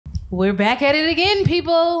We're back at it again,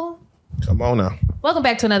 people. Come on now. Welcome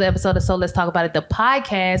back to another episode of So Let's Talk About It, the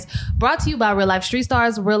podcast brought to you by Reallyfe Street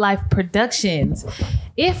Stars, Reallyfe Productions.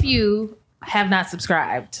 If you have not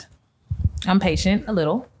subscribed, I'm patient a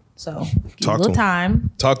little, so give you a little time.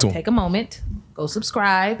 Talk to him. Take a moment. Go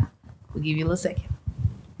subscribe. We'll give you a little second.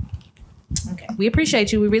 Okay. We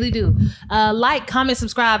appreciate you. We really do. Like, comment,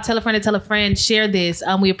 subscribe, tell a friend, share this.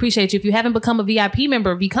 We appreciate you. If you haven't become a VIP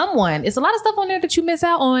member, become one. It's a lot of stuff on there that you miss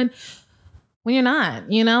out on when you're not,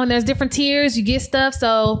 and there's different tiers. You get stuff.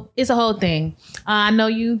 So it's a whole thing. I know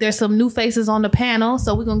there's some new faces on the panel.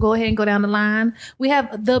 So we're going to go ahead and go down the line. We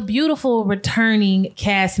have the beautiful returning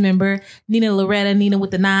cast member, Nina Loretta, Nina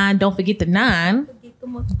with the 9. Don't forget the 9.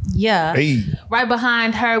 Yeah. Hey. Right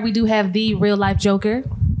behind her, we do have the real life Joker.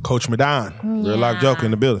 Coach Madon, Real Life Joker in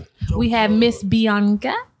the building. We have Miss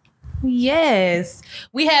Bianca. Yes.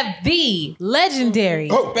 We have the legendary,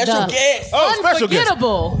 special guest. Special guest.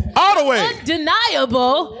 unforgettable, All the way.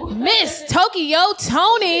 undeniable Miss Tokyo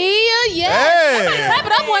Toni. Yes. Hey. Somebody clap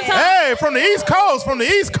it up one time. Hey, from the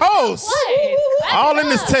East Coast. All in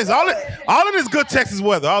this Texas. All in this good Texas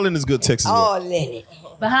weather. All in it.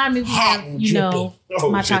 Behind me, we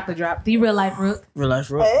have, my chocolate drop, the real life Rook. Real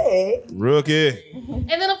life Rook. Hey. Rookie. And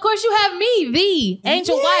then, of course, you have me, the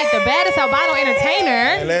Angel White, the baddest albino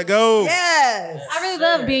entertainer. Hey, let go. Yes. I really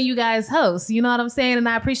love being you guys' hosts. You know what I'm saying? And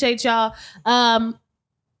I appreciate y'all.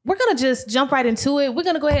 We're going to just jump right into it. We're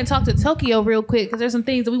going to go ahead and talk to Tokyo real quick because there's some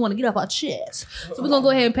things that we want to get off our chest. So we're going to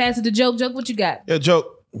go ahead and pass it to Joke. Joke, what you got? Yeah,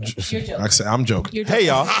 Joke. You're joking. Like I said, I'm joking. You're Hey,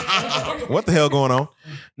 y'all. What the hell going on?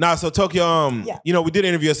 Nah, so Tokyo, we did an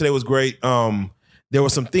interview yesterday. It was great. There were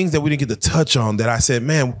some things that we didn't get to touch on that I said,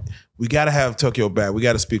 man, we got to have Tokyo back. We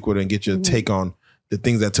got to speak with her and get your take on the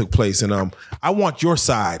things that took place. And I want your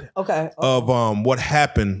side of what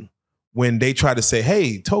happened when they tried to say,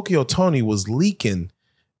 hey, Tokyo Toni was leaking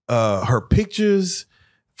her pictures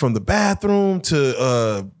from the bathroom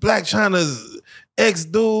to Blac Chyna's ex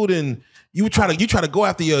dude, and you try to go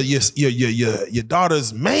after your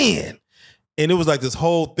daughter's man. And it was like this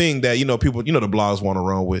whole thing that, people, the blogs want to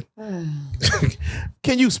run with.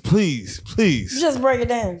 Can you please? Just break it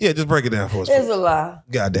down. Yeah, just break it down for us. It's a lie.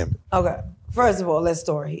 God damn it. Okay. First of all, let's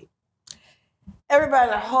start here. Everybody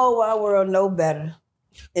in the whole wide world know better.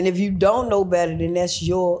 And if you don't know better, then that's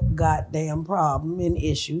your goddamn problem and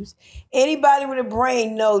issues. Anybody with a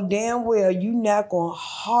brain know damn well you're not going to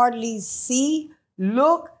hardly see,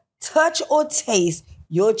 look, touch, or taste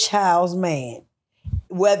your child's man.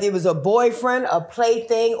 Whether it was a boyfriend, a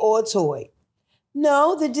plaything, or a toy.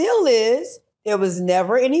 No, the deal is there was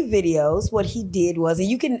never any videos. What he did was, and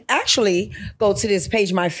you can actually go to this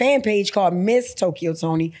page, my fan page called Miss Tokyo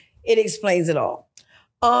Toni. It explains it all.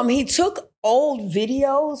 He took old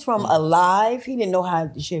videos from Alive. He didn't know how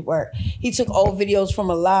the shit worked. He took old videos from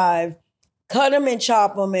Alive, cut them and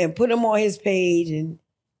chop them and put them on his page and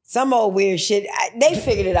some old weird shit. They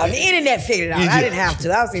figured it out. The internet figured it out. I didn't have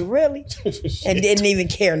to. I was like, really? And didn't even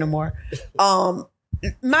care no more.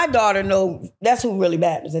 My daughter know that's who really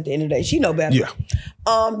matters at the end of the day. She know better. Yeah.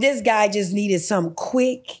 This guy just needed some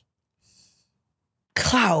quick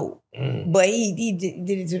clout, but he did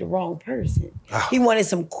it to the wrong person. He wanted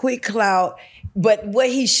some quick clout, but what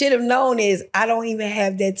he should have known is I don't even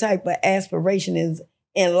have that type of aspiration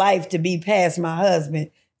in life to be past my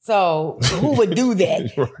husband. So who would do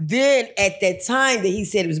that? Right. Then at that time that he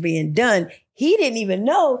said it was being done, he didn't even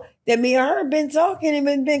know that me and her had been talking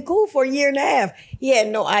and been cool for a year and a half. He had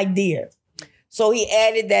no idea. So he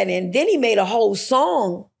added that in. Then he made a whole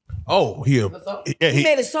song. Oh, he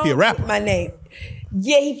made a song he a rapper. With my name.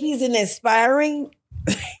 Yeah, he's an inspiring.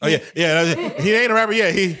 Oh yeah. He ain't a rapper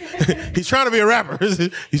yet. He's trying to be a rapper.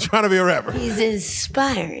 He's trying to be a rapper. He's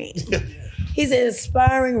inspiring. He's an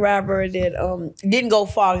inspiring rapper that didn't go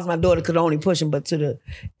far because my daughter could only push him, but to the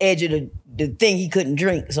edge of the thing he couldn't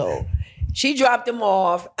drink. So she dropped him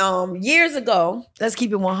off years ago. Let's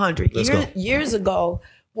keep it 100. Years ago,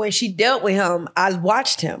 when she dealt with him, I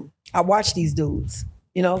watched him. I watched these dudes.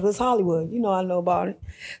 Because Hollywood, I know about it.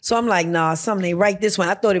 So I'm like, nah, something ain't right this one.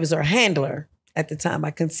 I thought it was her handler at the time.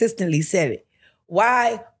 I consistently said it.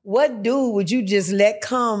 Why? What dude would you just let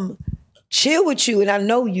come chill with you, and I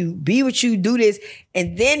know you, be with you, do this,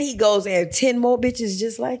 and then he goes and have 10 more bitches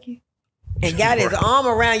just like you and got his arm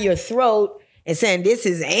around your throat and saying, this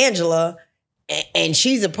is Angela, and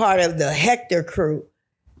she's a part of the Hector crew.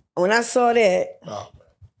 When I saw that,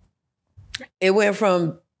 it went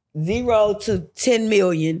from 0 to 10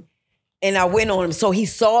 million, and I went on him. So he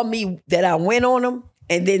saw me that I went on him,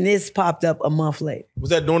 and then this popped up a month later. Was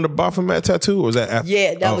that during the Baphomet tattoo, or was that after?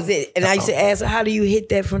 Yeah, that was it. And I used to ask, how do you hit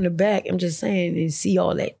that from the back? I'm just saying, and see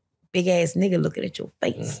all that big ass nigga looking at your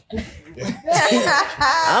face. I'm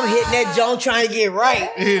hitting that joint trying to get right.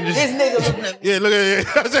 This nigga looking at me. Yeah, look at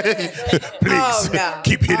it. Please,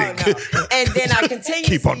 keep hitting. No. And then I continue.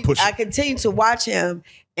 Keep on pushing. I continue to watch him,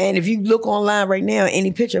 and if you look online right now,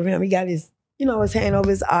 any picture of him, he got his, his hand over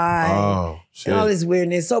his eye. Oh, shit. And all this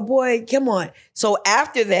weirdness. So, boy, come on. So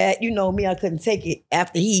after that, you know me, I couldn't take it.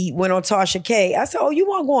 After he went on Tasha K, I said, oh, you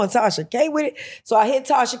want to go on Tasha K with it? So I hit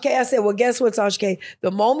Tasha K. I said, well, guess what, Tasha K?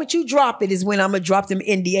 The moment you drop it is when I'm going to drop them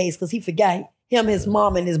NDAs, because he forgot him, his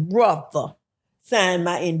mom, and his brother signed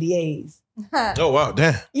my NDAs. Oh, wow,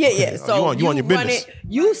 damn. Yeah. So you on your business.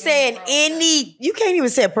 You saying you can't even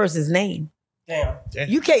say a person's name. Damn.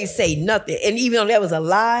 You can't say nothing. And even though that was a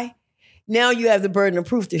lie, now you have the burden of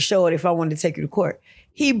proof to show it if I wanted to take you to court.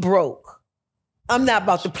 He broke. I'm not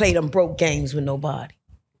about to play them broke games with nobody.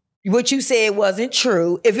 What you said wasn't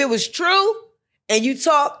true. If it was true and you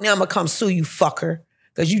talk, now I'm going to come sue you, fucker,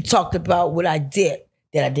 because you talked about what I did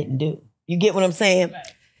that I didn't do. You get what I'm saying?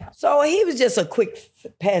 Right. So he was just a quick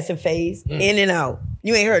passing phase, in and out.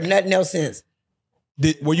 You ain't heard nothing else since.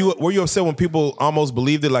 Were you upset when people almost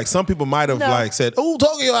believed it? Like some people might have like said, "Oh,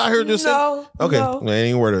 Tokyo, I heard this." No. Okay, I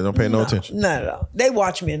ain't worried. Don't pay no attention. No. They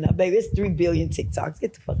watch me enough, baby. It's 3 billion TikToks.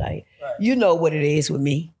 Get the fuck out of here. Right. You know what it is with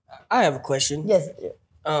me. I have a question. Yes.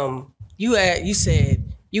 You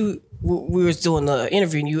said we was doing the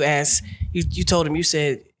interview and you asked, you told him, you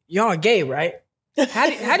said, y'all are gay, right?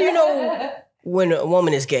 How do you know when a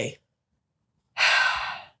woman is gay?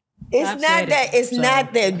 It's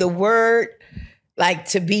not that the word like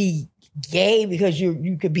to be gay because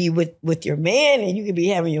you could be with your man and you could be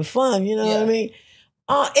having your fun, you know what I mean?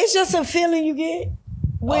 It's just a feeling you get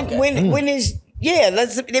when it's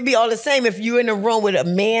it'd be all the same if you're in a room with a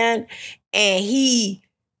man and he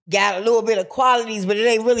got a little bit of qualities, but it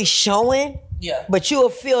ain't really showing. Yeah. But you'll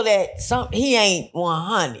feel that he ain't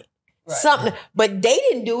 100. Right. Something, but they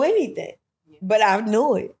didn't do anything. But I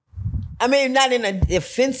knew it. I mean, not in an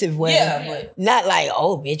offensive way. Yeah, but not like,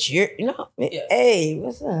 oh, bitch, hey,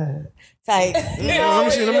 what's up? Like, let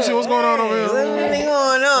me see what's going on over here. What's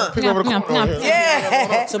going on? Pick over the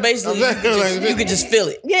Yeah. So basically, you could just feel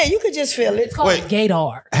it. Yeah, you could just feel it. It's called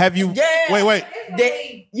gaydar. Have you? Yeah. Wait.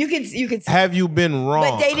 You could. Have you been wrong?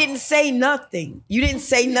 But they didn't say nothing. You didn't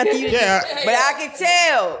say nothing. But I could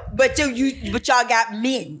tell. But y'all got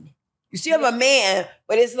men. You still have a man,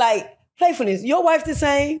 but it's like. Playfulness. Your wife the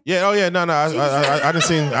same? Yeah. Oh yeah. No. I done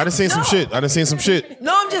seen some shit. I done seen some shit.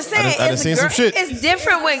 No, I'm just saying. I done seen some shit. It's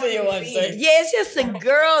different when. It's just the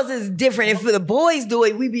girls is different. If the boys do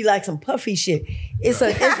it, we be like some puffy shit. It's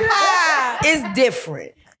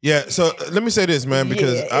different. Yeah. So let me say this, man,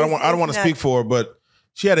 because I don't want to speak for her, but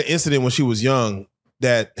she had an incident when she was young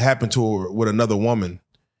that happened to her with another woman,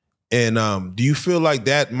 and do you feel like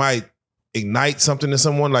that might ignite something in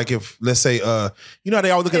someone? Like if, let's say, you know how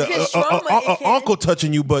they always look at an uncle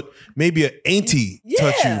touching you, but maybe an auntie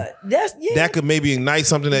touch you. That could maybe ignite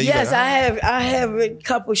something that you. Yes, I have a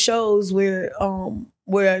couple shows where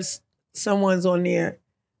someone's on there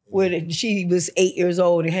where she was 8 years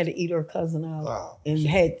old and had to eat her cousin out, and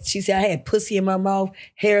she said I had pussy in my mouth,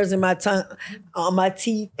 hairs in my tongue, on my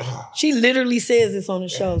teeth. She literally says this on the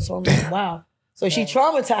show, so I'm like, wow. So she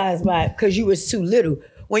traumatized by it because you was too little.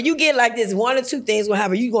 When you get like this, one or two things will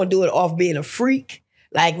happen. You gonna do it off being a freak.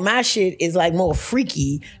 Like my shit is like more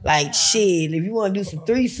freaky. Like shit, if you wanna do some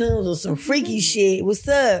threesomes or some freaky shit, what's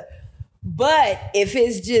up? But if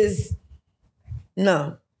it's just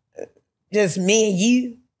me and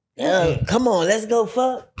you, come on, let's go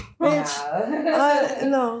fuck. Bitch.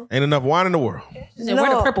 No. Ain't enough wine in the world. Where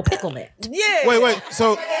the purple pickle at? Yeah. Wait.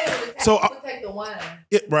 So take the wine.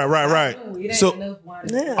 Yeah, right. So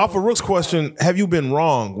off of Rook's question, have you been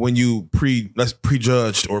wrong when you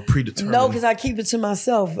prejudged or predetermined? No, because I keep it to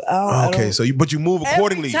myself. So you move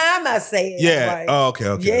accordingly. Every time I say it. Yeah. Right. Oh,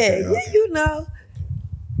 okay. Yeah, you know.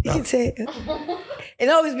 You can tell. It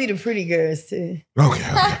always be the pretty girls too. Okay.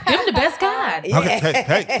 Them the best kind. Yeah. Okay.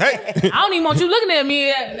 Hey. I don't even want you looking at me.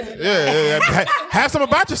 Yeah. Have some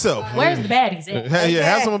about yourself. Where's the baddies at? Yeah,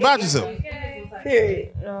 have some about yourself.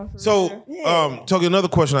 Period. So, Toki, another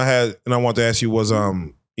question I had and I want to ask you was,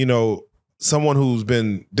 someone who's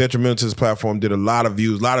been detrimental to this platform, did a lot of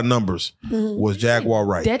views, a lot of numbers, was Jaguar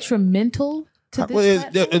Wright. Detrimental to this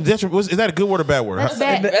platform? Is that a good word or bad word? That's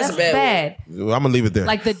bad. That's bad. I'm gonna leave it there.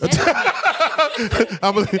 Like the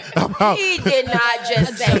He did not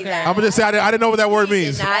just say that. I'm gonna just say I didn't know what that word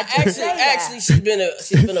means. Actually, she's been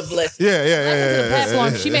a blessing.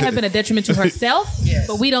 Yeah. She may have been a detriment to herself,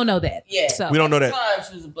 but we don't know that. Yeah, so. We don't know that.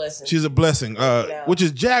 She was a blessing. She's a blessing, which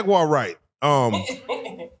is Jaguar Wright.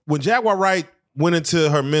 When Jaguar Wright went into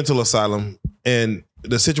her mental asylum and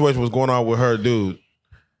the situation was going on with her dude,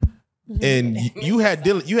 and you had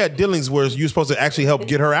dealings where you were supposed to actually help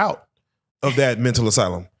get her out of that mental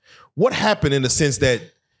asylum. What happened in the sense that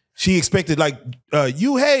she expected, like,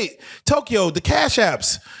 hey, Tokyo, the Cash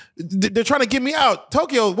Apps, they're trying to get me out.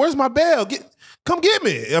 Tokyo, where's my bail? Come get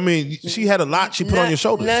me. I mean, she had a lot she put on your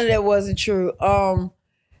shoulders. None of that wasn't true.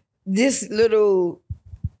 This little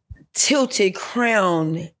tilted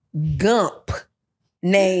crown gump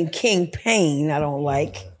named King Payne, I don't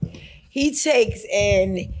like. He takes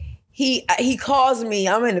and he calls me.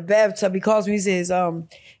 I'm in the bathtub. He calls me. He says,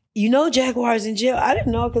 you know Jaguar's in jail. I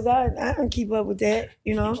didn't know because I don't keep up with that,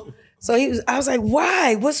 you know. So I was like,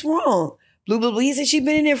 why? What's wrong? Blue, blue, blue. He said, she's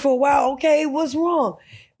been in there for a while. Okay, what's wrong?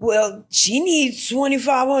 Well, she needs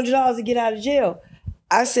 $2,500 to get out of jail.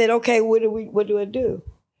 I said, okay, what do I do?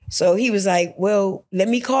 So he was like, well, let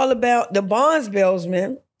me call about the bonds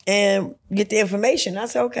bailsman and get the information. I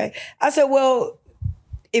said, okay. I said, well,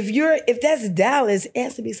 if that's Dallas, it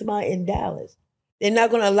has to be somebody in Dallas. They're not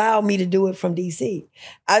going to allow me to do it from DC.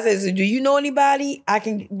 I said, so do you know anybody? I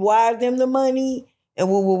can wire them the money and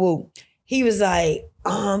woo, woo, woo. He was like,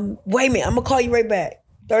 wait a minute, I'm going to call you right back.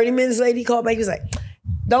 30 minutes later, he called back. He was like,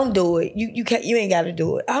 don't do it. You ain't got to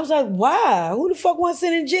do it. I was like, why? Who the fuck wants to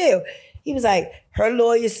sit in jail? He was like, her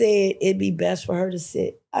lawyer said it'd be best for her to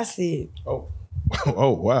sit. I said, oh,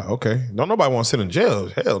 wow, okay. Don't nobody want to sit in jail.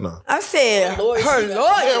 Hell no. I said, her lawyer.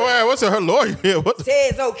 Yeah, what's her lawyer? Yeah, said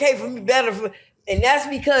it's okay for me, better for. And that's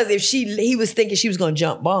because he was thinking she was going to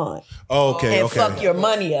jump bond. Oh, okay, and fuck your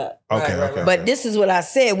money up. Okay. But this is what I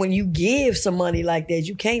said. When you give some money like that,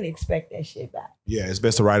 you can't expect that shit back. Yeah, it's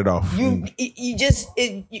best to write it off.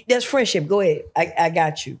 That's friendship. Go ahead. I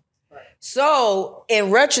got you. Right. So in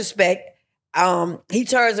retrospect, he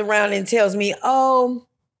turns around and tells me, oh,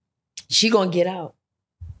 she going to get out.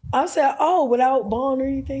 I said, oh, without bond or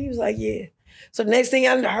anything? He was like, yeah. So the next thing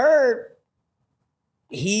I heard,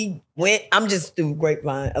 he went, I'm just through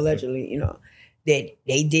grapevine, allegedly, you know, that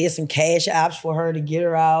they did some cash apps for her to get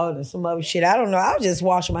her out and some other shit. I don't know. I was just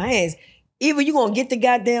washing my hands. Either you gonna get the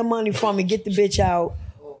goddamn money from me, get the bitch out,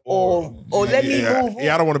 or let me move on.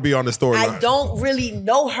 Yeah, I don't want to be on the story. I don't really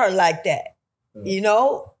know her like that. You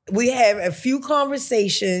know, we have a few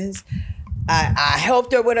conversations. I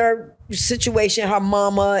helped her with her situation, her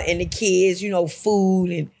mama and the kids, you know, food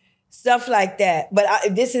and stuff like that. But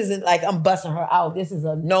this isn't like I'm busting her out. This is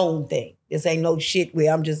a known thing. This ain't no shit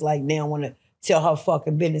where I'm just like, now I want to tell her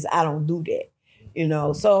fucking business. I don't do that. You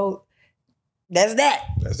know, so that's that.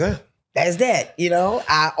 That's that. You know,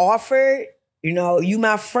 I offered, you know, you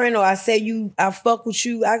my friend, or I say I fuck with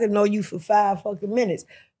you. I could know you for 5 fucking minutes.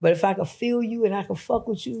 But if I could feel you and I could fuck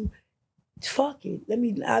with you, fuck it.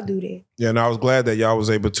 I'll do that. Yeah, and I was glad that y'all was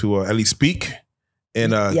able to at least speak.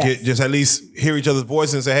 And get, just at least hear each other's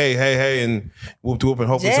voice and say, hey, and whoop to whoop, and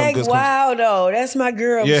hopefully something good comes. Wow, though. That's my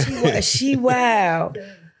girl. Yeah. She wild.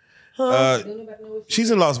 Huh? She's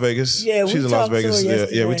in Las Vegas. Yeah, she's in Las Vegas.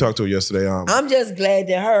 Yeah, we talked to her yesterday. I'm just glad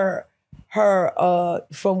that her,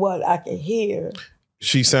 from what I can hear,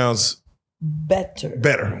 she sounds better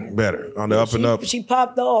on the up and up. She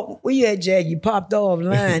popped off. Where you at, Jag? You popped off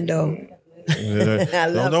line though. Yeah.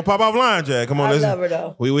 Don't pop off line, Jack. Come on, I love her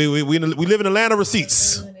though. We live in the land of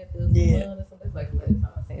receipts. Yeah. It's like the last time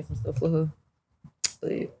I seen some stuff with her.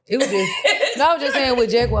 It was just, I was just saying with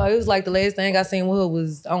Jaguar, it was like the last thing I seen with her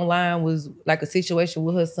was online was like a situation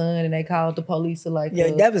with her son, and they called the police to like. Yeah,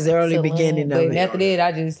 that was the early beginning of it. And after that,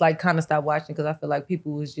 I just like kind of stopped watching because I feel like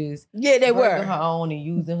people was just they were her on and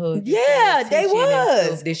using her. Yeah, they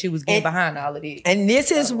was that she was getting behind all of it. And this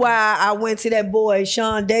is why I went to that boy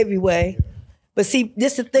Sean Davy way. But see,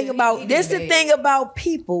 this the thing about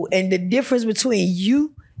people and the difference between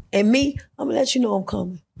you and me. I'm gonna let you know I'm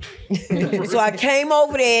coming. So I came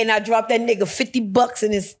over there and I dropped that nigga $50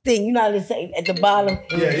 in his thing. You know how they say at the bottom,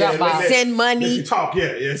 send money. Talk,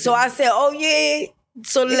 yeah. So I said, oh yeah.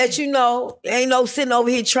 So to let you know, ain't no sitting over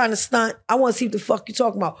here trying to stunt. I want to see what the fuck you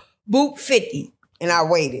talking about. Boop 50, and I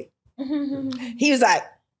waited. He was like,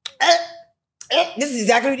 this is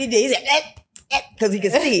exactly what he did. He said, because he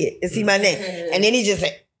could see it and see my name, and then he just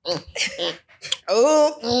said, and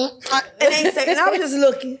I was just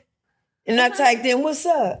looking. And I typed in, what's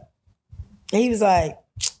up? And he was like,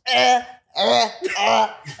 I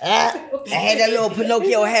had that little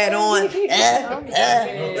Pinocchio hat on.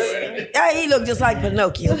 He looked just like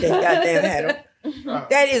Pinocchio, that goddamn hat on.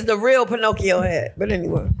 That is the real Pinocchio hat. But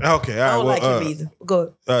anyway. Okay, all right. I don't like him either.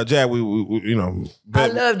 Go ahead. Jag, we you know. I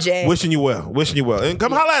love Jag. Wishing you well. And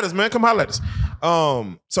come holler at us, man. Come holler at us. All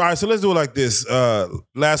right, so let's do it like this.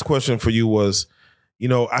 Last question for you was, you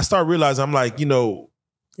know, I start realizing I'm like, you know,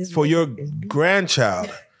 for your grandchild,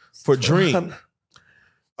 for Dream,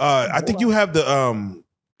 I think you have the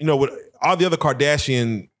with all the other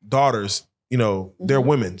Kardashian daughters, they're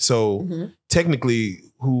women. So technically,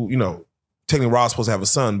 technically Rob's supposed to have a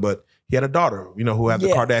son, but he had a daughter, who had the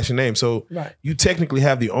Kardashian name. So you technically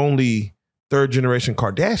have the only third generation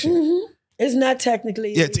Kardashian. It's not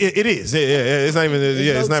technically. Yeah, it is. Yeah, it's not even.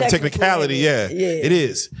 It's not technicality. Yeah, it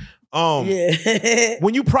is.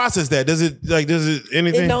 When you process that, does it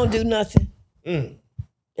anything? It don't do nothing.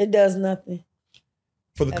 It does nothing.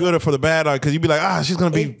 For the good or for the bad? Because you'd be like, she's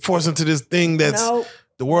going to be forced into this thing that's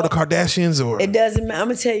the world of Kardashians, or it doesn't matter. I'm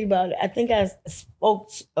going to tell you about it. I think I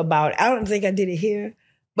spoke about it. I don't think I did it here,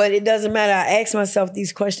 but it doesn't matter. I ask myself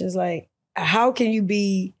these questions like, how can you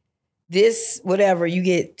be this, whatever, you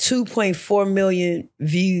get 2.4 million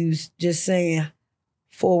views just saying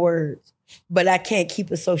 4 words, but I can't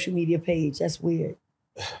keep a social media page. That's weird.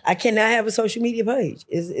 I cannot have a social media page.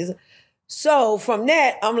 So from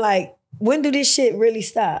that, I'm like, when do this shit really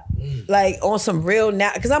stop? Like on some real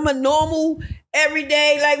now, because I'm a normal,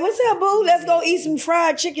 everyday, like, what's up, boo? Let's go eat some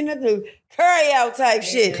fried chicken at the curry out type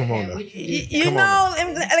shit. Come on now. I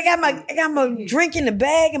got my drink in the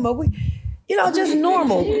bag and my weed. Just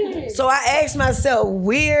normal. So I asked myself,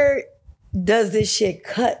 where does this shit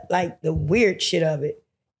cut? Like the weird shit of it.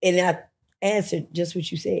 And I answered just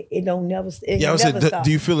what you said. It don't never stop. I was saying,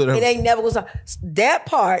 do you feel it? It ain't never gonna stop. That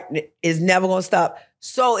part is never gonna stop.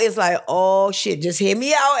 So it's like, oh shit, just hear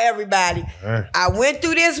me out, everybody. I went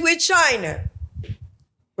through this with China.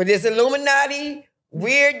 With this Illuminati,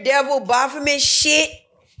 weird devil, Baphomet shit.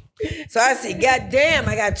 So I said, God damn,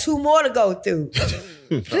 I got 2 more to go through.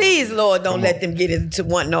 Please, Lord, don't let them get into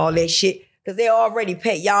wanting all that shit. Because they already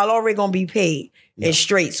paid. Y'all already gonna be paid and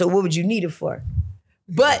straight. So what would you need it for?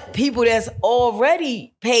 But people that's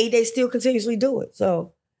already paid, they still continuously do it.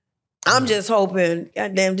 So I'm just hoping,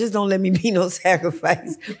 goddamn, just don't let me be no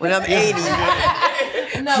sacrifice when I'm 80.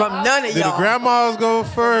 From none of y'all. Did the grandmas go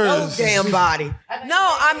first? No damn body.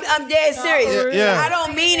 No, I'm dead serious. Yeah. I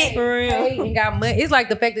don't mean it. For real. Paid and got money. It's like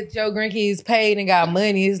the fact that your grandkids paid and got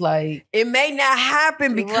money is like, it may not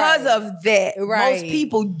happen because of that. Most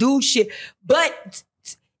people do shit. But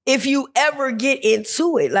if you ever get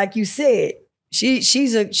into it, like you said,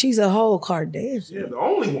 she's a whole Kardashian. Yeah, the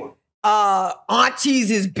only one.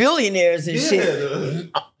 Aunties is billionaires and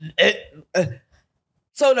shit.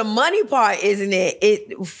 So the money part isn't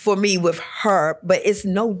it for me with her, but it's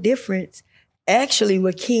no difference actually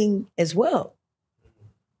with King as well.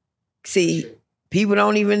 See, people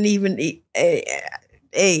don't even hey,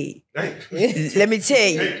 let me tell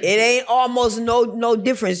you, it ain't almost no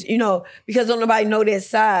difference, because don't nobody know that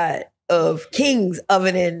side of King's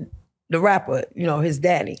other than the rapper, his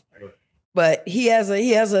daddy. But he has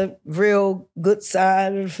a real good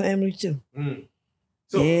side of the family too.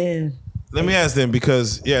 So, let me ask them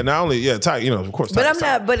because not only Ty, of course. But I'm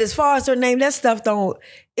not. But as far as her name, that stuff don't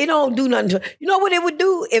do nothing. You know what it would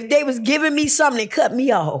do if they was giving me something and cut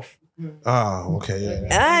me off. Oh, okay, yeah.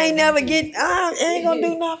 I ain't gonna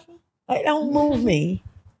do nothing. Like, don't move me.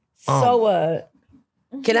 So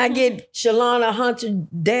can I get Shalana Hunter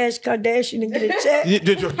Dash Kardashian and get a check?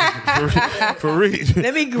 For real.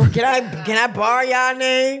 Can I borrow y'all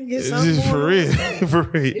name? Get something for real. For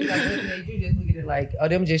real. it's like looking at you just looking at like,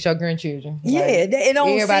 them just your grandchildren. Yeah, like, it don't.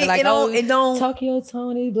 Everybody It don't. Tokyo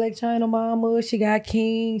Toni, Blac Chyna Mama, she got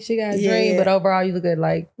King, she got Dream, but overall you look at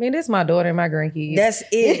like, man, this my daughter and my grandkids. That's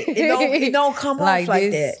it. It don't come off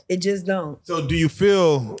like that. It just don't. So do you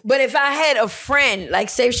feel? But if I had a friend, like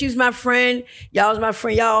say if she was my friend, y'all was my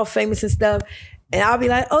friend, y'all all famous and stuff, and I'll be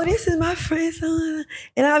like, oh, this is my friend's son,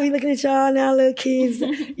 and I'll be looking at y'all now, little kids.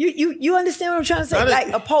 You understand what I'm trying to say? Like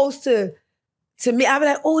opposed to me, I'll be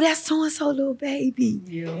like, oh, that's so-and-so little baby.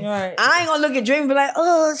 Yeah. Right. I ain't gonna look at Dream and be like,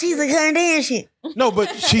 oh, she's a Kardashian. No,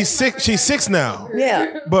 but she's 6. She's 6 now.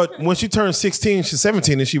 Yeah. But when she turns 16, she's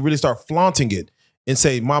 17, and she really start flaunting it and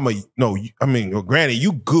say, Mama, no, Granny,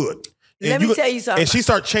 you good. Let me tell you something. And she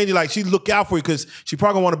start changing, like she look out for you because she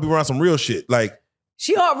probably gonna want to be around some real shit. Like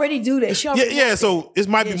she already do that. So it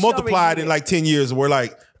might be multiplied in like 10 years. Where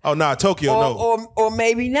like, oh nah, Tokyo, no. Or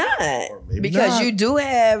maybe not. Because you do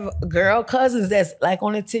have girl cousins that's like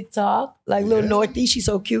on the TikTok, like little Northeast. She's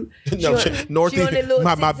so cute. Northeast,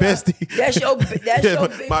 my bestie. That's your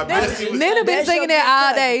my bestie. Nina been singing that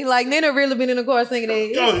all day. Like Nina really been in the car singing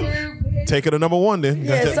that. Take her to number 1 then.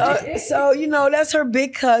 Yeah, so that's her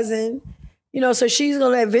big cousin. So she's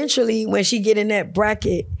gonna eventually, when she get in that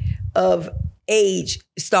bracket of age,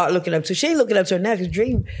 start looking up to. She ain't looking up to her now because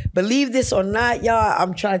Dream, believe this or not, y'all,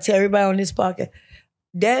 I'm trying to tell everybody on this podcast,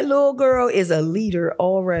 that little girl is a leader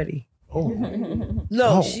already. Oh.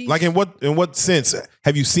 No, like in what sense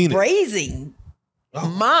have you seen it? Raising.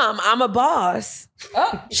 Mom, I'm a boss.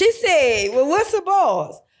 She said, well, what's a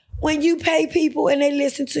boss? When you pay people and they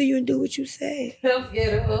listen to you and do what you say.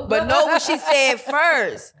 But know what she said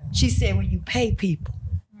first. She said, when you pay people.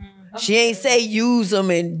 She ain't say use them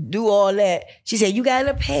and do all that. She said, you got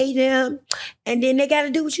to pay them and then they got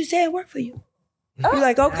to do what you say and work for you. You're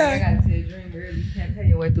like, okay. I got to tell you, dream early. You can't pay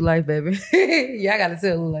your way through life, baby. Yeah, I got to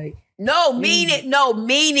tell her, like.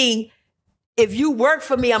 Meaning, if you work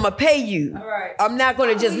for me, I'm going to pay you. All right. I'm not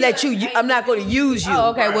going to just let you, I'm not going to use you.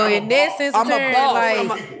 Oh, okay. Well, in that sense, I'm a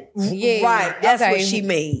boss. yeah. Right. That's okay. what she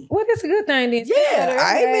mean. Well, that's a good thing then. Yeah.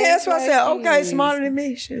 That's why I said, okay, smarter than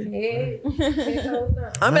me. Shit. Yeah.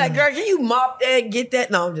 I'm like, girl, can you mop that and get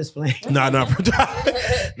that? No, I'm just playing. No.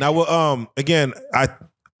 Now, well, again,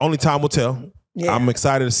 only time will tell. Yeah. I'm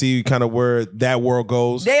excited to see kind of where that world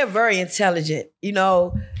goes. They are very intelligent, you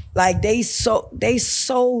know, like they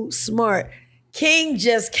so smart. King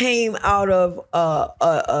just came out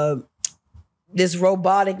of this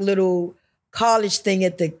robotic little college thing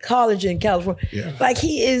at the college in California. Yeah. Like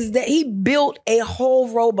he built a whole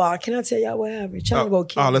robot. Can I tell y'all what happened? China go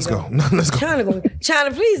kill me. Let's go. Let's go.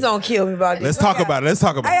 China, please don't kill me about this. Let's talk about it. I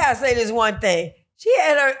gotta say this one thing. She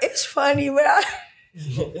had her, it's funny, but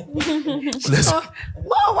Mom,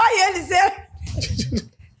 why you understand?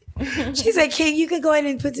 She said, King, you can go ahead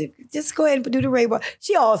and just go ahead and do the robot.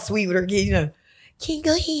 She all sweet with her kid, you know. King,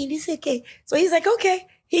 go ahead, it's okay. So he's like, okay.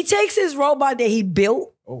 He takes his robot that he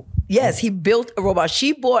built. Oh. Yes, he built a robot.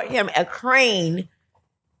 She bought him a crane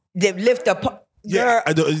that lift up. Yeah,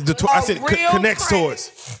 I said connects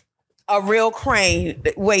towards. A real crane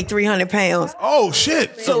that weighed 300 pounds. Oh,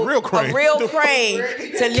 shit. So, a real crane. A real crane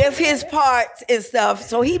to lift his parts and stuff.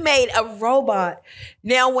 So he made a robot.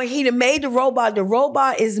 Now, when he made the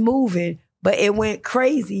robot is moving, but it went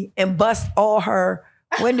crazy and bust all her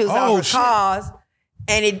windows out her cars.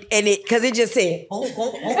 And it, because it just said, and it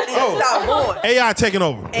stopped going. AI taking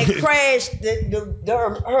over. And crashed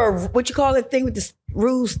her, what you call that thing with the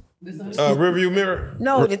roofs? Rear view mirror?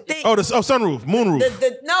 No, the thing. Sunroof, moonroof.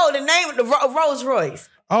 The name of the Rolls Royce.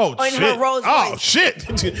 Oh, shit. Her Rolls Royce. Oh, shit.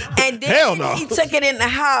 And then hell no. He took it in the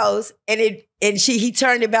house and he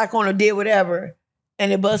turned it back on or did whatever.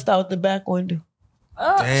 And it bust out the back window. She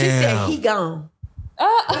said, he gone.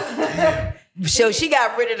 So she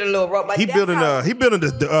got rid of the little robot. He building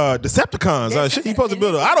the Decepticons. He supposed to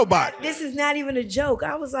build an Autobot. This is not even a joke.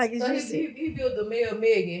 I was like, he built the male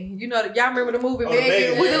Megan. You know, y'all remember the movie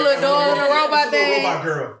Megan with the little dog and the robot thing? Robot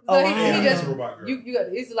girl. So he just robot girl.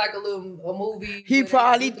 It's like a movie. He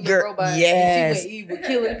probably yes. She went evil,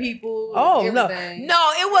 killing people. Oh no,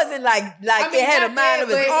 it wasn't like it had a mind of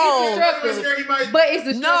its own. But it's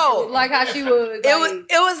the like how she was.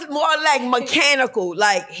 It was more like mechanical.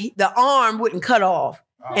 Like the arm wouldn't cut off,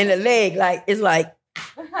 and the leg it's like,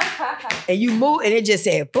 and you move, and it just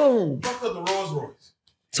said boom. Fucked up the Rolls Royce.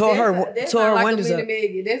 Tore her windows up.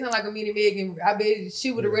 That's not like a mini Megan. I bet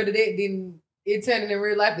she would have rather that than it turning in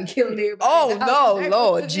real life and killing everybody. Oh no,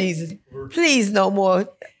 Lord Jesus! Please, no more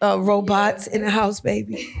robots in the house,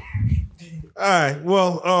 baby. All right.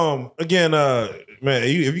 Well, again, man,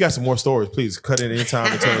 if you got some more stories, please cut in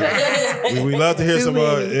anytime. We love to hear some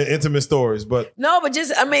intimate stories, but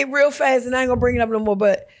just real fast, and I ain't gonna bring it up no more.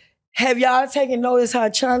 But have y'all taken notice how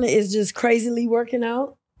Chyna is just crazily working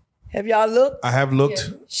out? Have y'all looked? I have looked.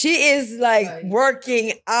 Yeah. She is like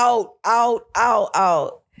working out.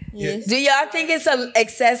 Yes. Do y'all think it's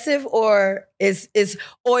excessive or is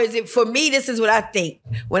it for me? This is what I think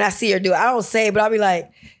when I see her do it. I don't say it, but I'll be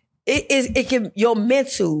like, it can your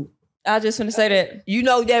mental. I just want to say that. You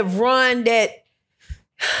know, that run that,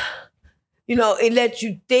 you know, it lets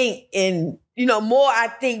you think and, you know, more I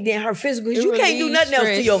think than her physical. You can't do nothing else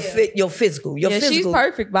to your physical. Your physical. She's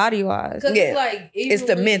perfect body-wise. Yeah. It's like, it's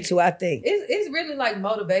the mental, I think. It's really like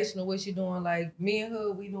motivational what she's doing. Like me and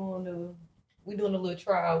her, we doing a little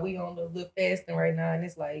trial. We on the little fasting right now. And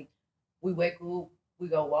it's like, we wake up, we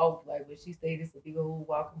go walk. Like when she stayed, it's a big old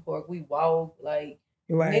walking park. We walk like,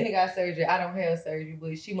 right. Then they got surgery. I don't have surgery,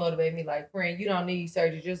 but she motivated me like, friend, you don't need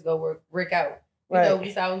surgery. Just go work out. You know,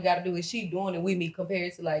 that's all we got to do is she doing it with me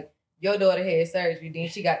compared to like, your daughter had surgery, then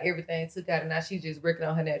she got everything took out, and now she's just working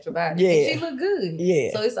on her natural body. Yeah. And she look good. Yeah.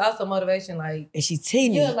 So it's also motivation, like. And she's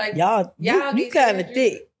teeny. Yeah, like y'all you kind of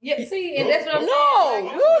thick. Yeah, see, and that's what I'm saying.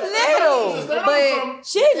 No, you little. But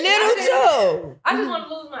she little too. I just want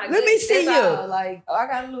to lose my Let me see you. Like, I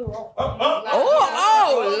got a little. Lord.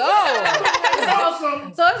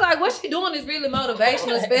 So it's like, what she doing is really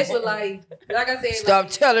motivational, especially like I said. Stop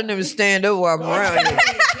telling them to stand up while I'm around you.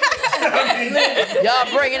 Y'all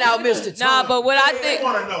bringing out Mr. Toni. Nah, but what I think. They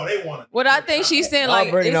want to know. What I think she's saying, like.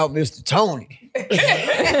 Y'all bringing out Mr. Toni.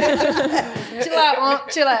 Chill out,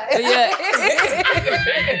 chill out. Yeah.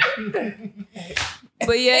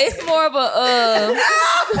 But yeah, it's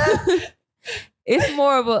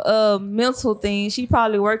more of a mental thing. She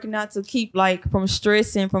probably working out to keep like from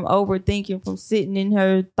stressing, from overthinking, from sitting in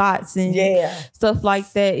her thoughts and stuff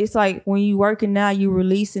like that. It's like when you working out, you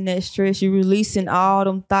releasing that stress, you releasing all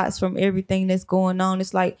them thoughts from everything that's going on.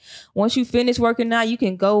 It's like once you finish working out, you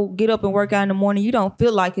can go get up and work out in the morning. You don't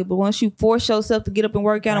feel like it, but once you force yourself to get up and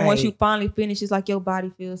work out, and once you finally finish, it's like your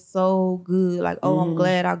body feels so good. Like, oh, I'm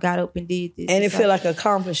glad I got up and did this. And it's it feel like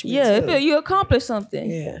accomplishment. Yeah, it feel you accomplished something.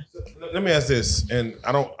 Yeah. Let me ask this, and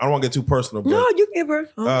I don't want to get too personal, but No, you can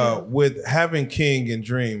her. with having King and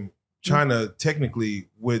Dream, Chyna technically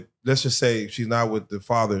with, let's just say she's not with the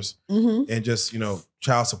fathers and just,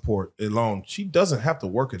 child support alone, she doesn't have to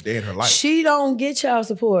work a day in her life. She don't get child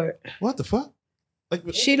support. What the fuck? Like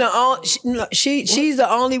She's the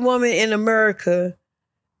only woman in America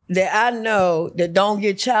that I know that don't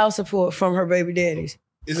get child support from her baby daddies.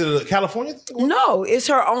 Is it a California thing? No, it's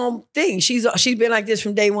her own thing. She's been like this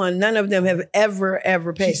from day one. None of them have ever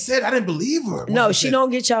paid. She said I didn't believe her. No, she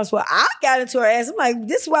don't get child support. I got into her ass. I'm like,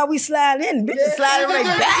 this is why we slide in. Bitches slide in right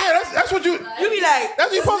back. Yeah, that's what you be like,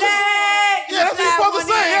 that's what you're supposed to. Yeah, that's what you're supposed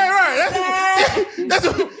to say. Yeah, right. That's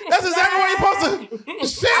exactly what you're supposed to.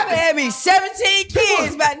 Shit. I had me 17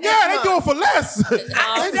 kids by next Yeah, they month. do it for less.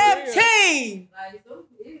 17.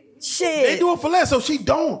 Shit. They do it for less, so she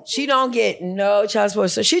don't. She don't get no child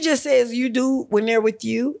support. So she just says you do when they're with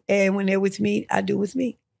you, and when they're with me, I do with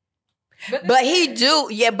me. But he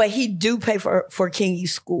do pay for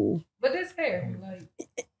Kingy's school. But that's fair. Like,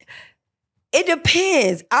 it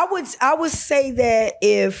depends. I would say that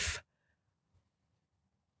if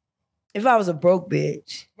I was a broke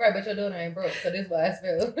bitch. right, but your daughter ain't broke, so that's why it's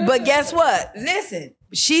fair. But guess what? Listen,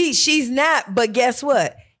 she's not, but guess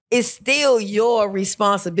what? It's still your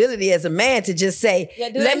responsibility as a man to just say,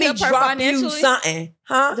 let me drop you something.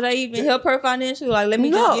 Huh? Do they even help her financially? Like, let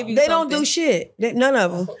me just give you they something. don't do shit. None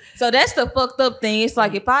of them. So that's the fucked up thing. It's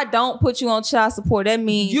like, if I don't put you on child support, that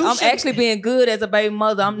means You I'm should- actually being good as a baby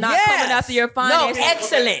mother. I'm not coming after your finances. No,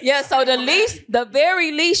 excellent. Yeah, so the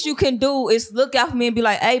very least you can do is look out for me and be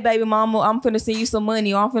like, hey, baby mama, I'm finna send you some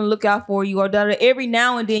money, or I'm finna look out for you, or every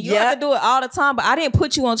now and then. You don't have to do it all the time, but I didn't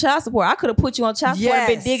put you on child support. I could have put you on child support and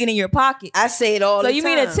been digging in your pocket. I say it all the time. So you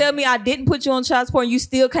mean to tell me I didn't put you on child support and you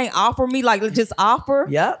still can't offer me, like, just offer?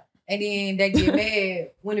 Yep. And then they get mad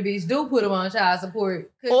when the bitch do put them on child support.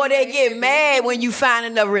 Or they get mad when you find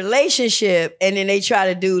another relationship and then they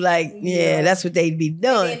try to do like, that's what they be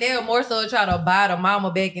doing. And then they'll more so try to buy the mama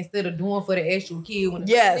back instead of doing for the actual kid. When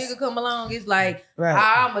the nigga come along, it's like,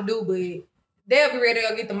 I'ma do, but they'll be ready to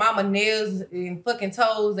go get the mama nails and fucking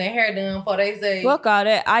toes and hair done before they say, fuck all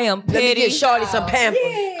that. I am petty. Let me get shorty some pampers.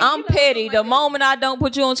 Yeah, I'm petty. The moment I don't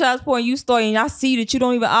put you on child support and you start and I see that you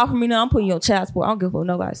don't even offer me nothing, I'm putting you on child support. I don't give a fuck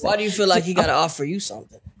nobody say. Why do you feel like he got to offer you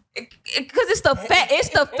something? Because it's the fact. It's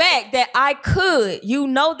the fact that I could. You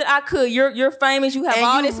know that I could. You're famous. You have And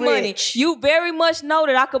all you this money. rich. You very much know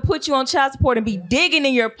that I could put you on child support and be digging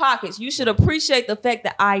in your pockets. You should appreciate the fact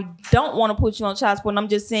that I don't want to put you on child support. And I'm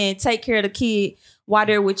just saying, take care of the kid while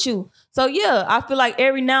they're with you. So yeah, I feel like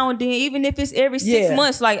every now and then, even if it's every 6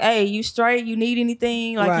 months, like, hey, you straight? You need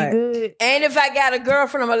anything? Like, you good? And if I got a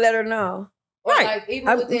girlfriend, I'm gonna let her know. or like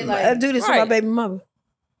even with it, like I do this with my baby mother.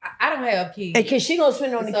 I don't have kids. And cause she gonna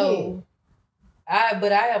spend on the kid.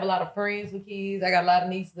 But I have a lot of friends with kids. I got a lot of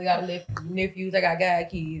nieces. I got nephews. I got god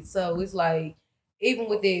kids. So it's like, even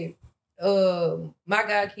with it, my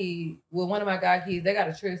god kid, one of my god kids, they got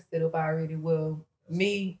a trust set up already. Well,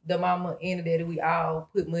 me, the mama, and the daddy, we all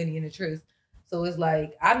put money in the trust. So it's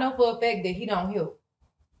like, I know for a fact that he don't help,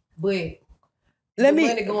 but Let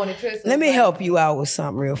me help you out with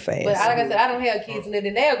something real fast. But like I said, I don't have kids, and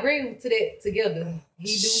then they agree to that together.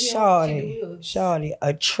 He do him, Shorty,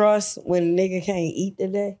 a trust when a nigga can't eat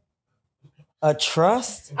today? A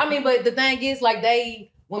trust? I mean, but the thing is, like,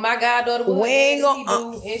 when my goddaughter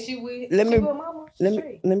was and she with mama.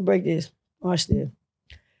 Let me break this. Watch this.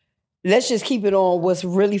 Let's just keep it on what's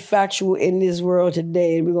really factual in this world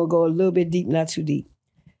today, and we're gonna go a little bit deep, not too deep.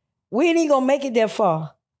 We ain't gonna make it that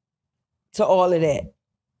far to all of that.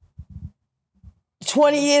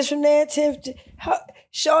 20 years from now,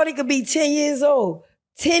 Shorty could be 10 years old.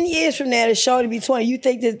 10 years from now, Shorty be 20. You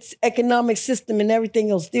think this economic system and everything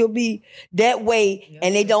will still be that way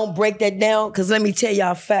and they don't break that down? Because let me tell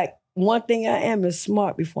y'all a fact. One thing I am is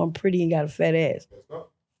smart before I'm pretty and got a fat ass.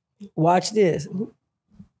 Watch this.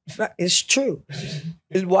 It's true.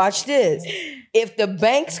 Watch this. If the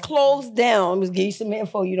banks close down, I'm going to give you some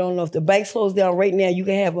info you don't know. If the banks close down right now, you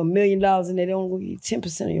can have $1 million and they don't give you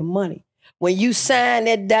 10% of your money. When you signed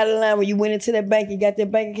that dotted line, when you went into that bank and got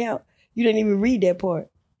that bank account, you didn't even read that part.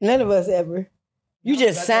 None of us ever. You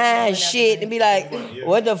just sign shit and be like,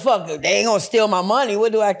 what the fuck? They ain't gonna steal my money.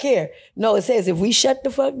 What do I care? No, it says if we shut the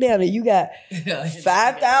fuck down and you got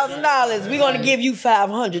 $5,000, we're gonna give you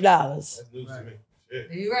 $500. That's news to me.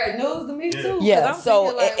 You're right. News to me too. Yeah. So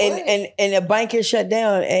like, and the bank can shut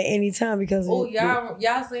down at any time because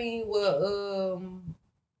y'all seen what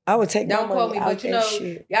I would take don't my quote money me, out but you that know,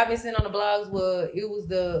 shit. y'all been seeing on the blogs where it was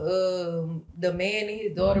the man and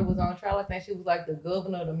his daughter was on trial. I think she was like the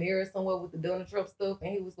governor of the mayor somewhere with the Donald Trump stuff,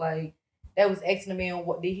 and he was like, that was asking the man,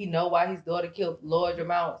 what did he know why his daughter kept large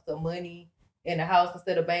amounts of money in the house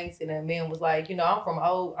instead of banks? And the man was like, you know,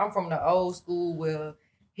 I'm from the old school where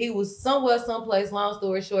he was somewhere, someplace. Long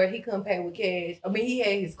story short, he couldn't pay with cash. I mean, he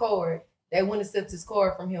had his card. They wouldn't accept his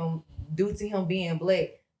card from him due to him being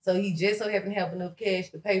black. So he just so happened to have enough cash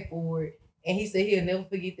to pay for it. And he said he'll never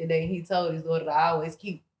forget the day he told his daughter to always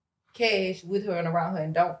keep cash with her and around her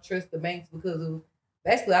and don't trust the banks because of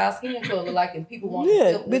basically our skin color. Like if people want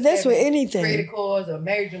to but that's with anything. Credit cards or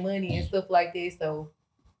marriage and money and stuff like that. So,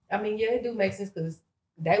 I mean, yeah, it do make sense because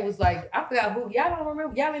they was like, I forgot who, y'all don't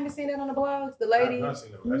remember, y'all ain't been seeing that on the blogs? The lady,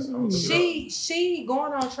 she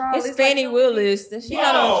going on trial. It's Fannie Willis. She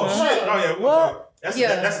not on trial. Shit. Oh yeah. What? That's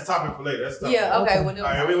a topic for later. That's a topic. Yeah, okay. All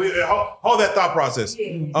right, hold that thought process.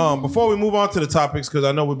 Yeah. Before we move on to the topics, because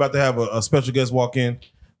I know we're about to have a special guest walk in.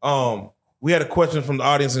 We had a question from the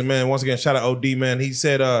audience, and man, once again, shout out OD, man. He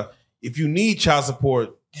said, if you need child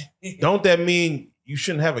support, don't that mean you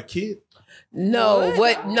shouldn't have a kid? No,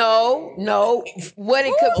 what? No. What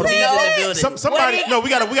it could mean? Somebody, no, we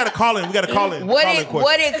gotta call in. We gotta call in. What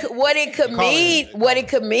it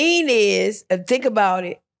could mean is, think about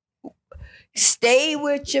it. Stay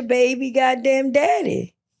with your baby goddamn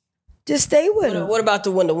daddy. Just stay with him. What about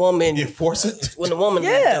when the woman? You force it? When the woman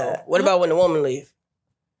leave, though? What about when the woman leave?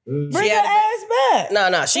 Bring your ass back.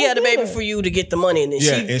 No. She had a baby for you to get the money, and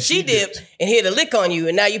then she dipped and hit a lick on you,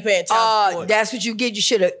 and now you paying child support. That's what you get. You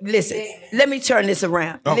should have. Listen, let me turn this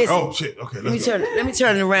around. Listen. Oh shit. Okay. Let me turn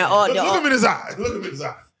it around. Look him in his eye. Look him in his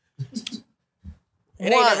eye.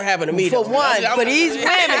 It ain't never happened to me. For these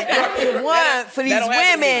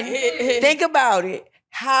women, think about it.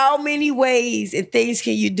 How many ways and things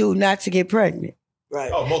can you do not to get pregnant?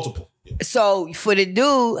 Right. Oh, multiple. Yeah. So for the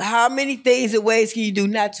dude, how many things and ways can you do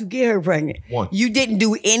not to get her pregnant? One. You didn't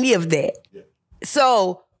do any of that. Yeah.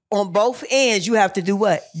 So on both ends, you have to do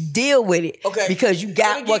what? Deal with it. Okay. Because you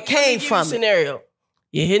got what came from it. Scenario.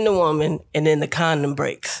 You're hitting a woman and then the condom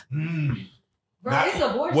breaks.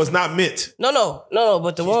 Was not meant. No.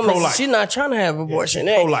 But the woman, pro-life. she's not trying to have abortion.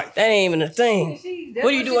 Yeah, pro-life. That ain't even a thing. What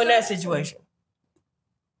do you do in that situation?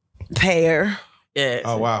 Pay her. Yeah.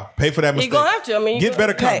 Oh wow. Pay for that mistake. You're gonna have to. I mean, get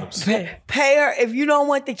better condoms. Pay her if you don't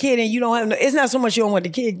want the kid and you don't have no. It's not so much you don't want the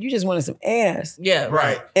kid. You just wanted some ass. Yeah.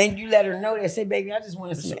 Right. And you let her know that. Say, baby, I just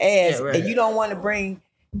wanted some ass, and you don't want to bring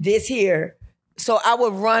this here. So I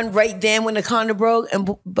would run right then when the condom broke,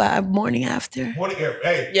 and by morning after.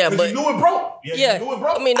 Hey, yeah, but you knew it broke. Yeah, you knew it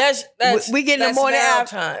broke. I mean that's we getting the morning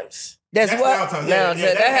after times. That's what. Now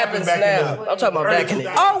that happens now. I'm talking about back in the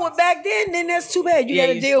day. Oh, well, back then that's too bad. You got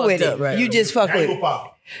to deal with it. Right. You just fuck with it.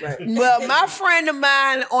 Right. Well, my friend of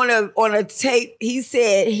mine on a tape, he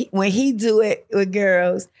said when he do it with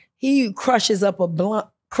girls, he crushes up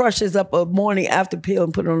a morning after pill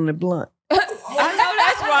and put it on the blunt. I know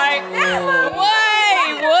that's right. Wait, what?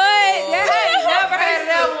 I ain't never heard of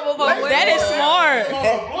that one before. That is smart.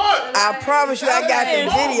 I promise you, I got the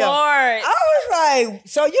video. Smart. I was like,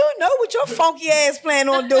 so you know what your funky ass plan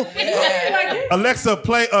on doing? Alexa,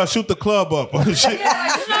 play shoot the club up. No,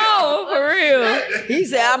 for real. He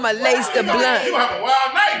said, I'ma lace the blunt. You have a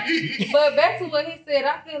wild night. But back to what he said,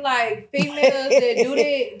 I feel like females that do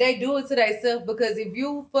that, they do it to themselves because if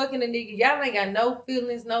you fucking a nigga, y'all ain't got no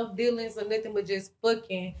feelings, no dealings or nothing but just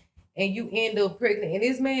fucking, and you end up pregnant. And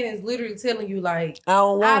this man is literally telling you like, I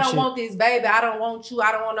don't want this baby. I don't want you.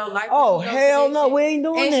 I don't want no life. Oh, hell no. We ain't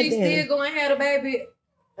doing that. And she's still going to have a baby.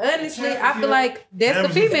 Honestly, I feel like that's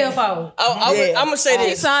the female fault. I'm gonna say this.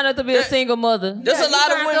 She signed up to be a single mother. There's a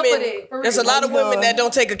lot of women. There's a lot of women that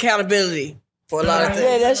don't take accountability for a lot of things.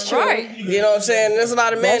 Yeah, that's true. Right. You know what I'm saying? There's a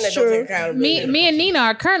lot of men that don't take accountability. Me and Nina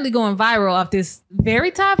are currently going viral off this very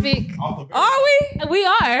topic. Are we? We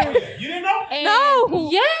are. You didn't know? No.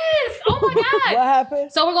 Yes. Oh my God. What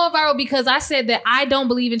happened? So we're going viral because I said that I don't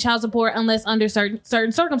believe in child support unless under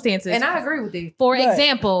certain circumstances. And I agree with you. For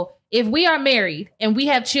example, if we are married and we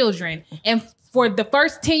have children, and for the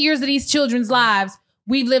first 10 years of these children's lives,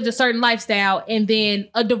 we've lived a certain lifestyle, and then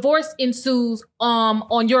a divorce ensues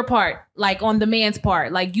on your part, like on the man's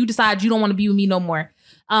part. Like you decide you don't want to be with me no more.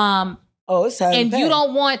 Oh, it's time and to you pay.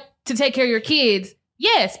 don't want to take care of your kids.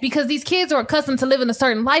 Yes, because these kids are accustomed to living a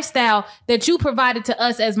certain lifestyle that you provided to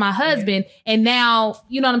us as my husband. And now,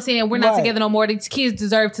 you know what I'm saying? We're not Right. together no more. These kids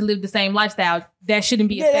deserve to live the same lifestyle. That shouldn't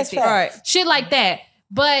be Yeah, that's affected. facts. Shit like that.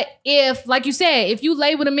 But if, like you said, if you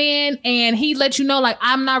lay with a man and he lets you know, like,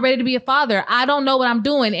 I'm not ready to be a father, I don't know what I'm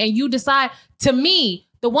doing, and you decide, to me,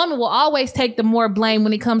 the woman will always take the more blame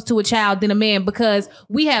when it comes to a child than a man, because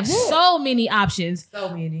we have so many options. So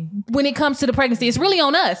many. When it comes to the pregnancy, it's really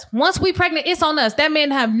on us. Once we pregnant, it's on us. That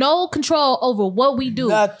man have no control over what we do.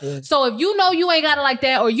 Nothing. So if you know you ain't got it like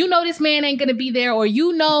that, or you know this man ain't gonna be there, or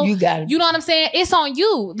you know You got it. you know what I'm saying? It's on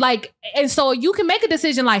you. Like, and so you can make a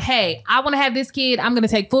decision like, hey, I want to have this kid. I'm gonna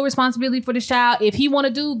take full responsibility for this child. If he want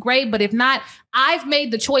to do, great. But if not, I've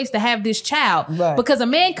made the choice to have this child. Right. Because a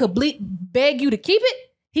man could beg you to keep it.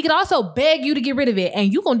 He could also beg you to get rid of it,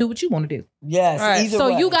 and you gonna do what you want to do. Yes. Right. Either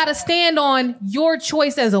So way. you got to stand on your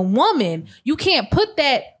choice as a woman. You can't put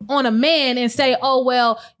that on a man and say, "Oh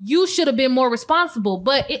well, you should have been more responsible."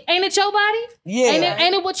 But ain't it your body? Yeah.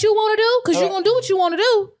 Ain't it what you want to do? Because you're gonna do what you want to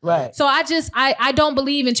do. Right. So I don't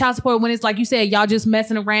believe in child support when it's like you said, y'all just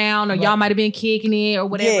messing around, or y'all might have been kicking it or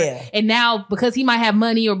whatever. Yeah. And now because he might have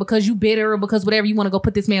money, or because you bitter, or because whatever, you want to go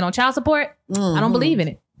put this man on child support. I don't believe in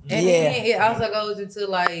it. And then it also goes into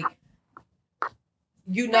like,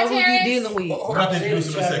 you know who you dealing with. I'm about to introduce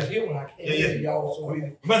him in a second. Yeah.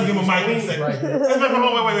 I'm about to give him a mic in a second.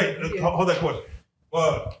 Wait. Hold that question.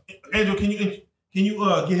 Angel, can you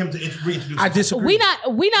get him to reintroduce? I disagree.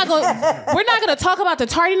 We're not gonna talk about the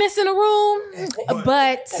tardiness in the room,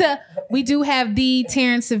 but we do have the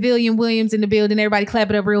Terrence Civilian Williams in the building. Everybody clap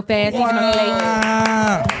it up real fast. He's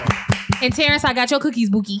gonna play. And Terrence, I got your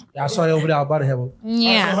cookies, Bookie. I saw you over there. I was about to have a.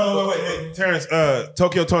 Yeah. Wait. Hey, Terrence,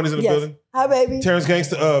 Tokyo Tony's in the Yes. building. Hi, baby. Terrence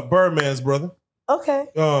Gangsta, Birdman's brother. Okay.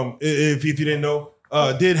 If you didn't know,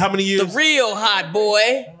 did how many years? The real hot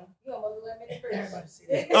boy.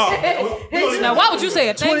 Now, why would you say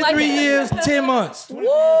a thing like 23 that? years, 10 months.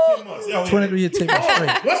 23 years, 10 months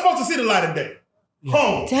straight. We're supposed to see the light of day.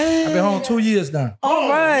 Home. I've been home 2 years now. All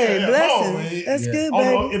right. Yeah, Blessings. home. That's Yeah. good, Oh,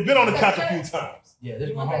 baby. it's been on the couch a few times. Yeah,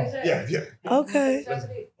 this is my home. Yeah. Okay.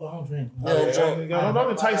 Oh, I don't drink.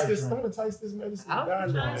 Don't entice this. Don't entice this medicine.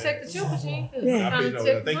 I'm trying to check the chill machine. Yeah.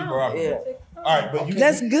 Thank you for offering. All right, but you.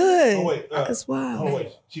 That's good. Oh wait. That's wild. Oh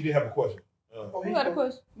wait. She did have a question. Who got a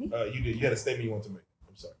question? Me? You did. You had a statement you want to make.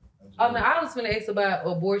 I'm sorry. Oh no, I was gonna ask about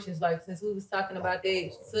abortions. Like, since we was talking about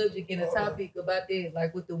that subject and the topic about that,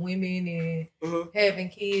 like with the women and having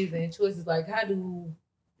kids and choices, like, how do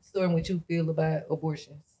Storm, what you feel about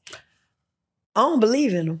abortions? I don't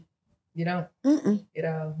believe in them. You don't? Mm-mm. You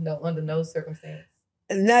know, no, under no circumstance.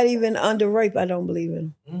 Not even under rape, I don't believe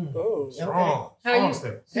in them. Strong. How you,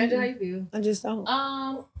 Strong Angela, how you feel? I just don't.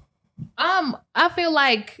 I feel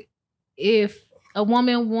like if a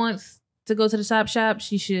woman wants to go to the shop,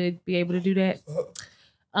 she should be able to do that.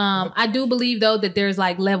 I do believe though that there's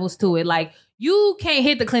like levels to it. Like, you can't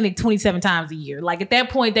hit the clinic 27 times a year. Like, at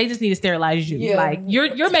that point, they just need to sterilize you. Yeah. Like,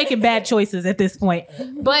 you're making bad choices at this point.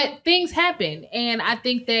 But things happen, and I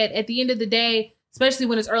think that at the end of the day, especially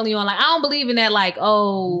when it's early on, like, I don't believe in that, like,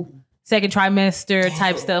 oh, second trimester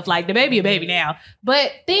type stuff. Like, the baby a baby now.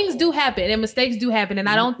 But things do happen, and mistakes do happen, and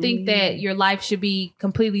I don't think that your life should be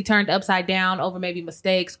completely turned upside down over maybe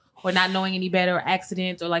mistakes or not knowing any better, or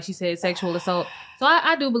accidents, or like she said, sexual assault. So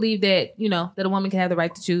I do believe that, you know, that a woman can have the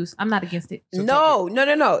right to choose. I'm not against it. No.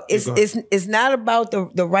 It's not about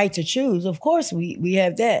the right to choose. Of course, we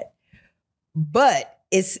have that, but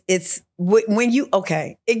it's when you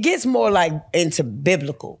it gets more like into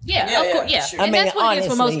biblical. Yeah, of course, yeah. sure. And I mean, that's what it is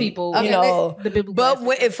for most honestly, people. you know. the biblical. But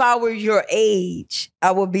aspect. if I were your age,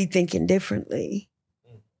 I would be thinking differently.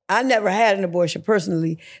 I never had an abortion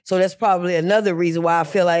personally, so that's probably another reason why I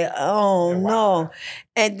feel like, oh no.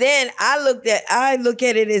 And then I look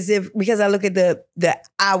at it as if, because I look at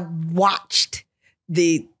I watched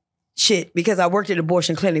the shit, because I worked at an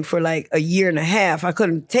abortion clinic for like a year and a half. I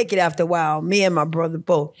couldn't take it after a while, me and my brother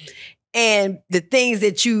both. And the things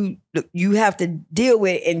that you have to deal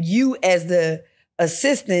with, and you as the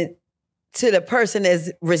assistant to the person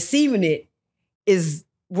that's receiving it, is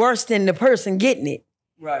worse than the person getting it.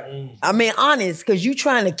 Right. I mean, honest, because you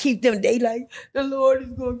trying to keep them, they like, the Lord is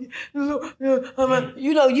going to get, the Lord,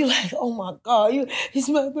 you know, you like, oh my God, it's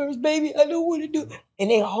my first baby, I don't want to do it.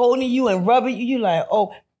 And they holding you and rubbing you, you like,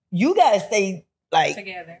 oh, you got to stay like,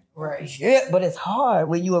 together. right. Yeah, but it's hard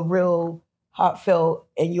when you a real heartfelt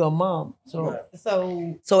and you're a mom. So,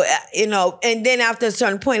 you know, and then after a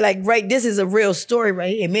certain point, like, right, this is a real story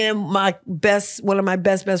right here. Me and one of my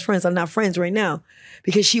best friends are not friends right now,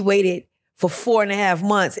 because she waited for 4.5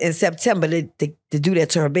 months in September to do that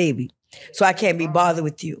to her baby. So I can't be bothered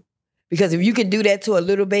with you. Because if you can do that to a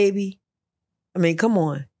little baby, I mean, come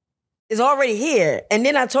on. It's already here. And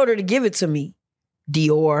then I told her to give it to me.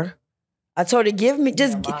 Dior. I told her, give me,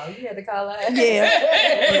 just Mom, you had to call her.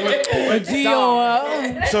 Yeah.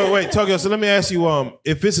 Dior. So wait, Tokyo, so let me ask you,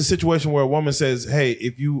 if it's a situation where a woman says, hey,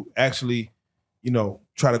 if you actually,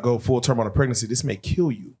 try to go full term on a pregnancy, this may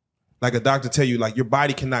kill you. Like a doctor tell you, like your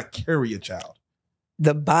body cannot carry a child.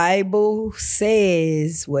 The Bible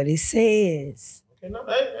says what it says.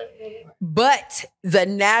 But the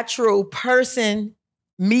natural person,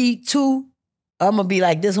 me too, I'm going to be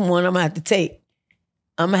like, this one I'm going to have to take.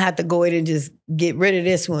 I'm going to have to go in and just get rid of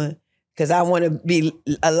this one because I want to be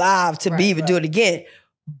alive to be able to do it again.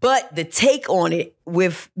 But the take on it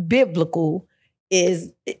with biblical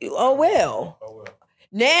is, oh well.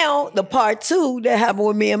 Now, the part 2 that happened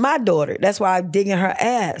with me and my daughter, that's why I'm digging her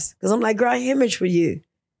ass. Because I'm like, girl, hemorrhage for you.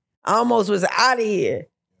 I almost was out of here.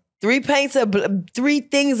 3 things of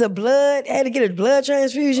blood, had to get a blood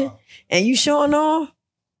transfusion, and you showing off?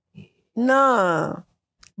 Nah.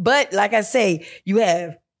 But like I say, you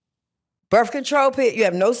have birth control pill. You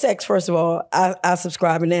have no sex, first of all. I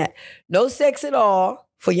subscribe in that. No sex at all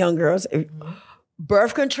for young girls.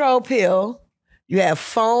 Birth control pill. You have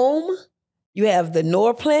foam. You have the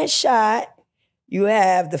Norplant shot. You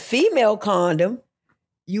have the female condom.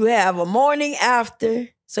 You have a morning after.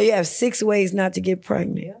 So you have 6 ways not to get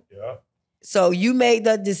pregnant. Yeah. So you made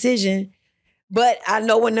the decision. But I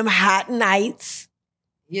know when them hot nights,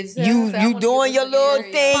 you doing your little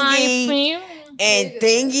thingy, and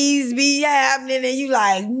thingies be happening, and you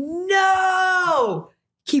like, no.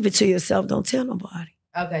 Keep it to yourself. Don't tell nobody.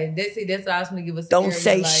 Okay, that's what I was gonna give a scenario. Don't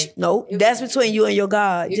say like, no. That's between you and your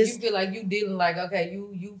God. If you feel like you dealing like, okay,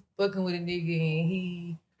 you fucking with a nigga and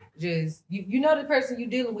he just you know the person you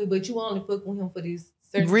dealing with, but you only fucking with him for these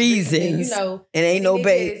certain reasons. And ain't no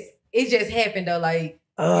babe. It just happened though, like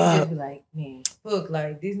you just be like, man, fuck,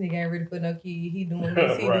 like this nigga ain't ready for no kid. He doing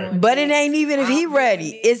this, he doing But this. it ain't even if he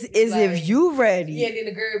ready. It's like, if you ready. Yeah, then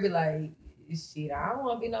the girl be like, shit, I don't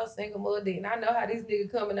want to be no single mother, and I know how this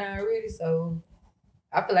nigga coming out already, so.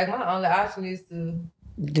 I feel like my only option is to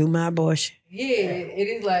do my abortion. Yeah, it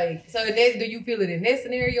is like, so do you feel it in that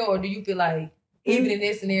scenario, or do you feel like even in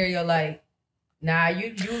that scenario, like, nah,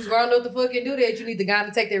 you was grown up to fucking do that, you need the guy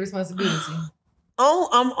to take that responsibility? Oh,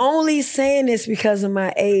 I'm only saying this because of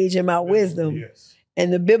my age and my wisdom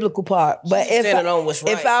and the biblical part. But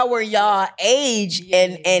if I were y'all age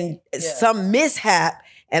and some mishap,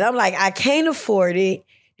 and I'm like, I can't afford it,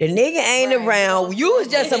 the nigga ain't around. You was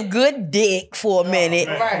just some good dick for a minute.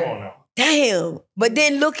 Damn. But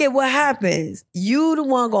then look at what happens. You the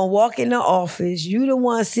one gonna walk in the office. You the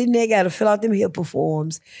one sitting there gotta fill out them HIPAA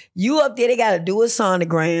forms. You up there, they gotta do a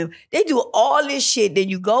sonogram. They do all this shit. Then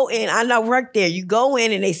you go in. I know right there. You go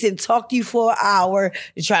in and they sit and talk to you for an hour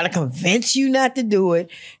to try to convince you not to do it.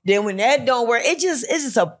 Then when that don't work, it's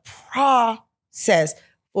just a process.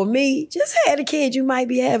 For me, just had a kid, you might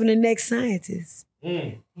be having the next scientist.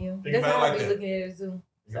 Yeah. That's how I be looking at it too.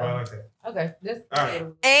 Okay. That's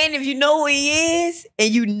and if you know who he is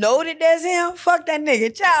and you know that that's him, fuck that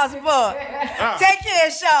nigga. Child support. Take care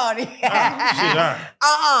of Shawty.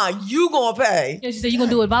 You gonna pay. Yeah, she said you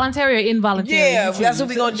gonna do it voluntary or involuntary? Yeah, that's what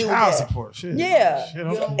we gonna do. Child support. Shit.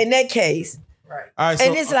 Yeah. In that case. Right. All right, so,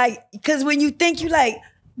 and it's like, because when you think you like,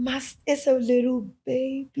 it's a little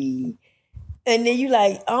baby. And then you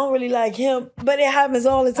like, I don't really like him, but it happens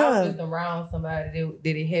all the time. I was just around somebody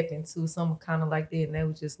that it happened to, something kind of like that, and they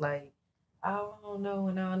was just like, I don't know,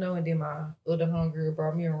 and then my other homegirl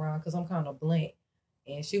brought me around because I'm kind of blunt,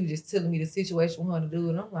 and she was just telling me the situation with her to do,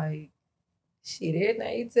 and I'm like, shit,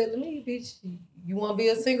 everything you telling me, bitch, you want to be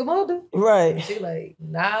a single mother? Right. And she like,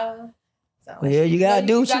 nah. So well, you gotta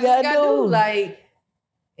do what you gotta do. Like.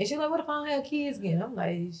 And she's like, what if I don't have kids again? I'm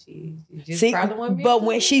like, she just see, probably want me. But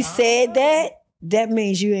when she said that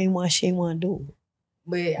means you ain't want, she ain't want to do it.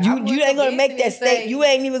 But you ain't gonna make that statement. You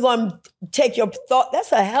ain't even gonna take your thought.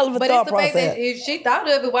 That's a hell of a thought process. But if she thought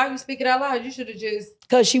of it, why you speak it out loud? You should have just.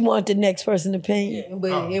 Because she wanted the next person's opinion. Yeah,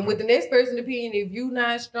 but and with the next person's opinion, if you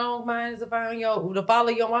not strong minded to follow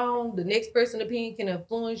your own, the next person's opinion can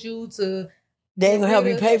influence you to. They ain't gonna help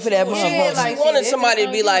you pay for that motherfucker. Yeah, like she wanted somebody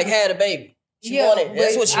to be like, had a baby. She wanted.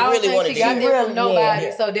 That's what she really wanted. She got that from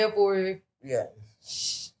nobody, so therefore,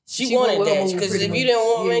 she wanted that because if you didn't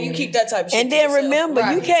want, man, you keep that type of shit. And then remember,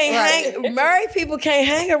 you can't hang. Married people can't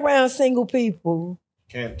hang around single people.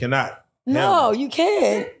 Cannot. No, you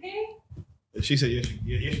can't. She said, "Yes,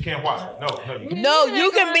 you can't watch it." No,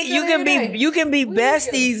 you can be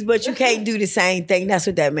besties, but you can't do the same thing. That's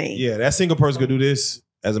what that means. Yeah, that single person could do this.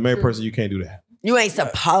 As a married person, you can't do that. You ain't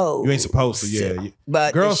supposed. You ain't supposed to, yeah.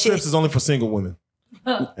 But girls trips is only for single women.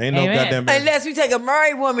 Ain't no goddamn marriage. Unless we take a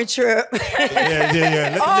married woman trip.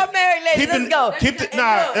 Yeah. All married ladies, let's go.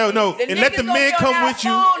 And let the men come with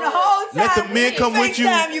you. Let the men come with you.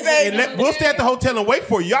 And we'll stay at the hotel and wait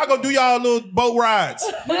for you. Y'all go do y'all little boat rides.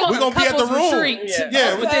 We're gonna be at the room.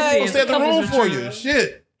 Yeah, we'll stay at the room for you.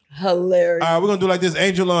 Shit. Hilarious. All right, we're gonna do like this.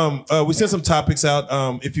 Angel, we sent some topics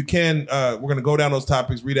out. If you can, we're gonna go down those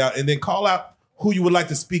topics, read out, and then call out who you would like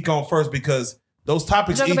to speak on first, because those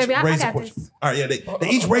topics each raise a question. All right, yeah, they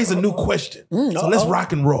each raise a new question. So let's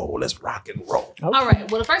rock and roll. Okay. All right.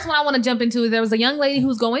 Well, the first one I want to jump into is there was a young lady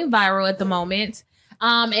who's going viral at the moment.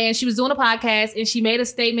 And she was doing a podcast and she made a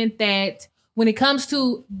statement that when it comes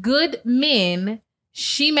to good men,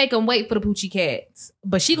 she make them wait for the poochie cats,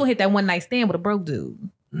 but she gonna hit that one night stand with a broke dude.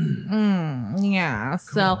 Yeah.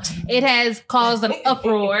 So it has caused an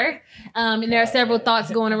uproar. And there are several thoughts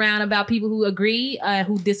going around about people who agree,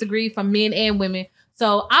 who disagree, from men and women.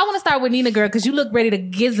 So I want to start with Nina, girl, because you look ready to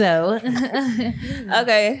gizzo.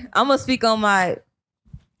 Okay, I'm gonna speak on my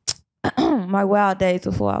my wild days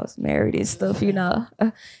before I was married and stuff, you know.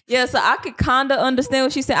 Yeah, so I could kind of understand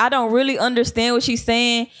what she's saying. I don't really understand what she's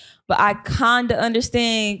saying, but I kind of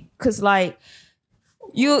understand, because like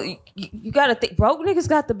you gotta think, broke niggas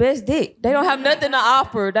got the best dick. They don't have nothing to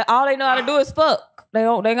offer. All they know how to do is fuck. They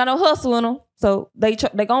ain't got no hustle in them, so they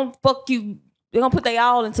gonna fuck you. They gonna put they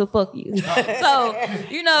all into fuck you. So,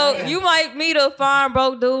 you know, you might meet a fine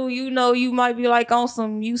broke dude. You know, you might be like on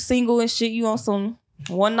some, you single and shit. You on some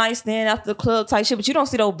one night stand after the club type shit, but you don't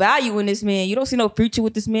see no value in this man. You don't see no future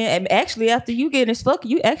with this man. And actually, after you get his fuck,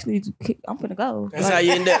 you actually, I'm finna go. That's how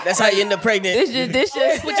you end up. That's how you end up pregnant. This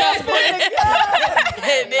just what y'all saying.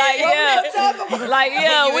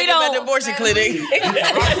 We don't. At the abortion clinic.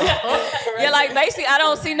 Yeah, like basically, I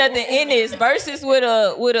don't see nothing in this. Versus with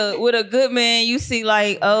a good man, you see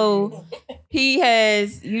like, oh, he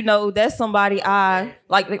has, you know, that's somebody I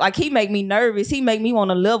like he make me nervous. He make me want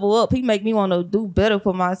to level up. He make me want to do better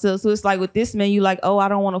for myself. So it's like with this man, you like, oh, I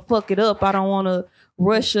don't want to fuck it up. I don't want to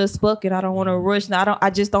rush us fucking. I don't want to rush. I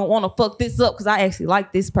just don't want to fuck this up because I actually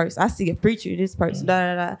like this person. I see a future in this person.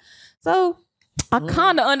 So I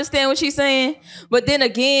kind of understand what she's saying, but then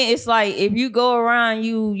again, it's like if you go around,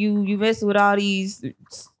 you mess with all these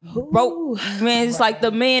broke man. It's like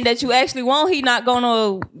the man that you actually want, he not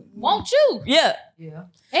gonna want you. Yeah.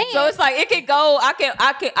 And so it's like it could go.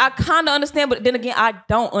 I kind of understand, but then again, I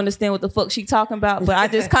don't understand what the fuck she talking about. But I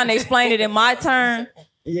just kind of explained it in my turn.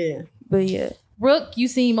 Yeah. But yeah, Brooke, you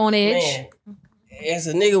seem on edge. Man, as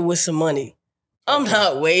a nigga with some money, I'm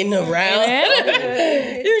not waiting around.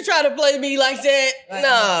 You try to play me like that?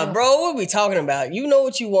 Nah, bro, what we talking about? You know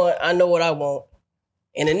what you want. I know what I want.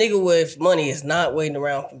 And a nigga with money is not waiting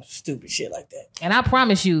around for stupid shit like that. And I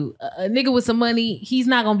promise you, a nigga with some money, he's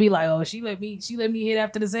not gonna be like, oh, she let me hit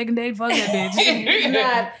after the second date. Fuck that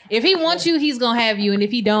bitch. If he wants you, he's gonna have you. And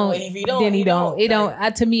if he don't, then he don't. It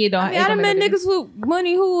don't. To me, it don't. I done met niggas with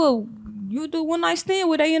money who you do one night stand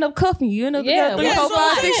where they end up cuffing you. You end up 3, 4,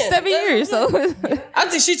 5, 6, 7 years. So I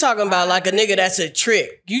think she talking about like a nigga that's a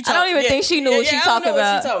trick. I don't even think she knew what she talking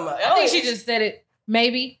about. I think she just said it.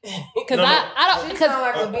 Maybe because I don't,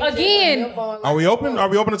 because again, are we open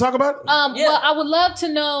to talk about it? Well, I would love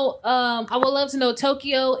to know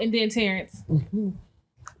Tokyo and then Terrence. All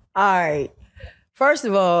right, first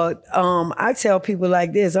of all, I tell people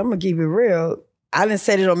like this, I'm gonna keep it real. I done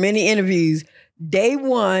said it on many interviews. Day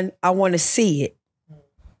one, I want to see it.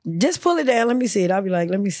 Just pull it down. Let me see it. I'll be like,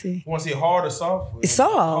 let me see. You want to see it hard or soft? It's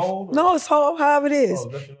soft. No, it's hard. However it is.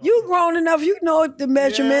 You grown enough. You know the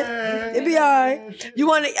measurement. It'd be all right. You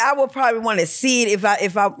want to? I would probably want to see it if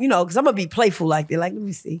I, you know, because I'm gonna be playful like that. Like, let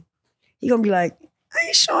me see. He gonna be like, I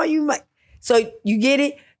ain't showing you my. So you get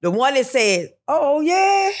it. The one that says, "Oh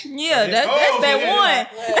yeah, that's that one."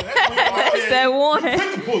 That's that one.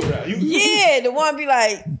 Yeah, the one be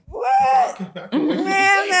like, "What? Man,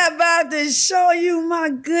 I'm not about to show you my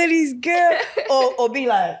goodies, girl." Or be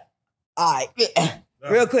like, "All right,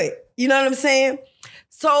 real quick." You know what I'm saying?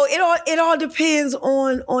 So it all depends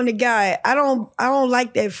on the guy. I don't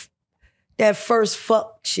like that first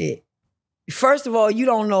fuck shit. First of all, you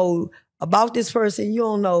don't know about this person. You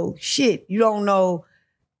don't know shit. You don't know.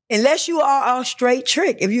 Unless you are a straight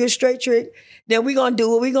trick. If you're a straight trick, then we're going to do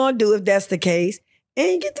what we're going to do if that's the case.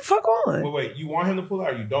 And get the fuck on. Wait, you want him to pull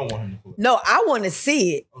out or you don't want him to pull out? No, I want to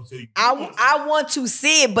see it. Oh, so I want to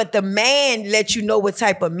see it, but the man let you know what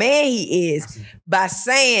type of man he is by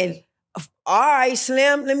saying, all right,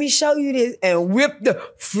 Slim, let me show you this. And whip the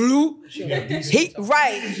flute.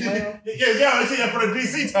 Right. Yeah, I see that for the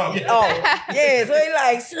DC talk. Oh, yeah. So he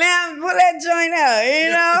like, Slim, pull that joint out, you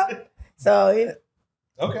know? So,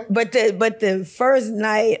 okay. But the first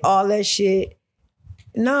night, all that shit,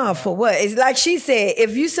 nah, for what? It's like she said,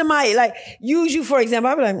 if you somebody, like, use you for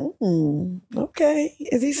example, I'd be like, okay,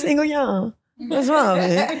 is he single young? What's wrong,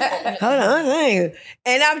 man? Hold on,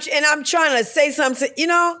 and I'm trying to say something, you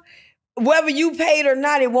know, whether you paid or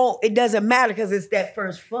not, it doesn't matter because it's that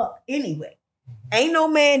first fuck anyway. Ain't no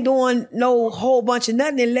man doing no whole bunch of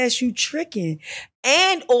nothing unless you tricking.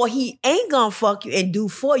 Or he ain't gonna fuck you and do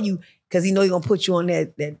for you because he know he gonna put you on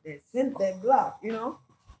that block, you know?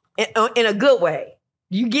 In a good way.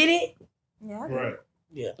 You get it? Yeah. Right.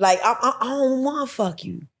 Yeah. Like, I don't wanna fuck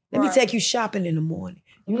you. Let me take you shopping in the morning.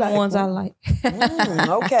 You The like ones I like.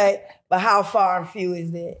 okay. But how far and few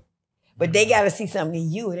is that? But they gotta see something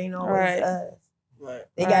in you. It ain't always us. Right.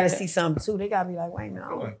 They gotta see something too. They gotta be like, wait, I no.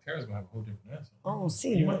 feel like Terrence gonna have a whole different answer. I don't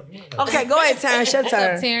see You it. might Okay, go ahead, Terrence. Your What's up,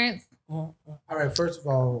 turn. Terrence? All right, first of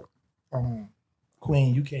all,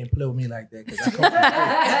 Queen, you can't play with me like that because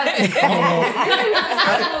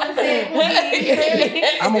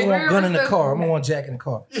I'm gonna want gun in the car. I'm gonna want Jack in the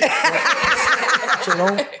car. So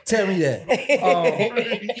don't tell me that.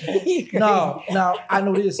 No, I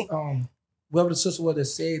know this. Whoever the sister was that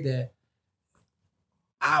said that,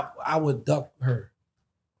 I would duck her.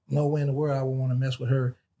 No way in the world I would want to mess with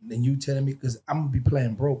her. Then you telling me because I'm gonna be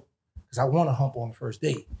playing broke because I want to hump on the first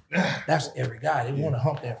date. That's every guy. They want to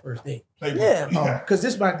hump that first date. Yeah. Because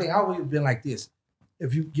this is my thing. I always been like this.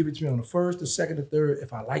 If you give it to me on the first, the second, the third,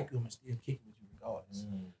 if I like you, I'm still kicking with you regardless.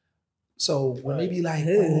 So when they be like,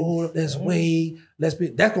 oh, let's wait, that's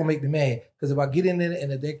gonna make me mad. Because if I get in there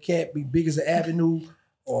and if that cat be big as an avenue,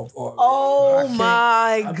 or oh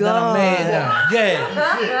my I'm God. mad now.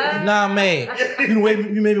 Yeah. Now I'm mad. You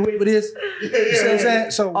made me wait for this. You see what I'm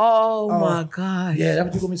saying? So Oh my God. yeah, that's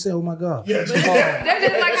what you gonna be saying. Oh my God. Yeah. That's just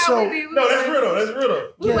like how we be. No, that's real though. That's real though.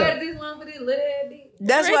 We waited this long for this little ass dick.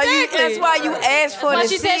 That's why you asked for Well, the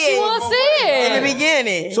she said she won't see in it. the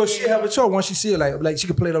beginning. So she have a choice once she see it, like she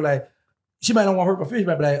can play it up like. She might not want to hurt my feelings, she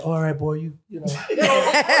might be like, all right, boy, you know.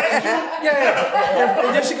 Yeah.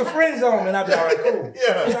 And then she can friend zone me, and I'll be all right, cool.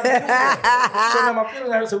 Yeah. So now my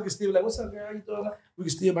feelings hurt, so we can still be like, what's up, girl? How you doing? We can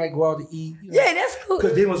still might go out to eat. You know? Yeah, that's cool.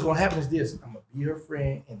 Because then what's going to happen is this. I'm going to be her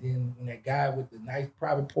friend, and then when that guy with the nice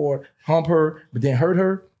private part hump her, but then hurt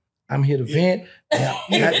her, I'm here to vent.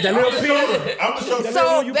 That little feeling.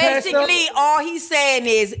 So basically, all he's saying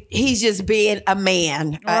is he's just being a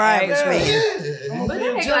man, an average man. I'm But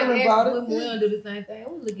going it to ain't be like genuine about every it. woman, we don't do the same thing.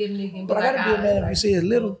 We look at a nigga and be But I like, got to be a man if you say it's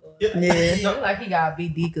little. Yeah. like he got a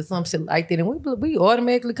BD or some shit like that. And we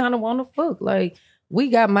automatically kind of want to fuck. Like, we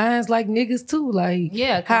got minds like niggas too. Like,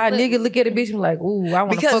 Yeah, how a nigga look at a bitch and be like, ooh, I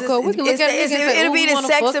want to fuck her. We can look at a nigga and say, it'll ooh, be we the wanna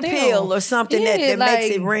sex fuck appeal them. or something that Yeah, makes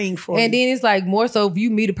like- it ring for And you. then it's like more so if you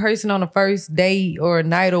meet a person on the first date or a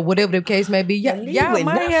night or whatever the case may be, leave y'all with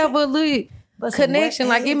might nothing have a little but some connection.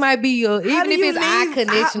 wet Like it ass. might be How even do if you it's eye leave-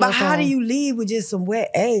 connection But or how do something. you leave with just some wet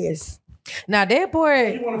ass? Now that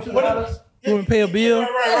boy, You want $50? You want to pay a bill?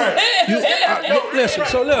 Right. You, listen,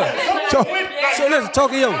 so look. So listen,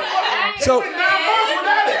 Tokyo. So, yo,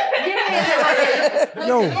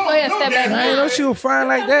 Go ahead, step back. I ain't know she was fine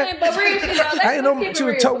like that. I ain't know she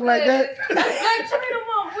was talking like that.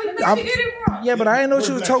 Yeah, but I ain't know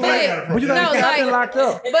she was talking like that. But you know, No, I've been like- locked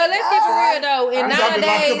up. but let's keep it real though. And I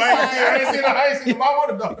ain't seen nowadays, her. My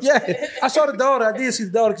one dog. Yeah, I saw the daughter. I did see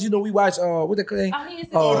the daughter because you know we watch what they call it?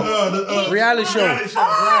 Reality show.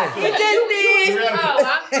 Right. You just did.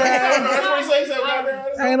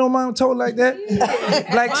 I ain't no mom told like that.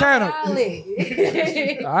 Blac Chyna.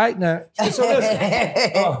 All right now. So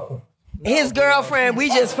listen. His girlfriend, we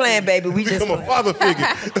just playing, baby. We just Become a playing. father figure.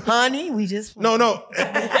 Honey, we just playing. No.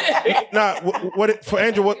 Nah, for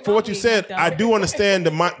Angel, for what you said, I do understand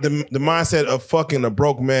the mindset of fucking a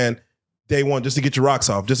broke man day one just to get your rocks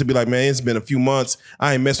off, just to be like, man, it's been a few months.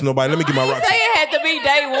 I ain't messing with nobody. Let me get my rocks off. Say it had to be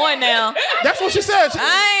day one now. That's what she said.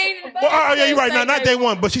 I ain't. Well, yeah, you're right. No, not day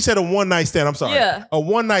one, but she said a one night stand. I'm sorry. Yeah. A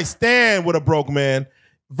one night stand with a broke man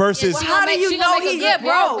versus. Well, how do you know he's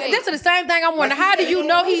bro, broke? this is the same thing I'm wondering. How do you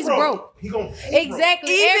know he's broke? He gonna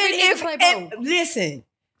Exactly. Every nigga play broke. Listen,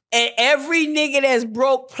 and every nigga that's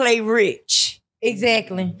broke play rich.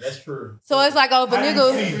 Exactly. That's true. So it's like, oh, if a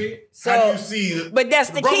nigga. How do you see? But that's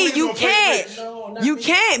the broke key. niggas You gonna play can't. rich. You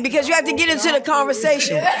can't because you have to get into the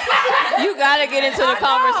conversation. You gotta get into the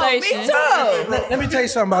conversation. Me too. Let me tell you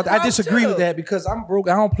something about that. I disagree with that because I'm broke.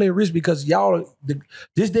 I don't play rich because y'all,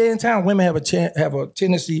 this day and time, women have a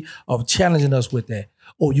tendency of challenging us with that.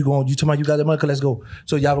 Oh, you talking about you got the money? Let's go.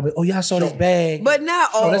 So y'all gonna be, oh, y'all saw this bag. But not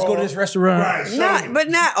all. Oh, let's go to this restaurant. Right.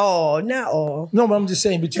 Not all. Not all. No, but I'm just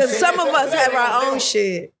saying. Because some of us have our own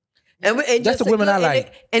shit. And That's the women I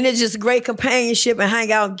like. And it's just great companionship and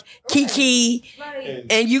hang out, kiki,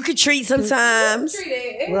 and you can treat sometimes.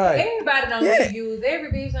 Everybody don't get used.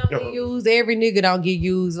 Every bitch don't get used. Every nigga don't get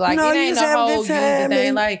used. Like No, it you ain't just the have a whole good using time.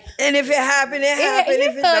 thing. Like And if it happen, it happen.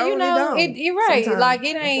 If it don't, you know, it don't. you're right. Sometimes. Like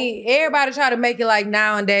it ain't. Everybody try to make it like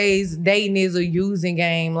nowadays dating is a using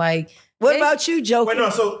game. Like What about you, Joker? Wait, no.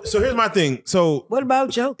 So here's my thing. So what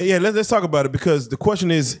about Joker? yeah, let's talk about it because the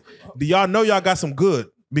question is, do y'all know y'all got some good?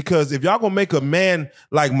 Because if y'all gonna make a man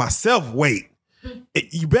like myself wait,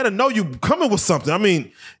 you better know you coming with something. I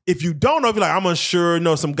mean, if you don't know, if you're like, I'm unsure,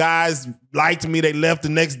 some guys liked me, they left the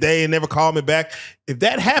next day and never called me back. If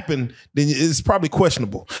that happened, then it's probably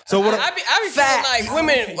questionable. So what I be feeling like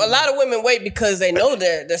women, a lot of women wait because they know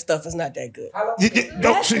their stuff is not that good.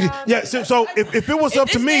 So if it was up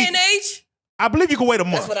to me, day and age, I believe you can wait a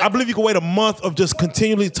month. I believe you can wait a month of just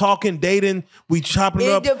continually talking, dating, we chopping it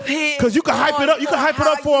up. It depends. Because you can hype it up. You can hype it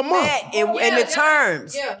up for a month. In the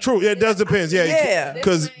terms. True. Yeah, it does depend. Yeah.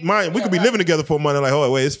 Because we could be living together for a month and like,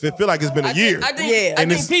 oh, wait, it feel like it's been a year. I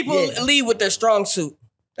think people lead with their strong suit.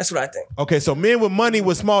 That's what I think. Okay, so men with money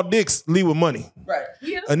with small dicks lead with money. Right.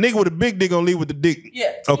 Yeah. A nigga with a big dick gonna lead with the dick.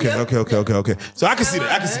 Yeah. Okay. So I can see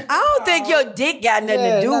that. I don't think your dick got nothing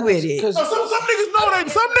to do with it. Some niggas know that.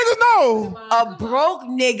 Some niggas know. A broke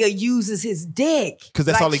nigga uses his dick. Because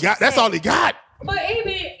that's all he got. That's all he got. But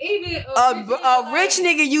even a rich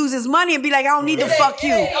nigga uses money and be like, I don't need to fuck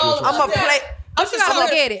you. I'm gonna play. But you gotta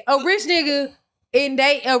look at it. A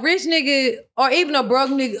rich nigga, or even a broke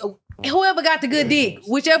nigga, whoever got the good dick,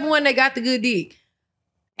 whichever one that got the good dick.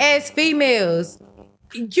 As females,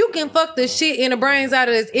 you can fuck the shit in the brains out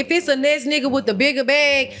of this. If it's a next nigga with the bigger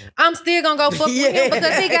bag, I'm still gonna go fuck with him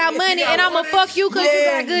because he got money, and I'm gonna fuck you because you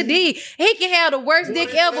got good dick. He can have the worst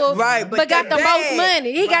dick ever, but got the most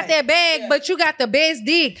money. He got that bag, but you got the best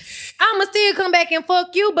dick. I'ma still come back and fuck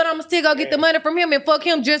you, but I'ma still go get the money from him and fuck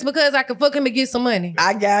him just because I can fuck him and get some money.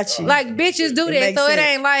 I got you. Like bitches do that, so it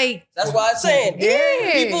ain't like. That's why I'm saying.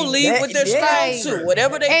 People leave with their strong suit,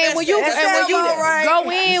 whatever they. And when you go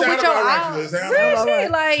in with your real shit,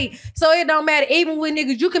 like, so it don't matter. Even with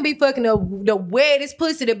niggas, you can be fucking the wettest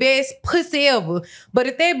pussy, the best pussy ever. But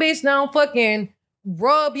if that bitch don't fucking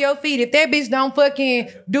rub your feet, if that bitch don't fucking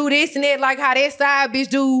do this and that, like how that side bitch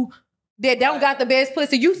do, that don't got the best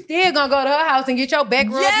pussy, you still gonna go to her house and get your back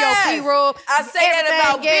rubbed, your feet rubbed. I say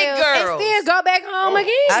that about big girls. And still go back home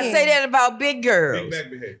again. I say that about big girls. Big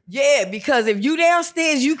back behavior. Yeah, because if you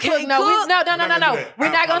downstairs, you can't cook. No.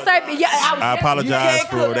 We're not gonna say. Yeah, I apologize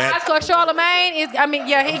for that. Because Charlemagne is. I mean,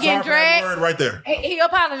 yeah, he getting dragged. Word right there. He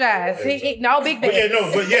apologized. No big But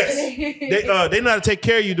back. but yes, they know how to take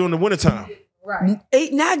care of you during the wintertime. Right.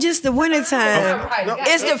 Not just the wintertime.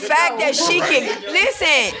 It's the fact that she can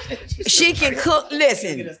listen. She can cook.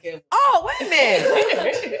 Listen. Oh, wait a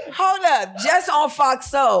minute. Hold up. Just on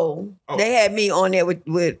Fox Soul, they had me on there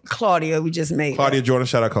with Claudia. We just made Claudia Jordan.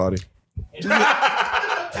 Shout out Claudia.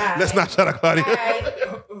 Let's not shout out Claudia.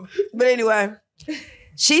 But anyway,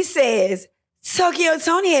 she says,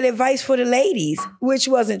 Toni had advice for the ladies, which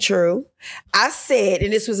wasn't true. I said,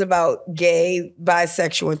 and this was about gay,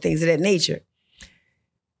 bisexual, and things of that nature.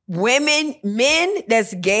 Men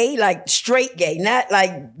that's gay, like straight gay, not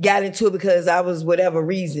like got into it because I was whatever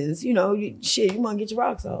reasons, you want to get your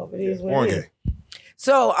rocks off. It is what it is.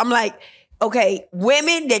 So I'm like, okay,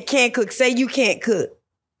 women that can't cook, say you can't cook,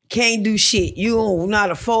 can't do shit. You don't know how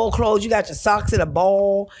to fold clothes. You got your socks in a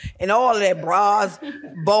ball and all of that bras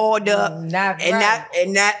balled up not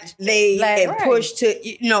laid and pushed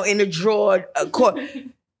to in the drawer.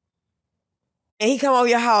 And he come over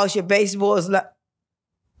your house, your baseball is like,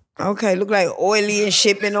 okay, look like oily and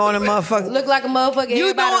shipping on a motherfucker. Look like a motherfucker.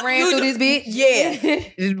 Everybody ran through this bitch.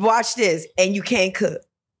 Yeah. Watch this. And you can't cook.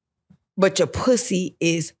 But your pussy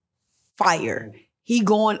is fire. He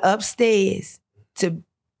going upstairs to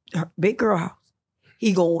her big girl house.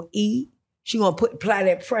 He gonna eat. She gonna apply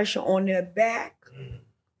that pressure on their back.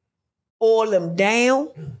 Oil them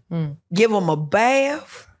down. Give them a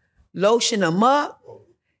bath. Lotion them up.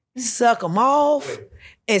 Suck them off.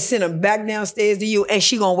 And send them back downstairs to you, and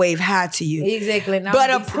she gonna wave hi to you. Exactly.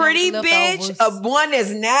 But a pretty bitch, one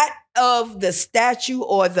that's not of the statue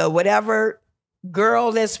or the whatever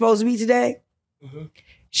girl that's supposed to be today,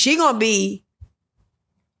 she gonna be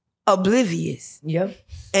oblivious. Yep.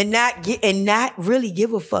 And not really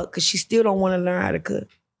give a fuck because she still don't want to learn how to cook.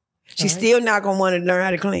 She's still not gonna want to learn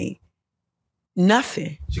how to clean.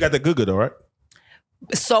 Nothing. She got the good though, right?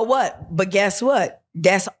 So what? But guess what?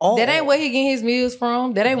 That's all. That ain't where he getting his meals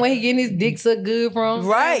from. That ain't where he getting his dick sucked good from.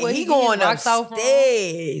 Right. He going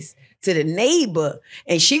upstairs to the neighbor,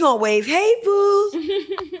 and she gonna wave, "Hey, boo."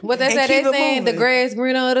 What they And say, keep they it saying the moving. grass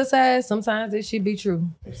green on the other side. Sometimes it should be true.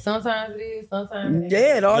 Sometimes it is. Sometimes it ain't.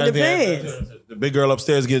 Yeah, it all Goddamn, depends. The big girl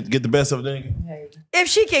upstairs get the best of it. If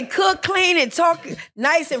she can cook, clean, and talk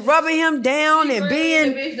nice and rubbing him down and The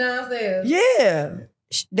being, bitch downstairs. yeah.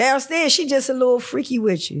 Downstairs, she just a little freaky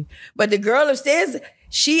with you. But the girl upstairs,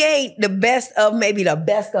 she ain't the best of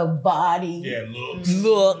body. Yeah,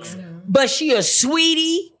 Looks. But she a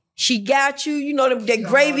sweetie. She got you. You know, that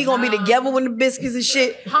gravy gonna be together with the biscuits and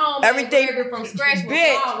shit. Home Everything. from scratch.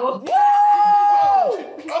 Bitch. Woo!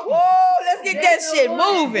 Let's get that shit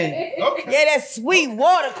moving. Yeah, that sweet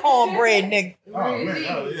water cornbread, nigga. Oh, man.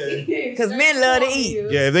 Oh, yeah. Because men love to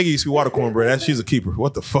eat. Yeah, if they give you sweet water cornbread, she's a keeper.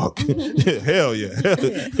 What the fuck? Hell yeah. What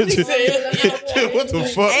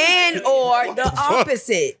the fuck? And or the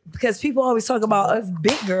opposite. Because people always talk about us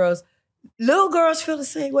big girls. Little girls feel the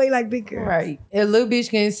same way like big girls. Right. A little bitch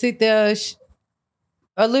can sit there.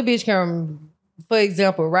 A little bitch can, for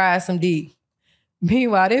example, ride some dick.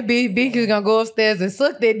 Meanwhile, that big bitch is gonna go upstairs and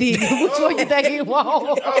suck that dick. Which one you think he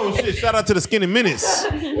want? Oh shit! Shout out to the Skinny Minutes.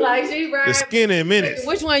 Like she ride. The Skinny Minutes.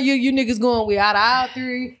 Which one you niggas going with? Out of all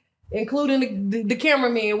three, including the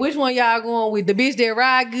cameraman, which one y'all going with? The bitch that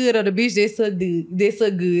ride good or the bitch that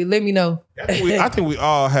suck good? Let me know. I think we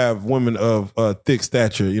all have women of thick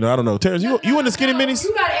stature. You know, I don't know. Terrence, you in the Skinny Minis?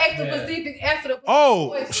 You gotta ask the specific answer.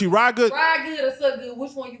 Oh, she ride good. Ride good or suck good?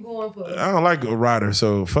 Which one you going for? I don't like a rider,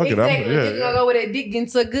 so fuck Exactly. it. Just gonna go with that dick getting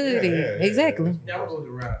suck good. Exactly. Yeah, I'm going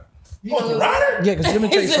to ride. You want the rider? Yeah, because let me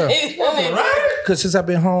tell you something. Because since I've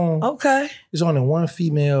been home, Okay. there's only one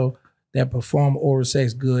female that perform oral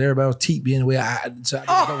sex good. Everybody's teeth be in the way. So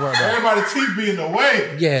don't worry about it. Everybody teeth be in the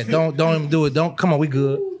way. Yeah, don't even do it. Don't come on, we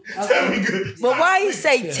good. Tell me good. But why you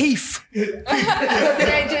say teeth?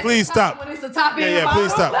 Please stop. When it's the top end. Yeah,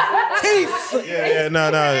 please stop. Teeth. Yeah,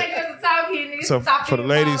 no. So for the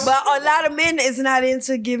ladies, But a lot of men is not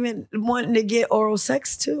into wanting to get oral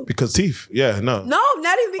sex too. because teeth. Yeah, no. No,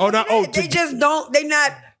 not even because not- of that. They just don't. They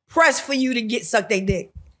not pressed for you to suck their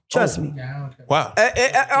dick. Trust me. Wow.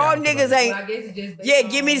 All niggas ain't. Yeah,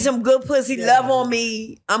 give me some good pussy. Love on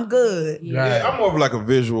me. I'm good. Yeah, I'm more of like a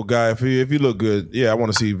visual guy. If you look good, yeah, I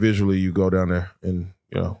want to see visually you go down there and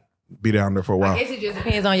be down there for a while. I guess it just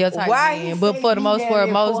depends on your type. Why Man. he But say for the be most down part,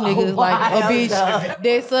 there most for a niggas like a while, bitch. though?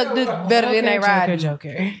 They suck dick better than they ride.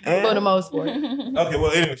 Joker. For the most part. Okay,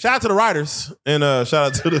 well, anyway, shout out to the riders and shout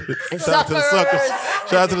out to the suckers.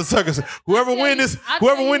 Shout out to the suckers. Whoever win this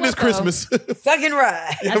Christmas. Suck and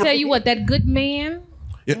ride. I tell you what, that good man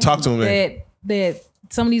Yeah, talk to him, man. that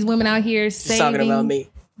some of these women out here She's saving talking about me.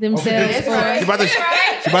 themselves She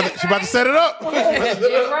for. about to set it up.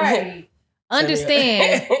 Right.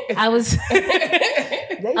 Understand, I was They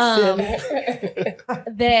silly.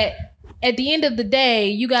 that at the end of the day,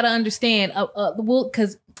 you got to understand,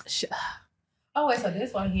 because Oh, wait, so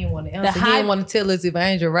that's why he didn't want to answer. The He high- didn't want to tell us if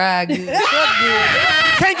Angel ride good.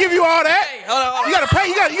 Can't give you all that. Hey, hold on. You gotta pay.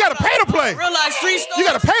 You gotta pay to play. Real life street stars. You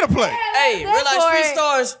gotta pay to play. Hey, real life street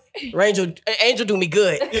stars. Angel do me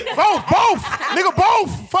good. Both, nigga,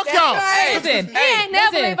 both. Fuck y'all. listen, He ain't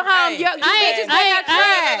never listen, leaving home. hey, You bitches better not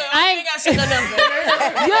try. I ain't got shit to nothing.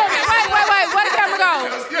 Wait. Where the camera go?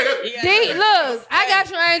 Look, I got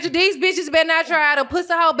you, Angel. These bitches better not try. The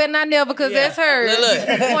pussy hoe better not never, because that's her.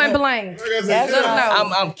 Look. Point blank. That's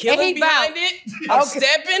right. I'm killing And he behind it. I'm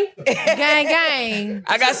stepping. Gang.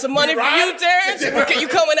 I got some money for you, Terrence. You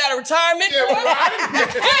coming out of retirement?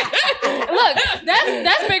 look,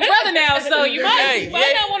 that's Big Brother now, so you might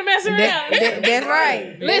not want to mess around. That's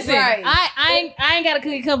right. Listen, That's right. I ain't got a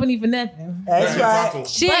cookie company for nothing. That's right.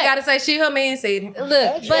 She ain't got to say shit. Her man said it.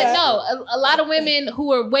 Look, but no, a lot of women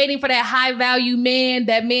who are waiting for that high value man,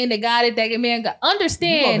 that man that got it, that man got, You gonna be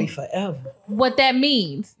understand forever. what that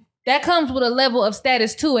means. That comes with a level of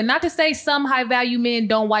status too. And not to say some high value men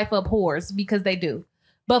don't wife up whores, because they do.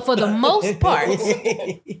 But for the most part,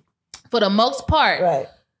 Right.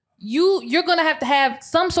 you're gonna have to have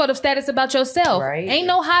some sort of status about yourself. Right. Ain't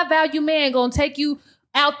no high value man gonna take you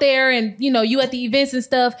out there and you at the events and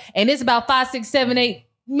stuff, and it's about 5, 6, 7, 8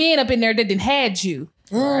 men up in there that done had you.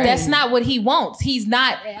 Right. That's not what he wants. He's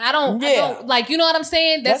not. I don't like. You know what I'm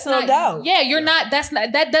saying? That's no not. doubt. Yeah, you're not. That's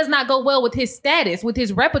not. That does not go well with his status, with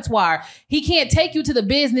his repertoire. He can't take you to the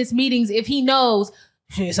business meetings if he knows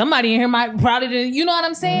somebody in here might probably. You know what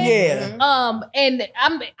I'm saying? Yeah. And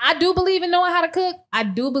I do believe in knowing how to cook. I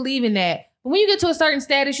do believe in that. But when you get to a certain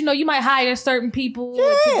status, you might hire certain people to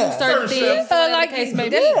do certain things. Like the case may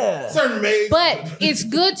be. Certain maids. But it's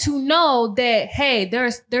good to know that, hey,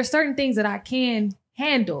 there's certain things that I can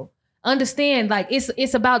handle. understand, like,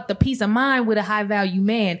 it's about the peace of mind with a high value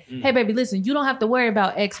man. Hey, baby, listen, you don't have to worry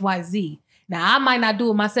about X, Y, Z. Now, I might not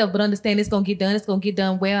do it myself, but understand it's going to get done. It's going to get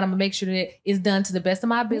done well. And I'm going to make sure that it's done to the best of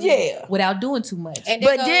my ability without doing too much.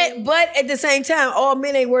 But at the same time, all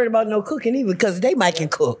men ain't worried about no cooking either because they might can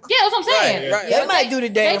cook. Yeah, that's what I'm saying. Right. They might do the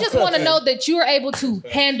damn They just want to know that you're able to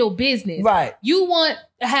handle business. Right. You want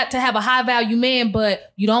to have a high value man,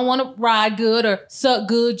 but you don't want to ride good or suck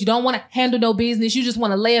good. You don't want to handle no business. You just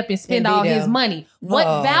want to lay up and spend all his money.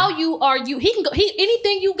 What value are you? He can go.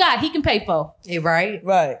 Anything you got, he can pay for. Yeah, right.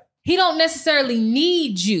 Right. He don't necessarily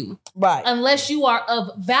need you, right? Unless you are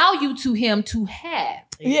of value to him to have.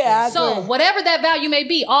 Yeah. So whatever that value may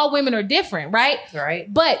be, all women are different, right?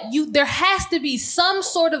 Right. But there has to be some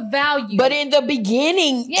sort of value. But in the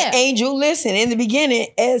beginning, Angel, listen. In the beginning,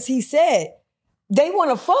 as he said, they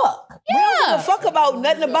want to fuck. Yeah. We don't give a fuck about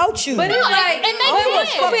nothing about you. But it's like, and they want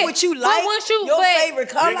to fuck what you like. Your favorite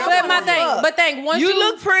color. But once you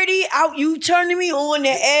look pretty out, you turning me on,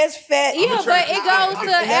 that ass fat. Yeah, but it goes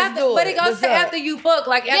to after. But it goes to after you fuck.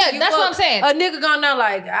 Like after you that's fuck, what I'm saying. A nigga gonna know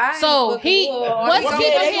like. So what's keeping him?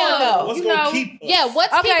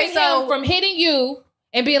 What's keeping him from hitting you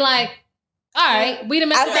and being like, all right, we done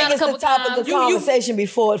messed around a couple times. I think it's the top of the conversation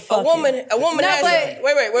before it fucking. A woman has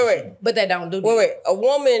wait. But they don't do that. Wait. A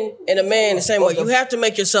woman and a man the same way. You have to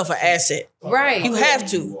make yourself an asset. Right. You have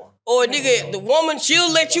to. Or a nigga, the woman,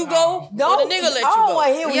 she'll let you go. Or the nigga let you go. I don't want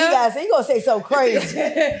to hear what you guys say. You gonna say something crazy.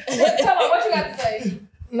 Tell me what you got to say.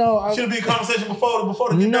 No, should it be a conversation before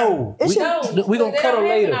the no. We gonna cuddle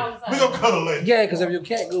later. We gonna cuddle later. Yeah, because if your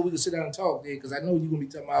cat good, we can sit down and talk there. Because I know you're gonna be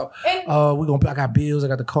talking about. I got bills. I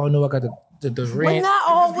got the car. No, I got the rent. But not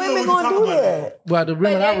all women gonna do that. Well, the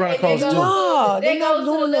women I run across do. No, they not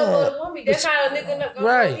doing that. That's how a nigga not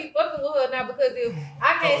gonna keep fucking with her now because if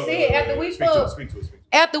I can't see it after we fuck.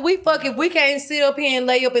 After we fuck, if we can't sit up here and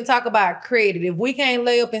lay up and talk about credit, if we can't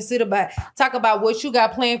lay up and talk about what you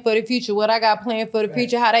got planned for the future, what I got planned for the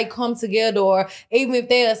future, how they come together, or even if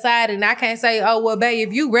they're aside and I can't say, oh, well, babe,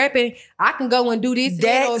 if you rapping, I can go and do this.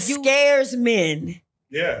 That scares men.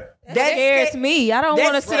 Yeah. That scares me. I don't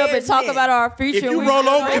want to sit up and talk about our future. If you roll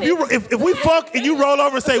over, if we fuck and you roll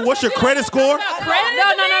over and say, "What's your credit score?" No. Get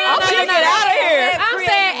out of here. I'm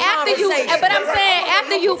saying after you, but I'm saying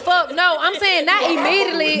after you fuck. No, I'm saying not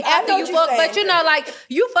immediately after you fuck, but you know, like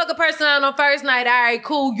you fuck a person on the first night. All right,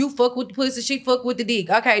 cool. You fuck with the pussy, she fuck with the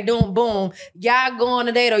dick. Okay, boom. Y'all go on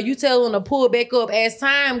a date, or you tell them to pull back up as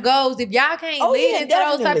time goes. If y'all can't lead into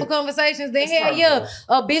those type of conversations, then hell yeah,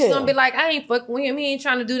 a bitch gonna be like, I ain't fucking with him. He ain't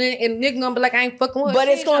trying to do that. And nigga gonna be like, I ain't fucking with her. But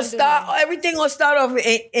it's gonna start. Everything gonna start off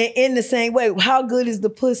in the same way. How good is the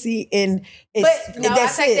pussy? And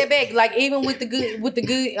I take that back. Like even with the good.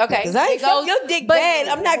 Okay, because I ain't fuck your dick bad.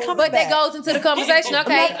 I'm not coming back. But that goes into the conversation.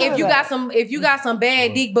 Okay, if you got some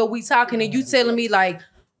bad dick, but we talking and you telling me like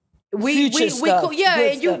we cool, yeah,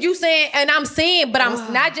 and you saying and I'm saying, but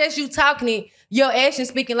I'm not just you talking it. Your actions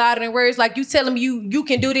speaking louder than words. Like you telling me you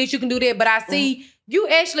can do this, you can do that, but I see. You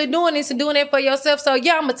actually doing this and doing that for yourself. So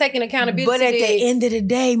yeah, I'm gonna take accountability. But at the end of the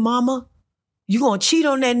day, mama, you gonna cheat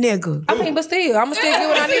on that nigga. I mean, but still, I'm gonna still get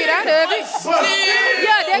what I need out of it.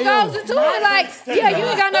 Yeah, that goes into it. Like, yeah, you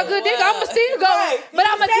ain't got no good dick. I'ma still go.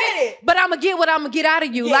 Right. But I'ma get what I'ma get out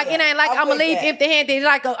of you. Yeah, like it ain't like I'ma leave empty-handed.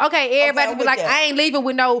 Like, okay, everybody be like, I ain't leaving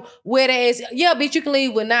with no wet ass. Yeah, bitch, you can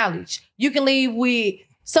leave with knowledge. You can leave with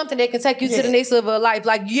something that can take you to the next level of life.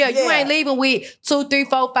 Like, you ain't leaving with 2, 3,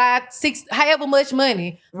 4, 5, 6, however much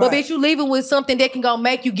money. Right. But bitch, you leaving with something that can go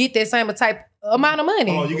make you get that same type amount of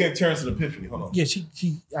money. Oh, you gave Terrence an epiphany. Hold on. Yeah, she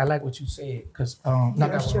I like what you said because Oh,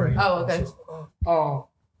 okay.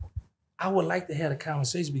 I would like to have a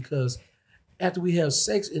conversation because after we have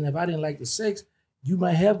sex, and if I didn't like the sex, you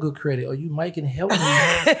might have good credit, or you might can help me.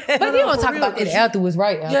 But you don't talk about that afterwards,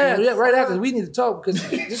 right? Yeah, right after. We need to talk because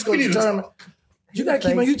this is going to determine. You got to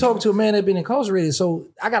keep on. You talking to a man that been incarcerated, so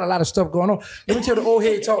I got a lot of stuff going on. Let me tell the old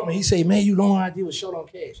head talk me. He say, "Man, you don't know how to deal with short on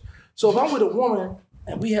cash." So if I'm with a woman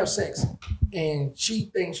and we have sex, and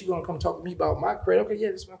she thinks she's gonna come talk to me about my credit, okay,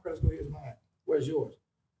 yeah, this is my credit score. Here's mine. Where's yours?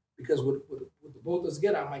 Because with the both of us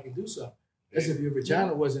together, I might can do something. That's if your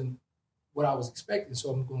vagina wasn't what I was expecting.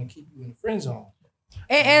 So I'm going to keep you in the friend zone.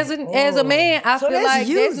 And as a man, I feel like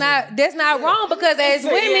that's not wrong because as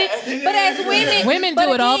women, women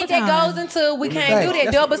do it all the time. That goes into we can't do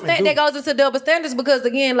that that goes into double standards because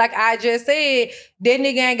again, like I just said, that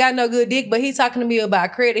nigga ain't got no good dick, but he talking to me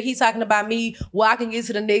about credit. He talking about me where I can get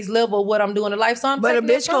to the next level of what I'm doing in life. So I'm but a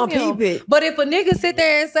bitch gonna peep it. But if a nigga sit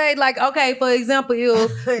there and say like, okay, for example,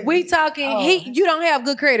 if we talking, you don't have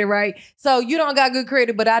good credit, right? So you don't got good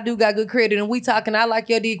credit, but I do got good credit, and we talking. I like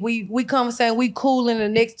your dick. We conversating. We cool. cool in the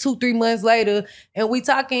next 2-3 months later, and we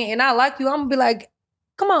talking, and I like you, I'm gonna be like,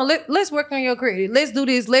 come on, let's work on your credit. Let's do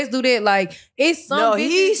this. Let's do that. Like, it's some. No,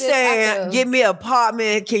 he's saying, give me an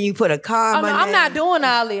apartment. Can you put a car in my name? I'm not doing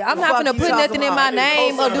all that. I'm not gonna put nothing in my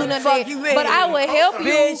name or do nothing. But I will help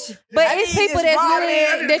you. Bitch. But it's people that's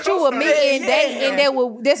willing, that you will meet and date,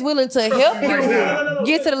 and that's willing to help you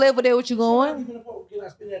get to the level that what you going. Can I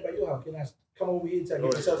spend that by your house? Can I come over here to get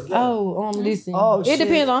myself together? Listen. Oh, it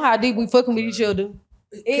depends on how deep we fucking with each other.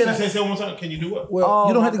 Can I say one more time? Can you do it? Well,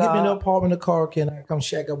 you don't have to get me in the apartment or car. Can I come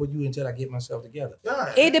shack up with you until I get myself together?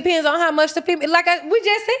 It depends on how much the female, like we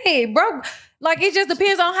just said, bro. Like, it just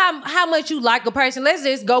depends on how much you like a person. Let's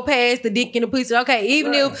just go past the dick and the pussy. Okay,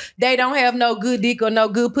 even if they don't have no good dick or no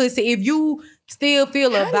good pussy, if you still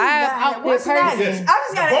feel a vibe out that person. I just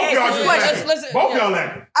gotta ask this question. Listen, both y'all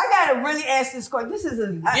laughing. I gotta really ask this question. This is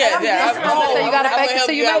a You gotta fake it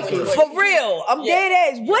till you make it. For real, I'm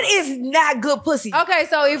dead ass. What is not good pussy? Okay,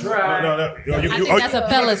 so if I think that's a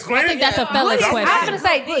fella's. I think that's a fella's question. I'm gonna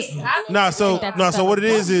say this. So what it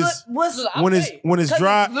is when it's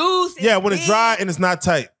dry. When it's dry and it's not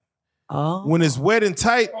tight. Oh. When it's wet and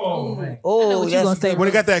tight. That's when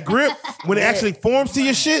it got that grip, when it actually forms to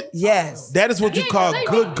your shit. Yes, that is what you call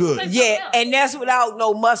good. Yeah, and that's without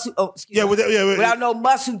no muscle. Without no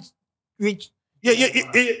muscle. Yeah.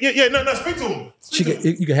 No, speak to him.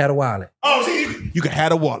 You can have a wallet. Oh, see, you can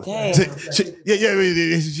have a wallet. Yeah.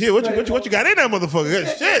 What you got in that motherfucker?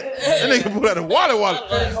 Shit, that nigga put out a wallet.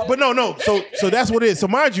 But no. So that's what it is. So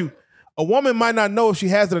mind you, a woman might not know if she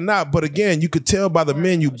has it or not, but again, you could tell by the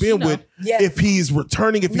men you've been with if he's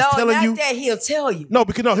returning, if he's telling you. That he'll tell you. No,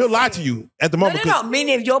 because he'll lie to you at the moment. No.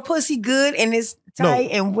 Meaning if your pussy good and it's tight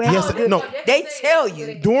and well, they tell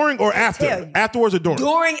you. During or after? Afterwards or during?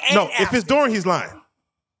 During and after. If it's during, he's lying.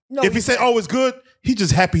 No, if he say, "Oh, it's good," he's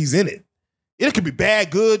just happy he's in it. It could be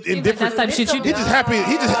bad, good, indifferent. That's type shit you do. He's just happy.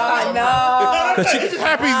 He's just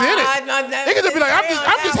happy he's in it. He can just be like,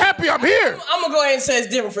 I'm just happy I'm here. I'm gonna go ahead and say it's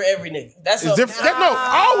different for every nigga. That's different.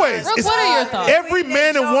 Always. Brooke, what are your thoughts? Every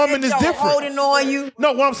man and woman is different. Holding on you.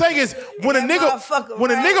 No, what I'm saying is when a nigga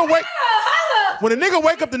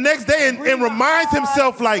wake up the next day and reminds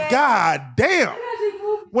himself like, God damn.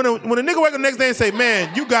 When a nigga wake up the next day and say,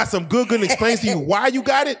 man, you got some good and explains to you why you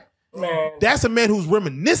got it. Man. That's a man who's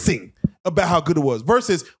reminiscing about how good it was.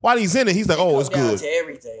 Versus while he's in it, he's like, "Oh, it's good." To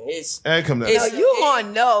everything, you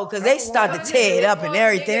gonna know because they start to tear it up and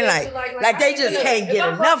everything. Like they just can't get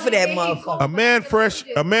enough of that motherfucker.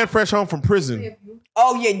 A man fresh home from prison.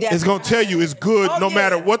 Oh yeah, definitely. It's gonna tell you it's good no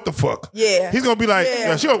matter what the fuck. Yeah, he's gonna be like,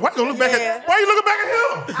 why you gonna look back at? Why you looking back at him?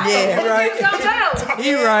 Yeah, right.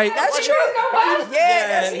 He right. That's true.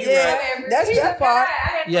 That's that part.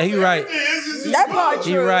 Yeah, he right. That part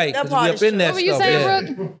true. He right. That part up in that What were you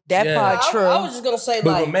saying, Brooke? That part true. I was just gonna say,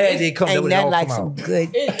 but mad they come ain't with that all like come some out. good?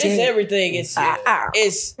 It's everything. It's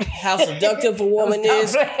how seductive a woman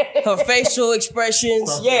is, her facial expressions,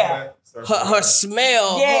 her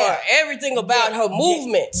smell, her everything about her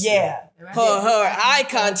movements, her eye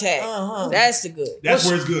contact. That's the good. That's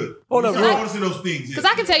where it's good. Hold up, noticing those things. Because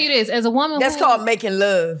I can tell you this, as a woman, That's called making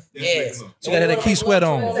love. Yes. She got that key sweat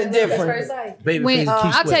on. It's different. Baby when face and key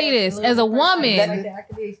I'll sweat. tell you this, as a woman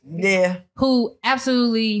who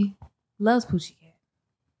absolutely loves Poochie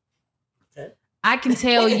Cat, I can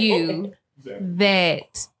tell you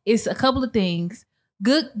that it's a couple of things.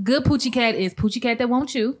 Good Poochie Cat is Poochie Cat that won't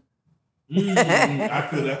chew. I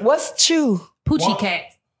feel that. What's chew? Poochie Cat.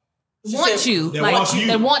 Want you. That Like wants you.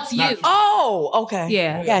 that wants you. Oh, okay.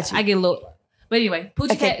 Yeah. Gotcha. I get a little. But anyway,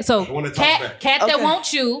 Poochie Cat. So I wanna talk back. cat that won't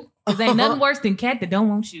chew. Cause ain't nothing worse than cat that don't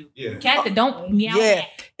want you. Yeah. Cat that don't meow. Yeah,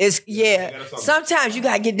 it's gotta talk. Sometimes you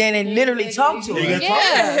gotta get down and literally talk to her. Yeah.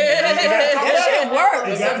 That shit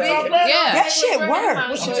works. Yeah. That shit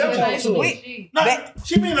works. Nah,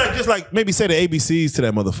 she mean like just like maybe say the ABCs to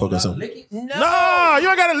that motherfucker or something. No, No, you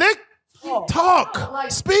ain't gotta lick.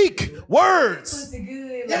 Talk, speak words.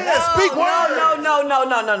 Yeah, speak words.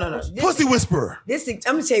 No. Pussy whisperer. This thing,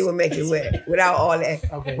 I'm gonna tell you what make it wet without all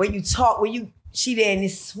that. Okay. When you talk, she there and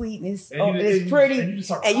it's sweet and it's, And it's pretty, and you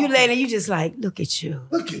start and you talking. lay there, you just like, look at you.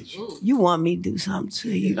 Look at you. You want me to do something to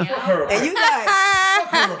you. Fuck her. And you like,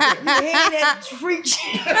 you hear that freak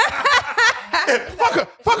shit.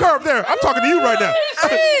 Fuck her up there. I'm talking to you right now.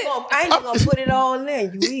 I ain't gonna put it all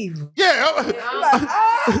in. You evil. Yeah. Like,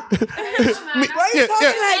 why you talking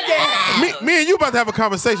like that? Me and you about to have a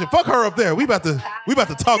conversation. Fuck her up there. We about to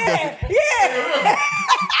talk that. Yeah.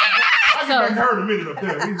 I heard a minute up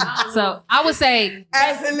there. So I would say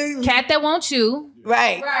Absolutely. cat that won't chew.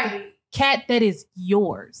 Right. Cat that is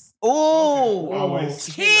yours. Always.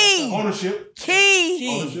 Key. Ownership.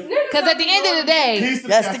 Key. Because at the end of the day,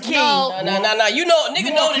 That's the key. No. You know,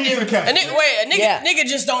 nigga know the difference. captain. Nigga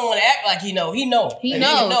just don't want to act like he know. He know. He A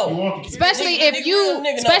knows. nigga know. especially Nigga- if you, nigga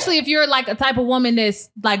know. especially if you're like a type of woman that's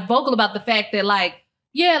like vocal about the fact that like,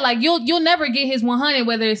 yeah, like you'll never get his 100,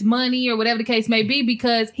 whether it's money or whatever the case may be,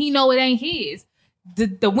 because he know it ain't his.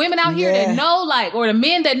 The women out here that know, like, or the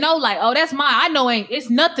men that know, like, oh, that's mine. I know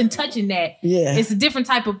it's nothing touching that. Yeah. It's a different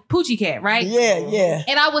type of poochie cat, right? Yeah.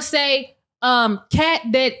 And I would say, cat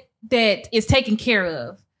that is taken care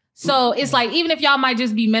of. So it's like, even if y'all might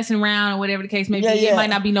just be messing around or whatever the case may be, it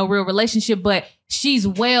might not be no real relationship, but she's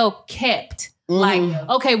well kept. Like,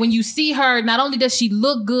 okay, when you see her, not only does she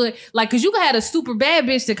look good, like, cause you can have a super bad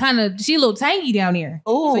bitch that she a little tangy down there.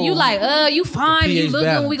 So you like, you fine, you look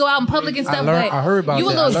good when we go out in public and stuff, but I heard about you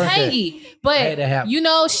a that. little tangy. But you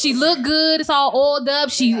know, she look good, it's all oiled up,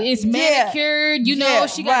 it's manicured, you know,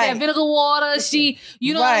 she got that vinegar water,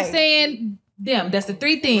 you know what I'm saying? That's the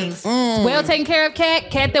three things. Well taken care of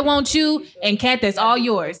cat that wants you, and cat that's all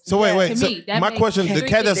yours. So wait. To So me, that my makes question: the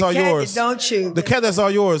cat that's all yours. Don't you? The cat that's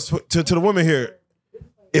all yours. To the women here,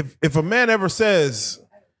 if a man ever says,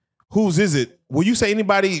 "Whose is it?" Will you say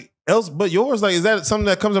anybody else but yours? Like, is that something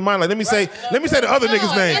that comes to mind? Like, let me say the other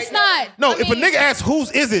nigga's name. It's not. No, if a nigga asks,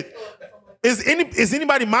 "Whose is it?" Is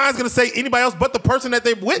anybody mine's gonna say anybody else but the person that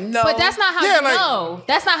they with? No. But that's not how you know.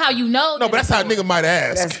 That's not how you know. No, but that's how a nigga might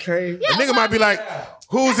ask. That's crazy. A nigga might be like,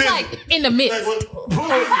 "Who's it?" Like in the midst.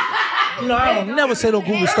 No, I don't never say no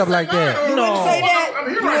Google stuff like that. You wouldn't say that?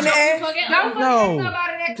 You wouldn't ask? No,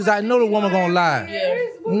 because I know the woman gonna lie.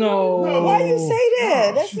 No. Why you say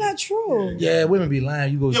that? That's not true. Yeah, women be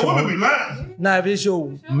lying. You go. Yeah, women be lying. Nah, if it's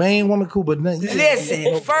your main woman, cool. But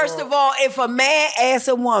Listen, first of all, if a man asks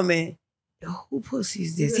a woman, who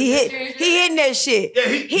pussy's this? He hitting that shit.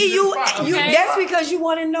 Yeah, that's because you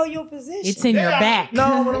want to know your position. It's in your back.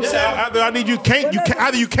 No, what I'm saying. I need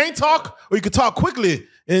either you can't talk or you can talk quickly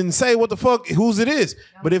and say what the fuck whose it is.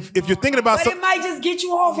 But if you're thinking about But it might just get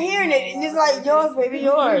you off hearing it, and it's like yours, baby,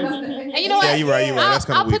 yours. And you know what? Yeah, you're right. That's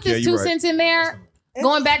kind of weak. I'll put this 2 cents in there.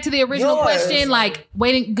 Going back to the original question, like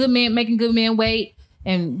making good men wait.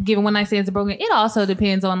 And giving one night stands to broken, it also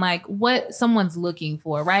depends on like what someone's looking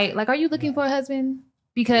for, right? Like, are you looking for a husband?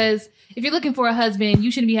 Because if you're looking for a husband, you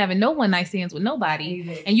shouldn't be having no one night stands with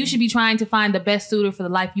nobody, and you should be trying to find the best suitor for the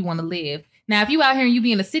life you want to live. Now, if you out here and you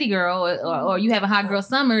being a city girl, or you having hot girl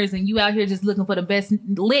summers, and you out here just looking for the best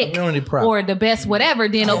lick or the best whatever,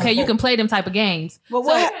 then okay, you can play them type of games.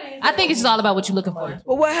 But I think it's just all about what you're looking for.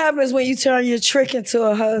 But what happens when you turn your trick into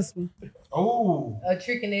a husband? Oh, A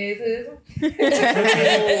trick in his husband.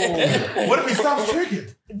 what if he stops tricking?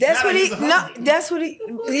 That's what he. No, that's what he.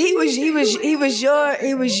 He was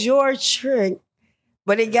your trick,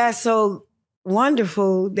 but it got so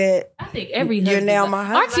wonderful that I think every you're husband, now my our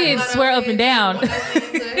husband. kids swear up and down.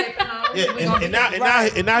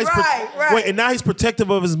 Yeah, and now he's protective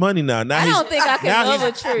of his money now. I don't think I can love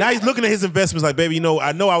a trick. Now he's looking at his investments like, baby,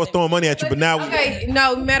 I know I was throwing money at you, but now Okay,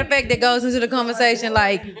 no, matter of fact, that goes into the conversation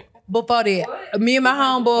like before that. Me and my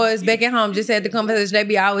homeboys back at home just had the conversation. They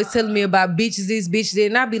be always telling me about bitches this, bitches that,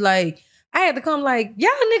 and I be like, I had to come like, y'all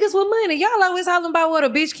niggas with money. Y'all always hollering about what a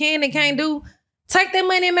bitch can and can't do. Take that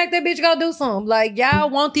money and make that bitch go do something. Like, y'all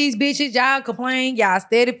want these bitches, y'all complain, y'all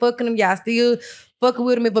steady fucking them, y'all still fucking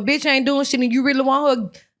with them. If a bitch ain't doing shit and you really want her,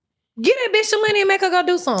 get that bitch some money and make her go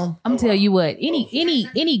do something. I'm gonna tell you what,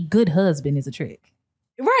 any good husband is a trick.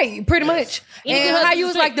 Right, pretty much. And how you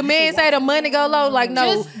was like the man say the money go low, like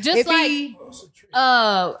no, just like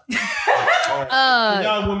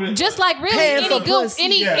just like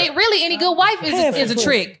really any good wife is a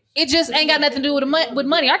trick. It just ain't got nothing to do with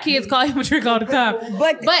money. Our kids call him a trick all the time.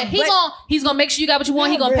 But he's gonna make sure you got what you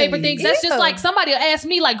want. He gonna pay for things. That's just like somebody will ask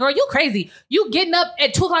me, like, girl, you crazy. You getting up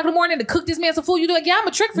at 2 o'clock in the morning to cook this man some food. You do like, yeah, I'm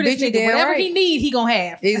a trick for this nigga. Whatever he need, he gonna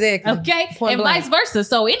have. Exactly. Okay? And vice versa.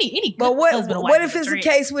 So any But husband or wife what is if a it's trick. the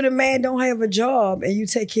case when a man don't have a job and you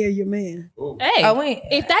take care of your man? Hey,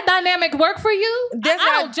 if that dynamic work for you,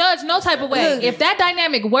 I don't judge no type of way. If that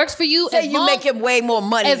dynamic works for you, say you make him way more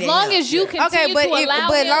money. As long as you continue to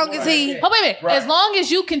allow him. As long as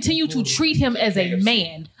you continue to treat him as a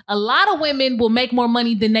man. A lot of women will make more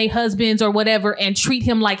money than their husbands or whatever and treat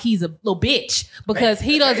him like he's a little bitch because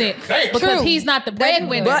he doesn't, because he's not the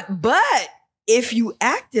breadwinner. But if you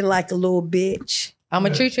acting like a little bitch, I'm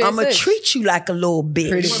gonna treat you like a little bitch.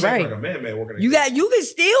 Pretty right. You can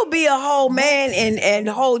still be a whole man and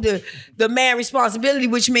hold the man responsibility,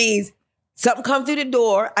 which means Something come through the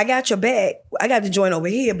door. I got your back. I got the joint over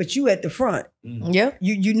here, but you at the front. Yeah.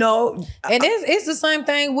 You know. And it's the same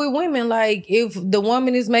thing with women. Like if the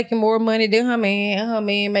woman is making more money than her man, and her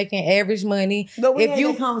man making average money. But we if had you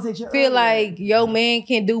that conversation feel earlier. like your man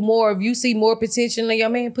can do more, if you see more potential in your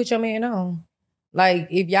man, put your man on. Like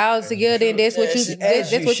if y'all together, then that's what you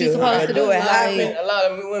that's what you're supposed to do. it. Like, A lot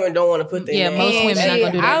of women don't want to put their most women not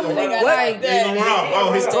gonna do that. I'm like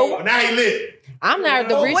like, Now he lit. I'm not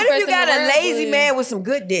the richest What if you person got in the a world, lazy but- man with some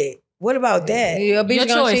good dick? What about that? Yeah, a bitch Your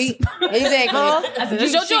gonna choice. cheat. Exactly.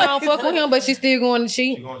 It's your She gonna fuck with him, but she still going to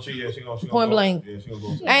cheat. She gonna cheat, yeah. She gonna Point go. blank. Yeah, she gonna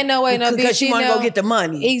go. Ain't no way no bitch Because she sitting want to go there- get the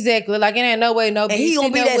money. Exactly. Like it ain't no way no bitch And he gonna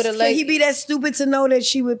sitting be there with a that. lady. He be that stupid to know that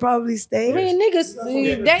she would probably stay. Man, niggas,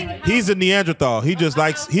 they He's a Neanderthal. He just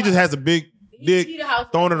has a big dick,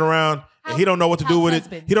 throwing it around, and he don't know what to do with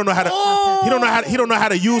it. He don't know how to. He don't know how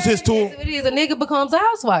to use his tool. It is a nigga becomes a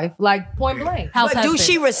housewife, like point blank. House But do husband.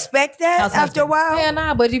 she respect that House after a while? Hell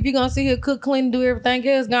nah, but if you gonna sit here, cook, clean, do everything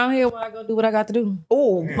else, go ahead, well, I go do what I got to do.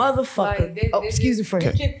 Oh, motherfucker. Like, this- Oh, excuse me, friend.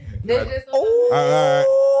 That's just Oh,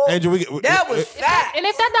 All right. Angel, that was fat. And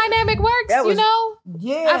if that dynamic works, That was- you know,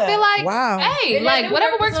 Yeah. I feel like, wow. hey, And like that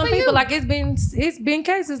whatever works works for some you. people. Like it's been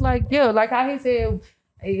cases like like how he said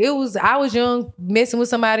I was young messing with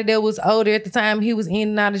somebody that was older at the time. He was in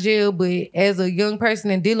and out of jail, but as a young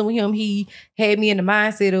person and dealing with him, he had me in the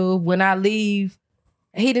mindset of when I leave,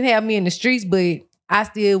 he didn't have me in the streets, but I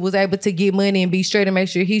still was able to get money and be straight and make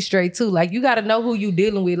sure he's straight too. Like you got to know who you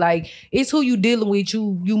dealing with. Like it's who you dealing with.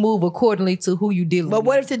 You move accordingly to who you dealing with. But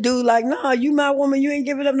what if the dude like, nah, you my woman, you ain't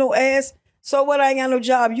giving up no ass. So what? I ain't got no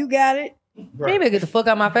job. You got it. Maybe get the fuck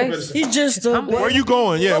out my face. He just where you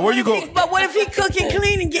going? Yeah, where you going? But what if he cook and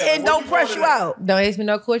clean and don't press you out? Don't ask me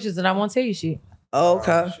no questions and I won't tell you shit.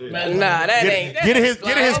 Okay. Nah, that ain't. Get in his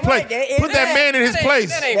place. Put that man in his place.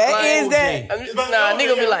 That ain't That flying. is that. Nah,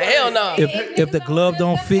 nigga be like, hell no. If the glove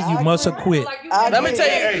don't fit, you must have quit. Let me tell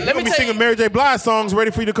you. Hey, Let let me me tell singing you. Mary J. Blige songs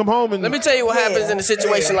ready for you to come home. And Let me tell you what happens in a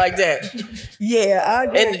situation like that. Yeah, I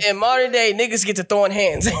agree. In modern day, niggas get to throwing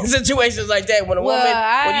hands in situations like that. When a Well, woman,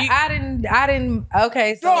 I didn't.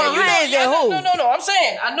 Okay, so Throwing hands at who? No. I'm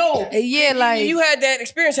saying, I know. Yeah, like you had that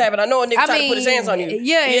experience happen. I know a nigga tried to put his hands on you.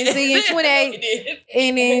 Yeah, and see, in 28, He did.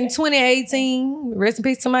 and in 2018, rest in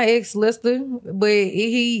peace to my ex Lester, but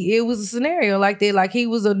it was a scenario like that. Like he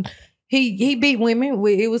beat women.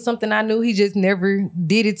 It was something I knew. He just never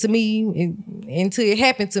did it to me until it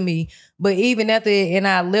happened to me. But even after, and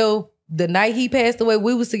I left the night he passed away.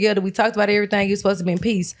 We was together. We talked about everything. It was supposed to be in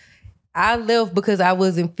peace. I left because I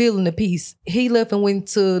wasn't feeling the peace. He left and went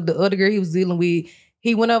to the other girl he was dealing with.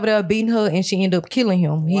 He went over there beating her and she ended up killing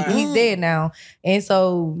him. He's dead now. And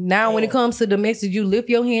so now when it comes to the message, you lift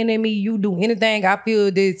your hand at me, you do anything I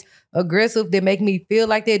feel that's aggressive that make me feel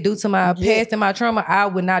like that due to my past and my trauma, I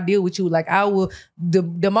would not deal with you. Like I will,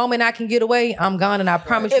 the moment I can get away, I'm gone, and I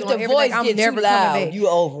promise If you the on voice everything, I'm gets never too coming loud, back. you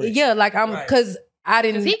over it. Yeah, like I'm, because I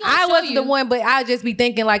didn't, 'Cause he gonna I show wasn't the you. one, but I just be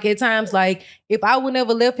thinking like at times, like if I would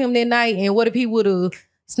never left him that night, and what if he would have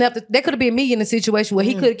snapped, that could have been me in a situation where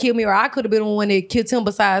he could have killed me, or I could have been the one that killed him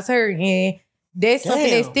besides her. And that's something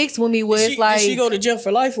that sticks with me, where it's like, did she go to jail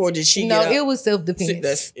for life, or did she? no, get out? it was self-defense.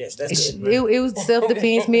 That's good. It was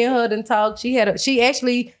self-defense. Me and her done talked. She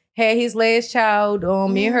actually had his last child.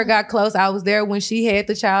 Me and her got close. I was there when she had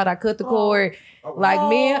the child. I cut the cord. Like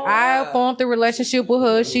I formed a relationship with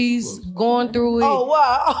her. She's going through it. Oh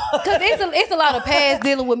wow! Cause it's a lot of past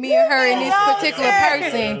dealing with me and her and this particular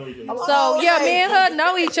person. So yeah, me and her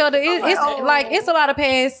know each other. It's a lot of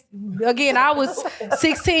past. Again, I was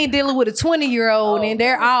 16 dealing with a 20-year-old, and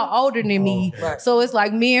they're all older than me. So it's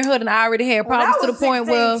like me and her, and I already had problems to the point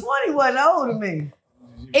where 20 wasn't old to me.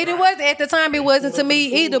 it wasn't at the time. It wasn't to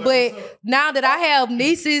me either. But now that I have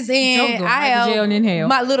nieces and I have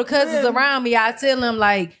my little cousins around me, I tell them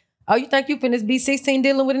like, "Oh, you think you finna be 16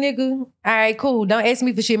 dealing with a nigga? All right, cool. Don't ask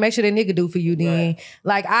me for shit. Make sure that nigga do for you then." Right.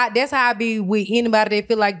 Like that's how I be with anybody that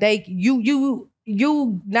feel like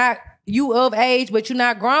you of age, but you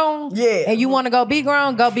not grown. Yeah. And you want to go be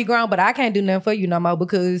grown. But I can't do nothing for you no more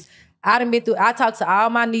because I talk to all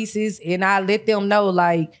my nieces and I let them know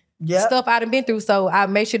like. Stuff I done been through, so I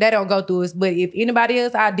make sure that don't go through us. But if anybody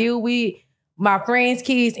else I deal with, my friends,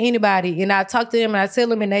 kids, anybody, and I talk to them and I tell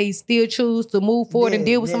them and they still choose to move forward and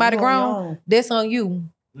deal with somebody grown, that's on you.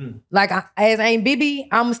 Like as Aunt Bibi,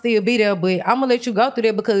 I'ma still be there, but I'ma let you go through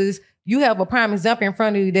that because you have a prime example in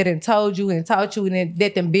front of you that done told you and taught you and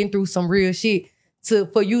that done been through some real shit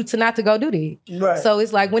for you to not to go do that. Right. So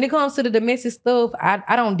it's like when it comes to the domestic stuff,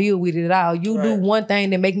 I don't deal with it at all. You do one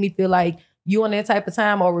thing that make me feel like you on that type of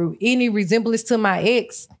time or any resemblance to my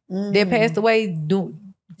ex that passed away,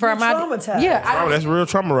 from my traumatized. yeah. That's real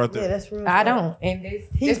trauma right there. Yeah, that's real. I don't, and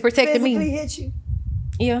it's protecting physically me. hit you.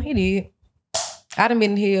 Yeah, he did. I done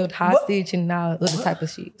been held hostage and all other type of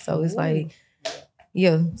shit. So it's like,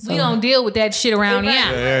 yeah. So. We don't deal with that shit around here.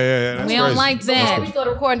 Yeah. We don't like Before we that.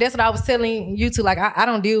 started recording, that's what I was telling you two. Like, I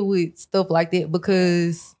don't deal with stuff like that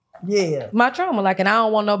because my trauma. Like, and I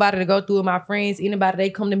don't want nobody to go through it. My friends, anybody,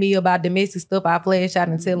 they come to me about domestic stuff, I flash out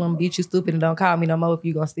and tell them, bitch, you stupid and don't call me no more if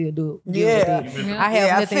you gonna still do it. I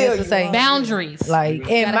have nothing else to say. Boundaries. Like,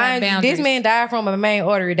 and boundaries. this man died from a main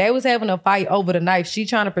artery. They was having a fight over the knife. She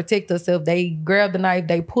trying to protect herself. They grabbed the knife.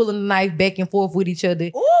 They pulling the knife back and forth with each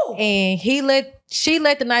other. Ooh. And she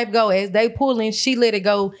let the knife go. As they pulling, she let it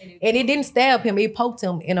go. And it didn't stab him. It poked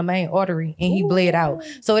him in a main artery and he bled out.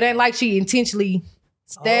 So it ain't like she intentionally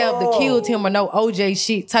stabbed or killed him or no OJ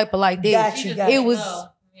shit type of like that. It was,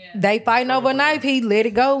 they fighting over a knife. He let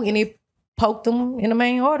it go and it poked him in the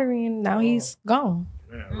main artery and now he's gone.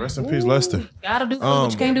 Man, rest in peace, Lester. Gotta do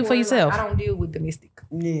what you can't do for yourself. I don't deal with domestic.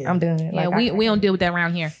 I'm done. Yeah, we don't deal with that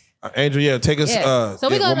around here. Angel, take us. So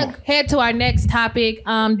we're gonna head to our next topic.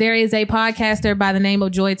 There is a podcaster by the name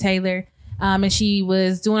of Joy Taylor, and she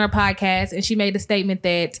was doing her podcast, and she made a statement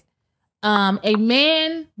that a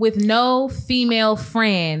man with no female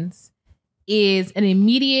friends is an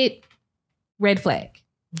immediate red flag.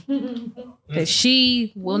 That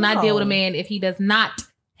she will not deal with a man if he does not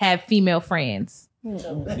have female friends.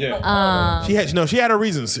 Yeah. She had her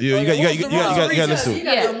reasons. You got listen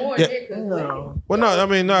to it. Well, no, I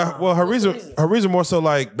mean, no. Well, her reason more so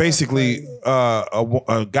like basically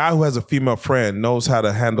a guy who has a female friend knows how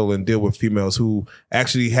to handle and deal with females who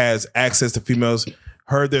actually has access to females,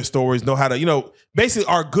 heard their stories, know how to, basically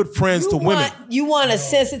are good friends to women. You want a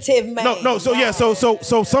sensitive man. No.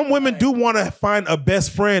 So some women do want to find a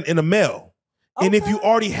best friend in a male. And if you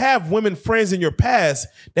already have women friends in your past,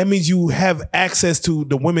 that means you have access to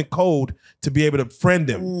the women code to be able to friend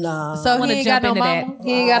them. Nah. So he ain't got no mama,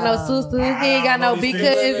 he ain't got no sister, he ain't got no big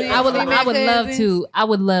cousin. I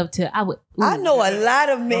would love to. I know a lot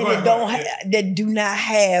of men that do not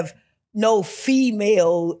have no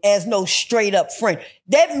female as no straight up friend.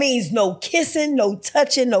 That means no kissing, no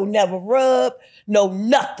touching, no never rub, no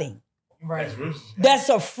nothing. Right. That's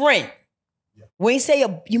a friend. We ain't say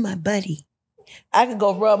you my buddy. I could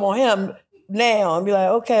go rub on him now and be like,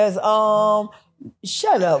 okay,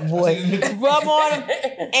 shut up, boy. Rub on him.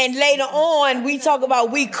 And later on, we talk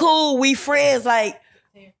about we cool, we friends. Like,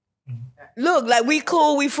 look, like we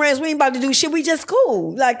cool, we friends. We ain't about to do shit. We just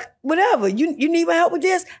cool. Like, whatever. You need my help with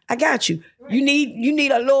this? I got you. You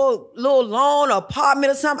need a little loan or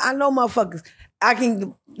apartment or something? I know motherfuckers. I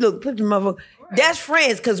can, look, put the motherfucker. That's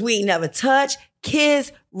friends because we ain't never touch,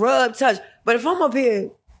 kiss, rub, touch. But if I'm up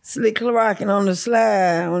here slick rocking on the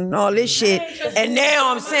slide and all this shit, and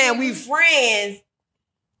now I'm saying we friends.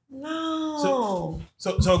 No.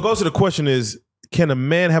 So it goes to the question is, can a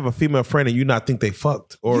man have a female friend and you not think they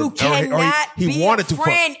fucked? Or you cannot he be wanted a to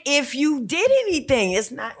friend fuck. if you did anything. It's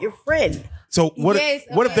not your friend. So what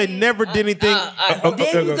if they never did anything?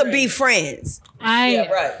 Then you could be friends.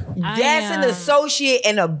 That's an associate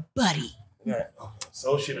and a buddy. Right.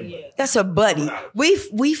 Associate. That's a buddy.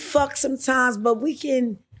 We fuck sometimes, but we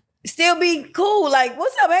can still be cool. Like,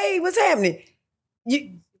 what's up? Hey, what's happening?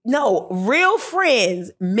 No, real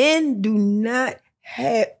friends, men do not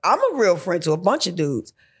have. I'm a real friend to a bunch of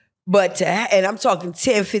dudes, but and I'm talking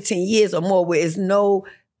 10, 15 years or more where it's no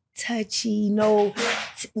touchy, no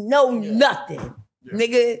nothing. Yeah.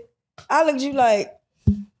 Nigga, I look at you like,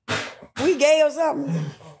 we gay or something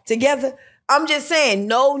together? I'm just saying,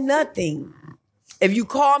 no nothing. If you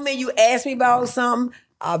call me, you ask me about something,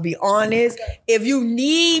 I'll be honest. If you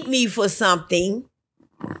need me for something,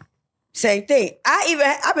 same thing.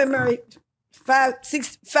 I've been married five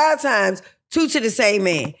times, 2 to the same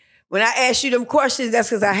man. When I asked you them questions, that's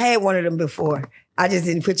because I had one of them before. I just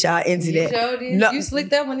didn't put y'all into that. Sure did. No, you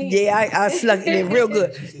slicked that one in. Yeah, I slucked it in real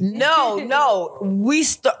good. No.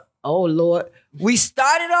 Oh, Lord. We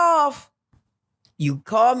started off, you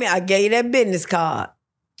called me, I gave you that business card.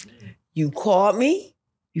 You called me,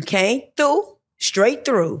 you came through, straight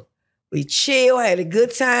through. We chilled, had a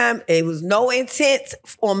good time. It was no intent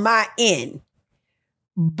on my end.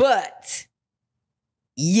 But,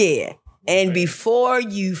 yeah. And before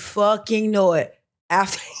you fucking know it,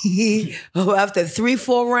 after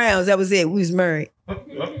 3-4 rounds, that was it. We was married.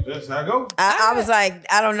 That's how I go. I was like,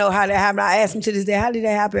 I don't know how that happened. I asked him to this day, how did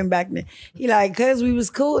that happen back then? He like, cause we was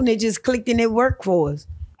cool and it just clicked and it worked for us.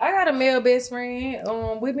 I got a male best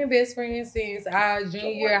friend. We've been best friends since our junior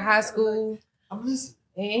year of high school. I'm listening.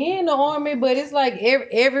 And he in the army, but it's like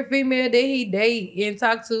every female that he date and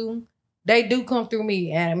talk to, they do come through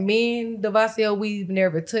me. And me and Devasio, we've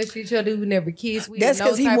never touched each other. We never kissed. That's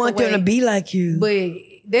because he want them to be like you. But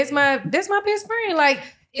that's my best friend. Like,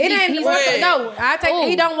 it ain't no. I take.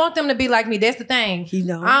 He don't want them to be like me. That's the thing. He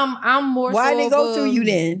don't. I'm more. Why so they of go through you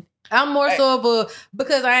then? I'm more so of a,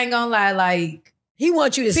 because I ain't gonna lie. Like, he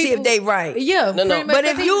wants you to see if they right. Yeah. No. But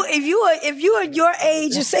if you are your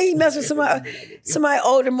age, you say you mess with somebody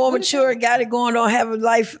older, more mature, got it going on, have a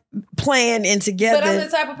life plan and together. But I'm the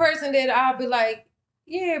type of person that I'll be like,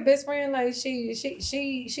 yeah, best friend, like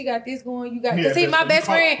she got this going. You got, because he my best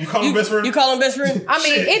friend. You call him best friend? You call him best friend? I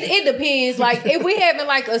mean, it depends. Like, if we having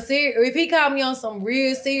like a serious, if he called me on some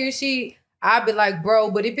real serious shit, I'd be like, bro.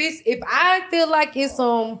 But if I feel like it's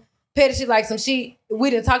some petty shit, like some shit we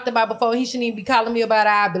done talked about before, he shouldn't even be calling me about it,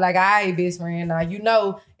 I'd be like, all right, best friend. Now, you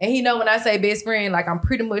know, and he know when I say best friend, like, I'm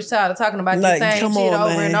pretty much tired of talking about the same shit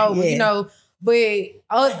over and over, you know. But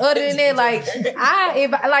other than that, like,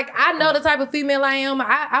 I know the type of female I am.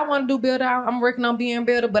 I want to do better. I'm working on being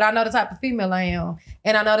better, but I know the type of female I am.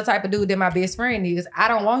 And I know the type of dude that my best friend is. I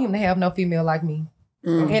don't want him to have no female like me.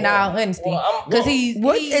 In all honesty, because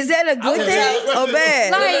is that a good thing or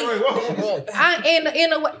bad? Like,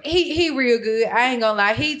 in a way, he real good. I ain't gonna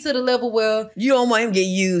lie. He to the level where you don't want him to get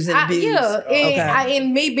used and abused.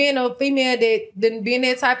 And me being a female that didn't been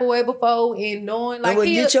that type of way before and knowing like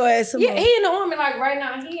he get your ass some he in the army like right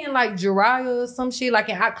now. He in like Jiraiya or some shit like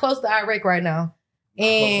close to Iraq right now.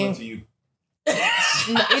 And to you.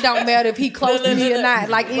 It don't matter if he close to me or not.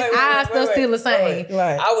 Like his eyes still the same.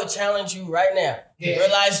 Right. I would challenge you right now.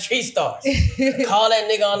 Realize Street Stars. Call that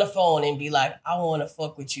nigga on the phone and be like, I want to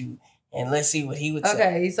fuck with you. And let's see what he would say.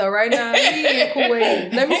 Okay, so right now he in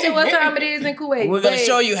Kuwait. Let me see what time it is in Kuwait. We're going to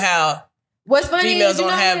show you how what's funny females is, you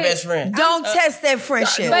don't know have what? best friends. Don't test that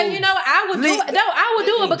friendship. But you know, I would do it. No, I would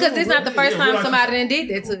do it because it's not the first time somebody done did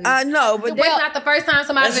that to you. I know, but It's not the first time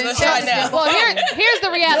somebody done let's try now. Well, here's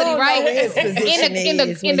the reality,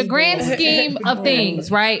 right? In the grand scheme of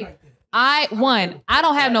things, right? I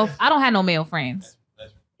don't have no male friends.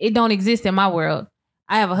 It don't exist in my world.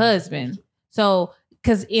 I have a husband. So,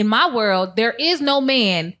 because in my world, there is no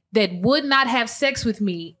man that would not have sex with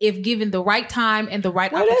me if given the right time and the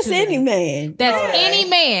right opportunity. That's any man. That's any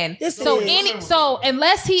man. So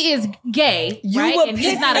unless he is gay, right, and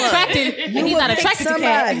he's not attracted, to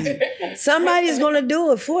cat. Somebody's gonna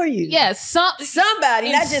do it for you. Yes,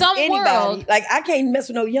 somebody, not just anybody. World, like I can't mess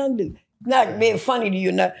with no young dude. Not being funny to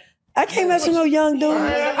you, not. I can't mess with no young dude.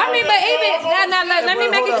 I mean, but even let me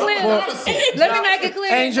make it clear. Let me make it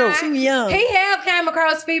clear. Angel, too young. He have came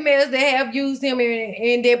across females that have used him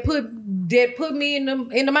and that put me in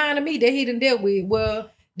the mind of me that he done dealt with. Well,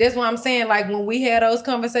 that's what I'm saying. Like when we had those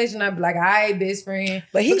conversations, I'd be like, all right, best friend.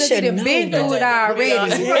 But he should have been through it already.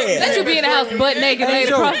 Let you be in the house butt naked, laid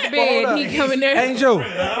across the bed. He coming there. Angel.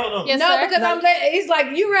 Yes, no, sir? because it's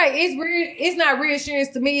like, you're right. It's not reassurance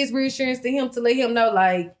to me. It's reassurance to him to let him know,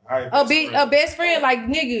 like, a best friend, like,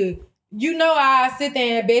 nigga, you know I sit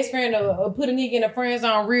there and best friend or put a nigga in a friend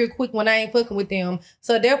zone real quick when I ain't fucking with them.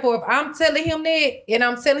 So therefore, if I'm telling him that and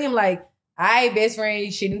I'm telling him like, all right, best friend,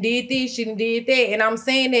 you shouldn't did this, shouldn't did that, and I'm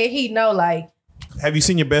saying that he know, like. Have you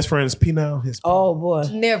seen your best friend's penile? Oh boy,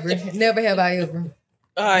 never have I ever.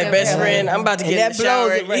 All right, best friend, I'm about to get in the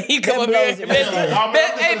shower. You come up here. Hey,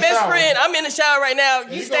 best friend, I'm in the shower right now.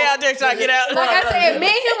 You stay out there till I get out. Like I said, me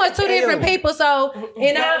and him are two different people. So,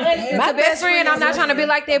 and my best friend, I'm not trying to be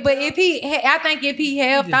like that. But I think if he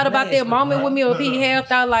have thought about that moment with me, or if he have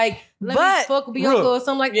thought like, let me fuck Bianca or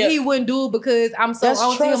something like that, he wouldn't do it because I'm so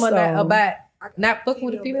on to him about not fucking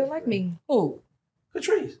with a female like me. Who?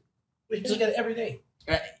 Patrice. We look at it every day.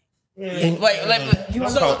 Right. And wait.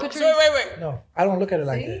 No, I don't look at her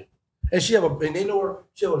like that. And they know her.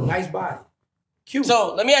 She have a nice body, cute.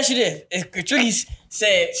 So let me ask you this: if Patrice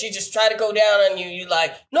said she just tried to go down on you, you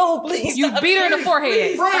like, no, please, you beat her in the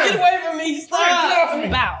forehead. Get away from me! Stop!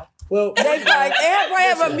 Bow. Well, they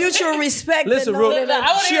have a mutual respect. Listen,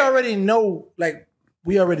 she already know. Like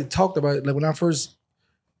we already talked about it. Like when I first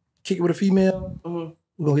kick it with a female. Mm-hmm.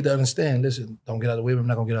 We're gonna get to understand. Listen, don't get out of the way. I'm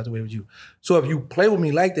not gonna get out of the way with you. So if you play with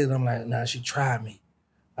me like that, I'm like, nah, she tried me.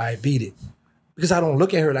 I beat it because I don't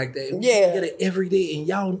look at her like that. Yeah, get it every day,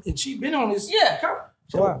 and she been on this. Yeah,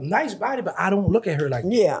 she have a nice body, but I don't look at her like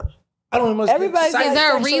that. Yeah, I don't. Is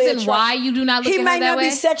there a reason why you do not look at her that way? He might not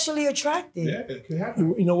be sexually attractive. Yeah, it could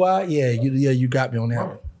happen. You know why? Yeah, you got me on that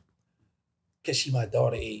one. Because she's my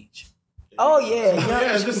daughter age. Oh yeah,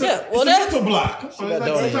 It's a mental block.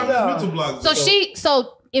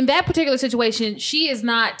 So in that particular situation, she is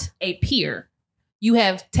not a peer. You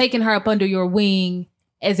have taken her up under your wing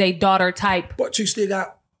as a daughter type. But you still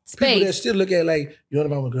got space. people that still look at it like, you know what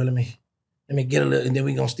about my girl and me? Let me get a little, and then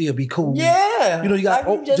we gonna still be cool. Yeah. You know, you got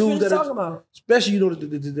like you just dudes that talking about. especially, you know,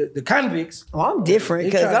 the convicts. Oh, I'm different They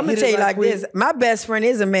because try to I'm gonna hit tell it you right like quick. this. My best friend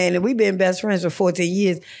is a man, and we've been best friends for 14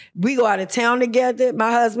 years. We go out of town together.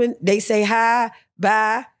 My husband, they say hi,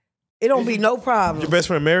 bye. It don't be no problem. Your best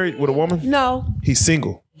friend married with a woman? No. He's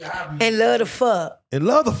single. And love to fuck. And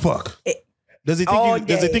love the fuck. Does he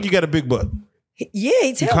think you got a big butt? Yeah, he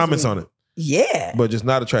He tells comments me. on it. Yeah. But just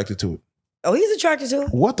not attracted to it. Oh, he's attracted to it.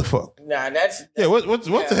 What the fuck? Nah, that's Yeah, what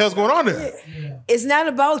the hell's going on there? It's not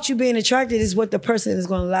about you being attracted. It's what the person is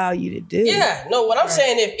going to allow you to do. Yeah, no. What I'm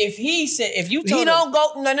saying, if he said, if you told He him, don't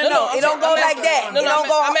go. No. It don't go like that. No, It don't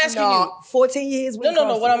go. I'm asking you. 14 years.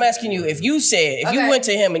 No. What I'm asking you, if you went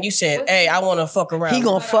to him and you said, "Hey, I want to fuck around," He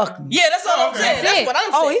gonna fuck me. Yeah, that's all I'm saying. That's what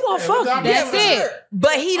I'm saying. Oh, he gonna fuck me. That's it.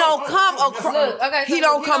 But he don't come across. He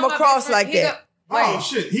don't come across like that. Wait,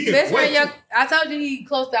 shit. best friend, I told you he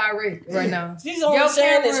close to Iraq right now. She's only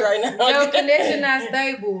saying this right now. Your connection not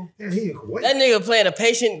stable. That nigga playing a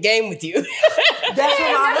patient game with you. That's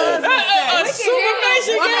what my husband A super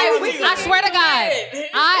patient game with you. I swear to God,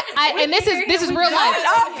 I and this is real life.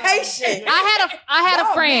 I'm patient. I had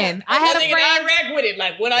a friend. I had a That nigga friend. in Iraq with it.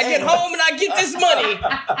 Like when I get home and I get this money,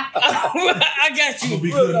 I got you.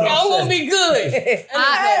 I'm gonna be good.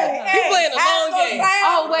 He playing a long game.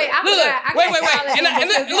 Oh wait, I forgot. Wait. And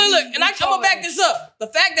I'm gonna back this up. The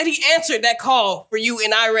fact that he answered that call for you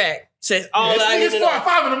in Iraq says all I need to know.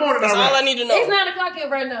 5 in the morning. That's all I need to know. It's 9 o'clock here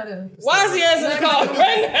right now, though. Why is he answering the call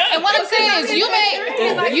right now? And what I'm saying is, you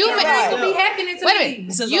be happening to wait a me.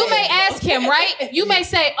 minute. You may ask him, right? You may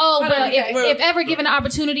say, "Oh, well, if ever given an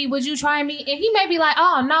opportunity, would you try me?" And he may be like,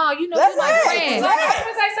 "Oh, no, you know, you're my friend."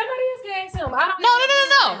 Somebody else can ask him. No.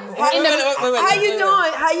 How you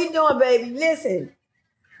doing? How you doing, baby? Listen,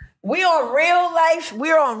 we're on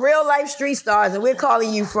Real Life Street Stars, and we're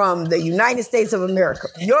calling you from the United States of America.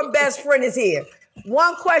 Your best friend is here.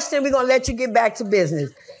 One question, we're gonna let you get back to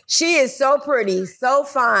business. She is so pretty, so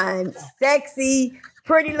fine, sexy,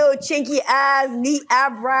 pretty little chinky eyes, neat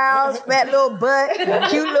eyebrows, fat little butt,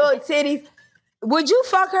 cute little titties. Would you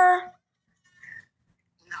fuck her?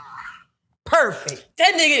 Perfect.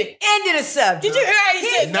 That nigga. End of the subject. Did you hear how he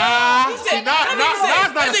said? Nah. He said, Nah,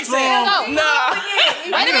 not a strong.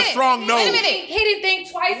 Wait a minute. Strong no. Wait a minute. He didn't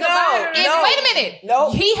think twice about it. Wait a minute.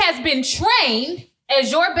 No. He has been trained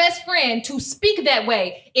as your best friend to speak that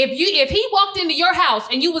way. If he walked into your house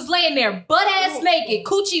and you was laying there butt ass naked,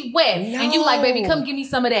 coochie wet, and you like, baby, come give me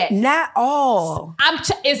some of that. Not all. I'm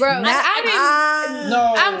telling y'all,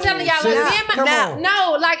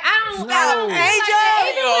 like I don't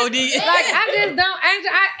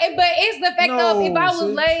but it's the fact of if I was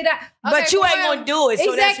laid out. But you ain't gonna do it,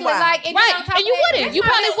 so exactly, that's why. like, And you wouldn't. You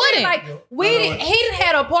probably wouldn't. Like he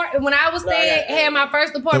had an apartment when I was staying. Had my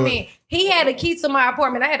first apartment. He had a key to my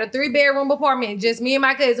apartment. I had a 3-bedroom apartment, just me and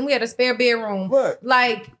my cousin. We had a spare bedroom. What?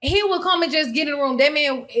 Like he would come and just get in the room. That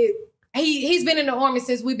man, he's been in the army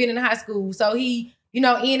since we've been in high school. So he, in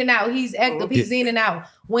and out. He's active. He's in and out.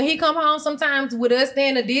 When he come home, sometimes with us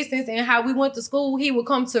staying a distance and how we went to school, he would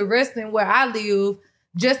come to Reston where I live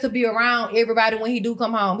just to be around everybody when he do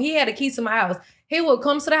come home. He had a key to my house. He would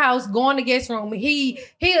come to the house, go in the guest room.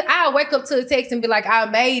 I'll wake up to a text and be like, I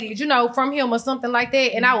made it, from him or something like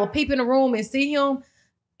that. And I would peep in the room and see him.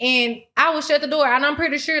 And I would shut the door. And I'm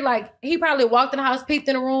pretty sure like he probably walked in the house, peeped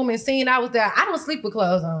in the room and seen I was there. I don't sleep with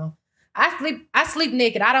clothes on. I sleep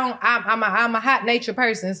naked. I'm a hot nature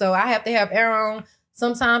person. So I have to have air on.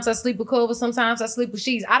 Sometimes I sleep with covers. Sometimes I sleep with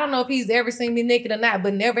sheets. I don't know if he's ever seen me naked or not,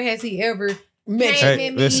 but never has he ever came at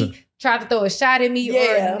me, listen. tried to throw a shot at me or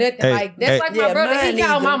nothing. That's my brother. He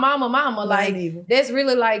called my mama. Like that's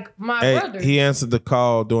really like my brother. He answered the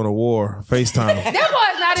call during a war, FaceTime. That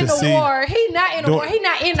boy's not in the war. He not in the war. He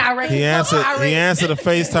not in Iraq. He answered a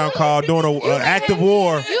FaceTime call during an active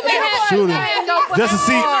war. Shooting.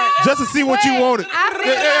 Just to see what you wanted.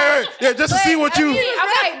 Just to see what you.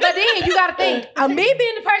 Okay, but then you gotta think. Me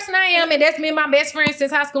being the person I am, and that's been my best friend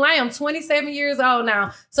since high school. I am 27 years old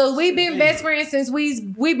now. So we've been best friends since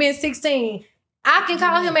we've been 16. I can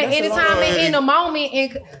call him at any time and in a moment,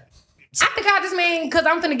 and I can call this man because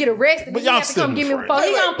I'm finna get arrested. But he y'all have to come still get me before.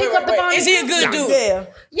 He gonna pick up the phone. Is he a good dude?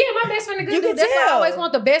 Yeah, my best friend a good dude. That's why I always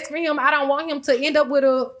want the best for him. I don't want him to end up with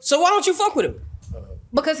a. So why don't you fuck with him?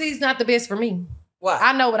 Because he's not the best for me. Why?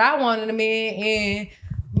 I know what I want in a man, and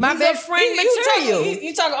my best friend material.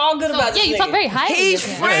 You talk all good about this. Yeah, you talk very highly.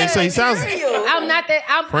 He's friend. So he sounds. I'm not that.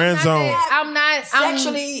 I'm not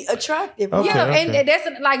sexually attractive. Okay, yeah, okay. and that's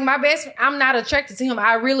like my best. I'm not attracted to him.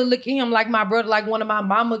 I really look at him like my brother, like one of my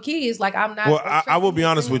mama kids. Like I'm not. Well, I will be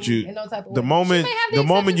honest with you. in no type of The way.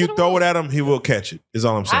 moment you throw it at him, he will catch it. Is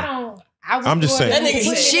all I'm saying. I'm just saying. That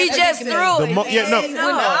nigga She just threw it.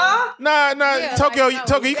 Nah. Tokyo,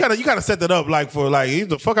 you kind of set that up like for like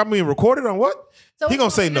the fuck I'm being recorded on what? So He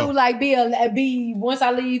gonna say no. Like be once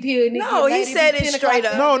I leave here. No, he said it straight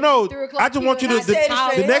up. No. I just want you to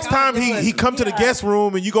the next time he come to the guest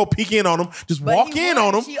room and you go peek in on him, just walk in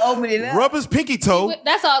on him, She opened it up. rub his pinky toe.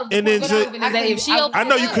 That's all. And then if she I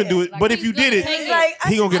know you couldn't do it, but if you did it,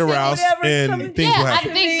 he gonna get aroused and things will I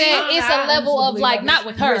happen. think that it's a level of like not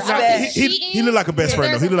with her. He look like a best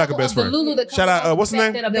friend though. He look like a best friend. Shout out, what's his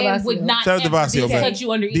name? That a man would not Shout out Devasio, man. touch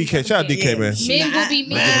you under DK, shout out DK, man. Men will be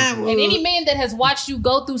men, and any man that has watched you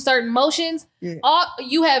go through certain motions, all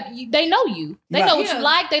they know you. They know what you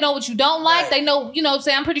like. They know what you don't like. They know,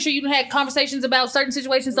 say I'm pretty sure you had conversations about certain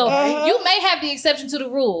situations. So you may have the exception to the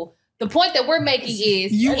rule. The point that we're making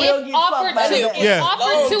is if offered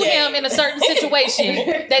to him in a certain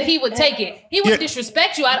situation that he would take it. He would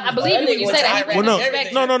disrespect you. I believe you when you say that. No.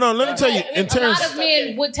 Let me tell you. In a terms, lot of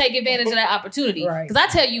men would take advantage of that opportunity. Because I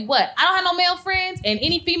tell you what, I don't have no male friends, and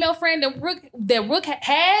any female friend that Rook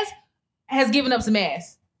has given up some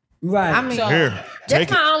ass. Right. I mean, here,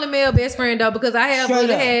 that's my only male best friend though, because I have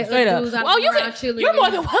other had dudes. Well, you're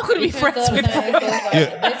more than welcome to be friends with him.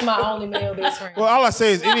 That's my only male best friend. well, all I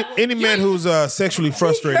say is any man who's sexually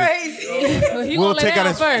frustrated, we'll take out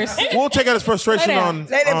his frustration on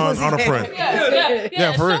a friend.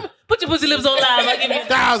 Yeah, for real. Put your pussy lips on live. I'll give you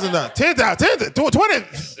 $1,000, $10,000,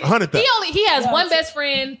 $20,000, $100,000. He has one best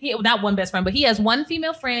friend. Not one best friend, but he has one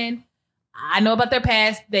female friend. I know about their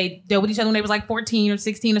past. They dealt with each other when they was like 14 or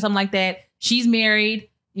 16 or something like that. She's married.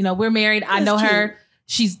 We're married. I know her.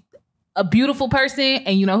 She's a beautiful person,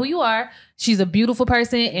 and you know who you are. She's a beautiful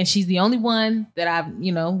person, and she's the only one that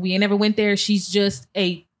we ain't never went there. She's just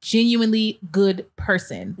a genuinely good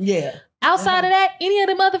person. Yeah. Outside of that, any of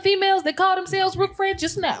them other females that call themselves Rook friend,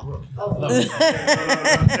 just know.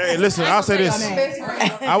 Hey, listen, I'll say this.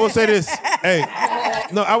 I will say this. Hey,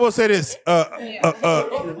 no, I will say this.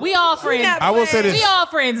 We all friends. I will say this. We all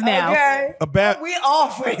friends now. Okay. We all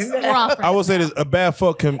friends. We're all friends. I will say this. A bad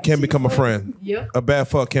fuck can become a friend. Yeah. A bad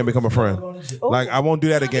fuck can become a friend. Like, I won't do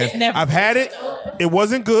that again. Never. I've had it. It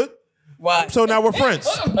wasn't good. Why? So now we're friends.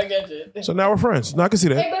 I get you. So now we're friends. Now I can see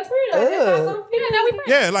that.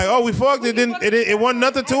 Yeah, like, we fucked. It wasn't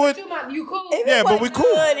nothing to it. You cool? Yeah, but we cool.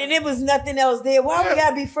 Good, and it was nothing else there. Why we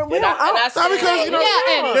gotta be friends? Because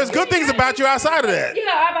there's good things about you outside of that.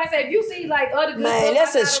 Yeah, I might say if you see like other good Man,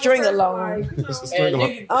 that's a string along. It's a string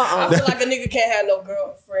along. I feel like a nigga can't have no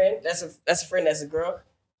girlfriend. That's a friend. That's a girl.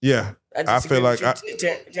 Yeah, I feel like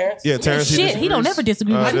Terrence. Yeah, Terrence. Shit, he don't never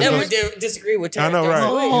disagree with I me. never disagree with Terrence. I know, right?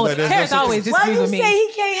 Oh, Terrence always Why disagrees you with me. say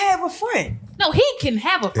he can't have a friend? No, he can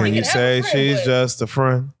have a And friend. you say she's just a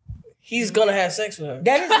friend. He's gonna have sex with her.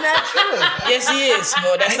 That is not true. Yes, he is.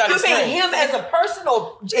 But that's not You his mean friend. him as a person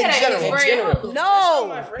or in general? In general. No,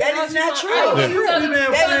 that is not true. That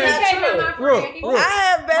is not true. I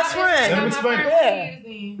have best friends.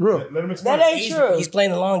 Let him explain. That ain't true. He's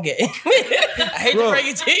playing the long game. I hate to break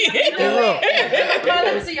it to you.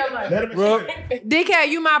 Let me see your mic. DK,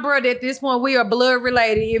 you my brother at this point. We are blood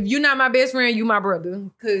related. If you're not my best friend, you my brother.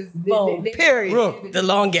 Period. The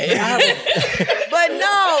long game. But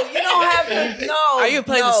no, you don't have to. No. Are you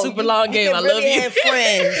playing the super long game? I love you. Have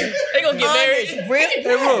friends. They gonna get married.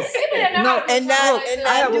 And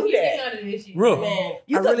not do that.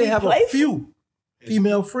 I really have a few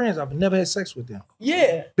female friends. I've never had sex with them.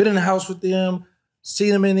 Yeah. Been in the house with them.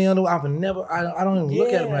 Seen them in the underwear. I don't even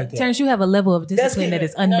look at them like that. Terrence, you have a level of discipline that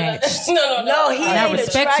is unmatched. No, he I ain't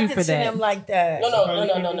respect you attracted for to that. them like that.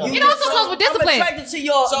 No. You know what's so close with discipline? I'm attracted to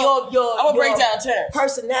your I'm gonna break down Terrence.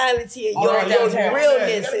 personality and I'll break your down Terrence.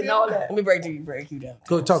 realness and all that. Let me break you down.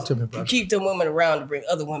 Go talk to me, bro. You keep them women around to bring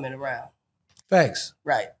other women around. Facts.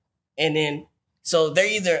 Right. And then, so they're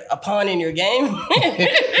either a pawn in your game.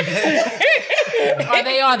 Or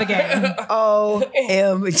they are the game.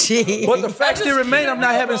 OMG. But the fact still remain, I'm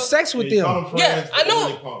not having sex with them. Yeah, I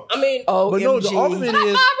know. I mean, But no, the argument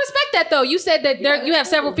is, I respect that though. You said that you have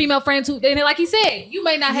several female friends who, and like he said, you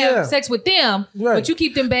may not have sex with them, but you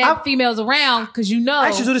keep them bad females around because you know. I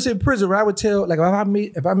actually do this in prison where I would tell, like,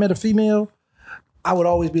 if I met a female, I would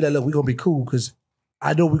always be like, look, we're gonna be cool because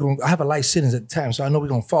I know I have a life sentence at the time, so I know we're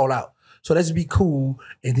gonna fall out. So let's be cool,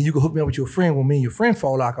 and then you can hook me up with your friend. When me and your friend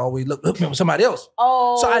fall out, I always hook me up with somebody else.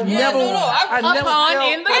 Oh, so I never, I never pawn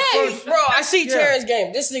in the game. Bro, I see Terrence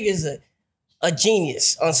game. This nigga is a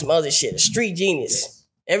genius on some other shit, a street genius.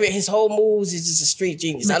 His whole moves is just a street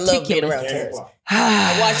genius. I love being around Terrence.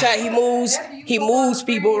 I watch how he moves. He moves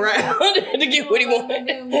people around to get what he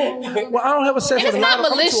wants. Well, I don't have a sex with a lot of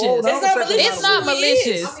malicious. It's not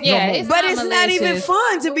malicious. Yeah, but it's not even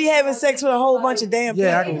fun to be having sex with a whole bunch of damn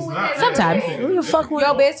people. Sometimes. Who the fuck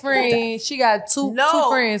your best friend? She got two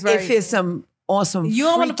friends, right? If it's some on some you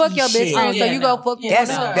don't want to fuck your best friend, so you go fuck that's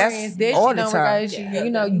all the time. You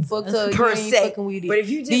know, you fucked her, you ain't fucking with it. But if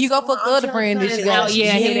you just then you go fuck the other friend, that she got,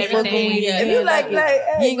 yeah, you ain't fucking with it. And you like, you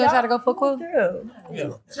ain't gonna try to go fuck her.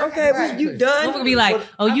 Okay, well, you done. I'm gonna be like,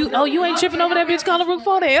 oh, you ain't tripping over that bitch calling Rook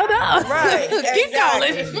for the hell no. Right. Keep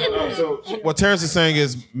calling. So what Terrence is saying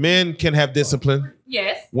is men can have discipline.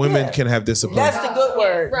 Yes. Women can have discipline. That's the good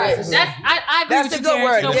word. Right. Yes. I agree That's with the you, good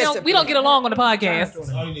word. Terrence. You know, we don't get along on the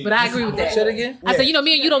podcast, but I agree with that. Say it again. I said,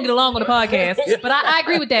 me and you don't get along on the podcast, but I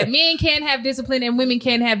agree with that. Men can have discipline and women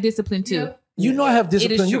can have discipline too. You know I have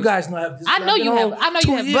discipline. You true. guys know I have discipline. I know you have. I know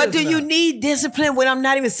you have. But do you need discipline when I'm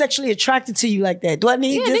not even sexually attracted to you like that? Do I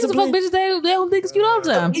need Yeah, niggas discipline? fuck bitches. They don't think it's cute all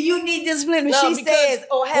the time. You need discipline when No, she because says,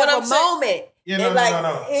 "Oh, have what a I'm saying- moment." Yeah, And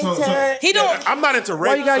no. enter- He don't. I'm not into Why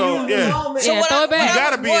rape, you gotta so use yeah. moment. So Yeah, what throw I, it back. what You I-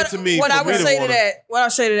 gotta be what- into me What for I would me to say to wanna- that, what I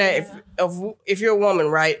say to that, if you're a woman,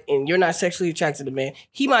 right, and you're not sexually attracted to a man,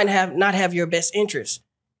 he might not have your best interest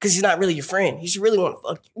because he's not really your friend. He just really want to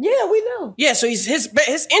fuck you. Yeah, we know. Yeah, so his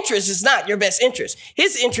interest is not your best interest.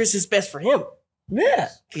 His interest is best for him. Yeah,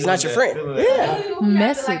 He's not your friend. yeah.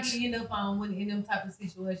 Message. You end up on in them type of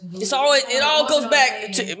situations. It's always it all goes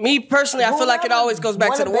back to me personally. I feel like it always goes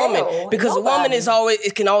back to the woman because the woman is always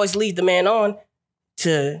it can always lead the man on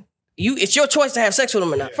to you. It's your choice to have sex with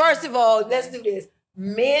him or not. First of all, let's do this.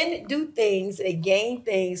 Men do things, they gain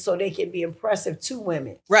things so they can be impressive to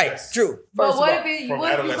women. Right? True. But what from if you come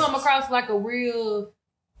adolescence. across like a real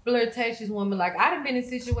flirtatious woman? Like I done been in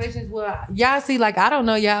situations where y'all see, like I don't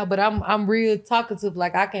know y'all, but I'm real talkative.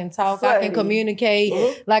 Like I can talk, I can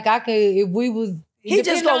communicate. Like I can, if we was. He just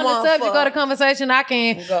depending don't on want the subject fuck. of the conversation, I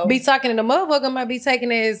can Go. be talking, and the motherfucker might be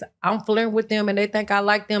taking it as I'm flirting with them, and they think I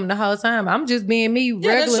like them the whole time. I'm just being me,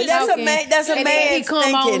 regular That's a talking. man. That's a And then man's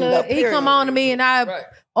thinking. he come on to me, and I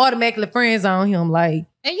automatically friends on him. Like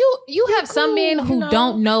And you have some men who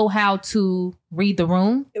don't know how to read the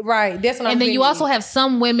room. right, that's what I'm. And then you thinking. also have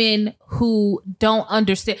some women who don't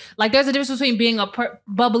understand. Like there's a difference between being a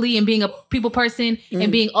bubbly and being a people person and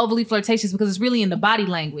being overly flirtatious because it's really in the body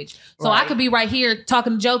language. So I could be right here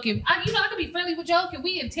talking, joking. I could be friendly with Joke and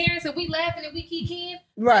we and Terrence and we laughing and we kikiing.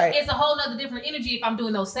 Right. It's a whole nother different energy if I'm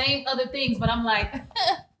doing those same other things. But I'm like,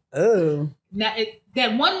 Oh. now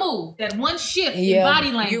that one move, that one shift in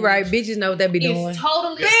body language. You're right. Bitches know what they be doing. It's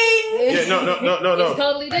totally. Yeah, no. It's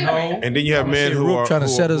totally different. And then you have men who are trying to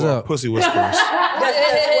set us up. pussy whisperers.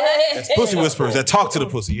 That's pussy whisperers that talk to the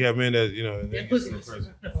pussy. You have men that pussy whisperers.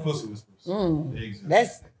 Pussy whisperers.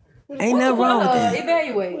 That's ain't nothing wrong with that.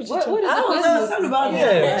 Evaluate. What is I the don't pussy? know something about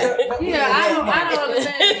that. Yeah, I don't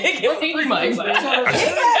understand.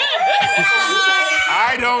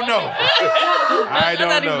 I don't know. I don't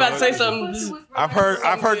thought he was about to say know. something. I've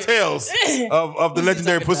heard tales of the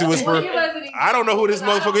legendary pussy whisperer. I don't know who this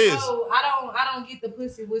motherfucker is. I don't get the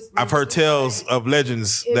pussy whisperer. I've heard tales of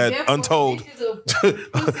legends If that they're untold.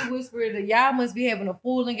 pussy whisperer, that y'all must be having a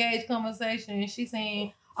full engaged conversation, and she's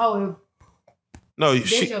saying, "Oh, No, that's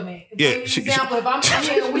she. your man." yeah, For she- example, if I'm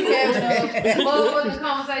here and we having a motherfucking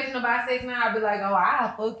conversation about sex, now I'll be like, "Oh,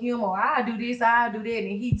 I'll fuck him," or "I'll do this, I'll do that,"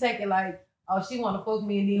 and he take it like, "Oh, she want to fuck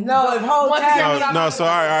me," and then No, the whole time. No, so all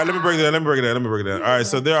right, let me break it down. All right,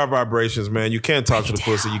 so there are vibrations, man. You can't talk to the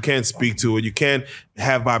pussy. You can't speak to it. You can't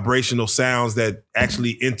have vibrational sounds that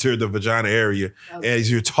actually enter the vagina area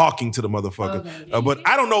as you're talking to the motherfucker. But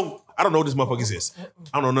I don't know who this motherfucker is.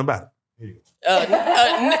 I don't know nothing about it.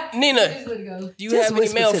 Nina, do you have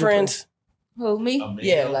any male friends? Who, me?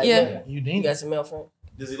 Yeah, like Yeah. you got some male friends?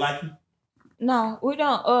 Does he like you? No, we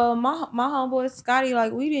don't. My homeboy Scotty,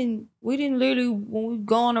 like we didn't literally when we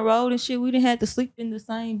go on the road and shit, we didn't have to sleep in the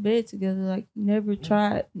same bed together. Like never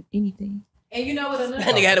tried anything. And you know what? Another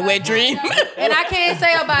That nigga had a wet dream. And I can't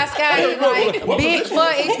say about Scotty, like big for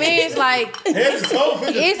experience, like it's This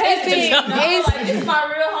is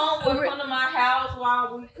my real homeboy. Come to my house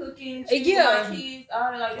while we cooking. Yeah. My kids,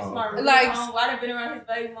 all that. Like this is my real Like- homeboy. I done been around his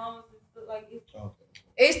baby mamas. Like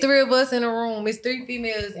it's three of us in a room. It's three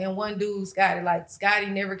females and one dude, Scotty. Like Scotty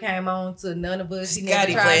never came on to none of us. He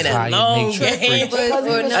Scotty never playing tried that long to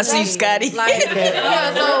game. I see Scotty. Like,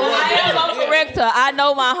 yeah, so I'm correct her. I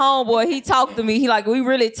know my homeboy. He talked to me. He like, we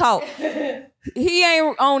really talk. He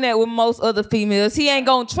ain't on that with most other females. He ain't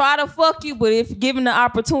gonna try to fuck you, but if given the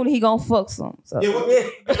opportunity, he gonna fuck some. So.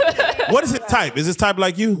 What is his type? Is his type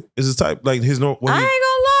like you? Is his type like his no? I ain't gonna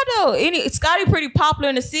lie know. Scotty pretty popular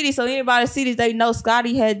in the city, so anybody in the city, they know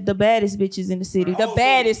Scotty had the baddest bitches in the city. The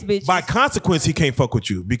baddest bitches. By consequence, he can't fuck with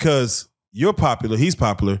you because you're popular, he's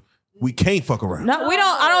popular. We can't fuck around. No, we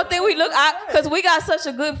don't. I don't think we look because we got such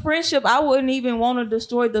a good friendship. I wouldn't even want to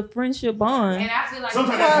destroy the friendship bond. And I feel like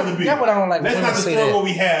sometimes that's what it be. That's what I don't like. Let's not destroy what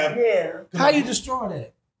we have. Yeah. How you destroy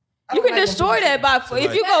that? You can destroy that by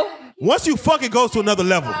if you go. Once you fuck, it goes to another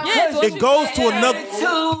level. Yes, it goes to another.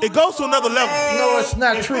 It goes to another level. No, it's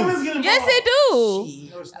not true. Yes, it do.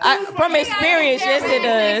 From experience, yes, it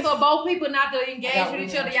does. For both people not to engage with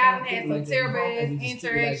each other, y'all done had some terrible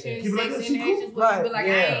interactions, sex interactions, where you be like, I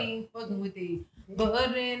ain't fucking with these. But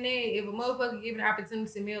other than that, if a motherfucker give an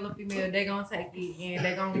opportunity, male or female, they gonna take it and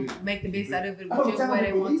they gonna make the best out of it whichever way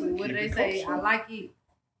they want to. Whether they say I like it,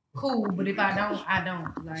 cool. But if I don't, I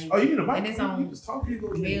don't. Like, and it's on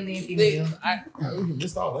male and female.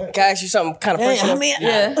 Can I ask you something kind of personal?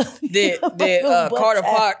 Did Carter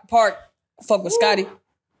Park fuck with Scotty?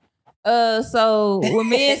 So when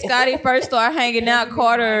me and Scotty first started hanging out,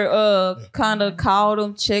 Carter kind of called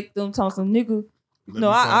him, checked him, told some nigga. No,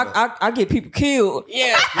 I get people killed.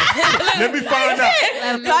 Yeah. Let me find out.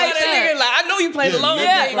 I know you played the long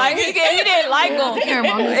game. Like he didn't like him.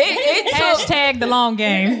 Hashtag the long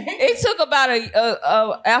game. It took about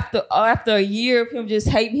after a year of him just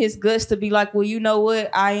hating his guts to be like, well, you know what?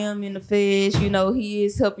 I am in the feds. You know, he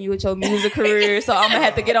is helping you with your music career, so I'm gonna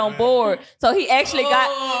have to get on board. So he actually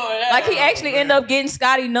ended up getting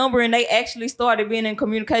Scotty's number, and they actually started being in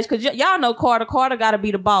communication. Cause y'all know Carter. Carter got to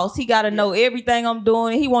be the boss. He got to know everything I'm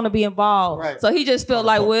doing. He want to be involved. Right. So he just felt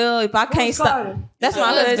like, well, if I can't stop, that's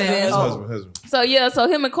my husband. So yeah, so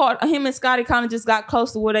him and Scotty kind of just got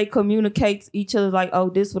close to where they communicate each other like,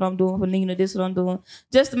 oh, this what I'm doing for Nina, this what I'm doing,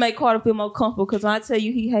 just to make Carter feel more comfortable. Because when I tell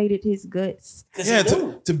you, he hated his guts. Yeah,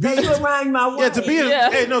 to be around my wife. to be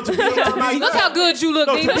Look how good you look,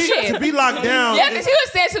 Nina. to be locked down. Yeah, because he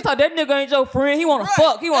was saying sometimes that nigga ain't your friend. He want to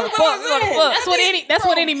fuck. He want to fuck. He want to fuck. That's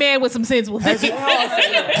what any man with some sense will think.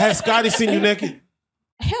 Has Scotty seen you naked?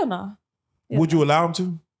 Hell no. Would you allow him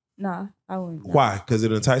to? Nah, I wouldn't. Why? Because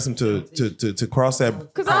it entice him to cross that.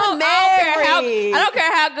 Because I don't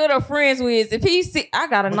care how good our friends with. If he see, I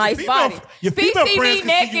got a nice body. Your female friends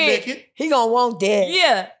can see you naked. He gonna want that.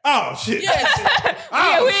 Yeah. Oh shit.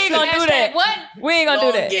 Yeah, we ain't gonna do that. What? We ain't gonna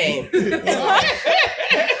do that. Game.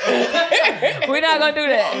 We're not gonna do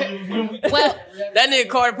that. Well, that nigga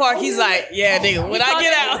Carter Park, he's like, yeah, nigga, when I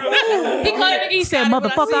get out. he said,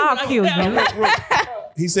 motherfucker, I'll kill you.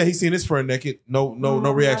 He said he seen his friend naked. No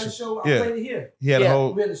reaction. Yeah. He had a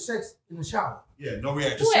whole. We had sex in the shower. Yeah, no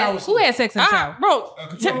reaction. Who had sex in the shower? Bro,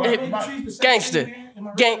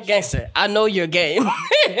 gangster. I know your game.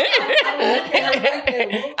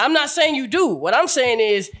 I'm not saying you do. What I'm saying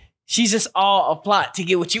is she's just all a plot to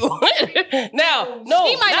get what you want. Now, no,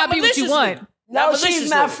 he might not be what you want. No, she's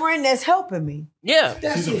my friend that's helping me. Yeah,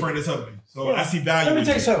 she's a friend that's helping me. So I see value. Let me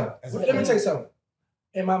tell you something.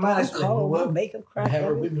 In my mind, I make him cry. Have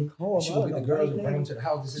her with me. She will get the girls and bring them to the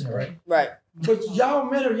house. This in there, right? But y'all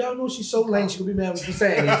met her. Y'all know she's so lame. She'll be mad with you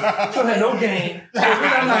saying. She'll have no game.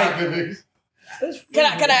 I'm like,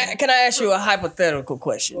 Can I ask you a hypothetical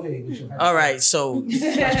question? All right, so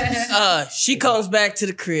she comes back to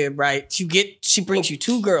the crib, right? She brings you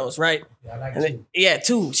two girls, right? Yeah, I like two.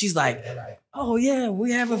 two. She's like, oh yeah,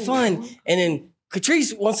 we're having fun, and then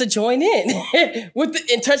Catrice wants to join in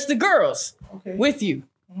and touch the girls with you,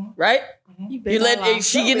 right? You let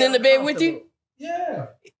she get in the bed with you. Yeah.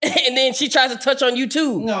 And then she tries to touch on you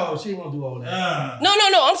too. No, she won't do all that. No.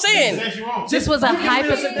 I'm saying this was a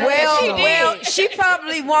hypothetical. Well, she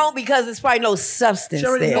probably won't because it's probably no substance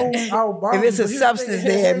there. If it's a substance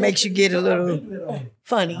there, it makes you get a little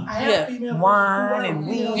funny. Wine and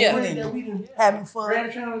weed and having fun. I had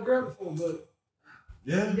a trying to girl before, but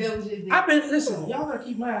listen, y'all gotta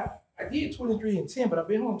keep my. I did 23 and 10, but I've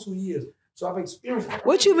been home 2 years. So I've experienced.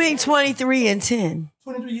 What you mean 23 and 10?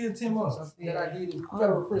 23 years and 10 months that I did in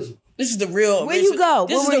federal prison. This is the real. Where you go?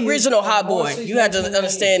 This is the original Hot Boy. You have to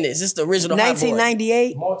understand this. This is the original Hot Boy.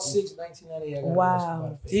 1998? March 6, 1998.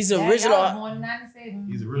 Wow. He's the original.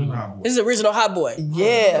 He's the original Hot Boy. This is the original Hot Boy.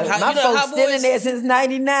 Yeah. My folks still in there since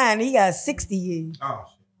 99. He got 60 years. Oh,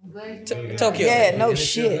 Tokyo. Yeah, no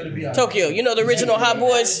shit. Tokyo. You know the original Hot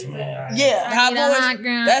Boys? Yeah. Hot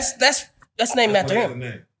Boys? That's named after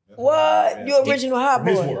him. What? Your original Hot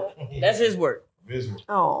Boy? That's his work.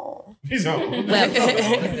 Oh. He's on.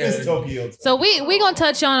 It's Tokyo. So we gonna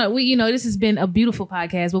touch on this has been a beautiful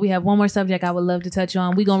podcast, but we have one more subject I would love to touch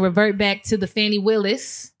on. We gonna revert back to the Fannie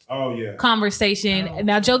Willis. Oh yeah. conversation.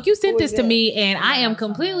 Now, Joke, you sent this to me, and I am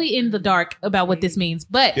completely in the dark about what this means.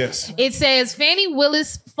 But it says Fannie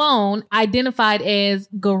Willis' phone identified as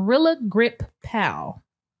Gorilla Grip Pal.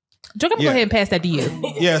 Joke, I'm gonna go ahead and pass that to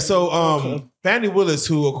you. Yeah. So Fannie Willis,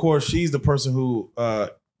 who of course she's the person who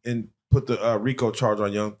put the RICO charge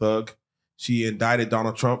on Young Thug. She indicted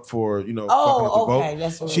Donald Trump for fucking up the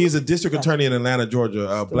vote. She's a district attorney in Atlanta, Georgia,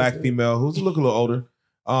 a black female who's a little older.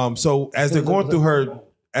 So as they're going through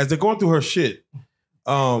her shit,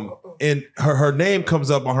 and her name comes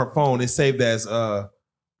up on her phone. It's saved as can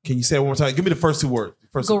you say it one more time? Give me the first two words.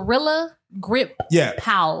 Gorilla Grip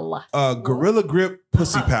Pal. Gorilla Grip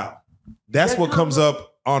Pussy Pal. That's what comes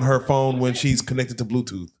up on her phone when she's connected to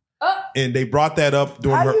Bluetooth. And they brought that up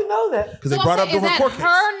during How do you know that? Because they brought up during her court case.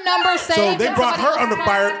 Her number saved. So they brought her under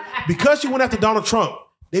fire because she went after Donald Trump.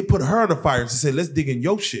 They put her under fire and said, "Let's dig in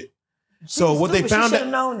your shit." So what they found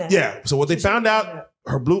out, So what they found out,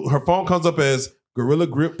 her phone comes up as Gorilla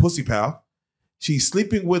Grip Pussy Pal. She's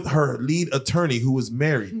sleeping with her lead attorney who was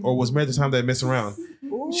married or was married at the time they messed around.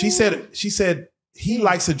 She said he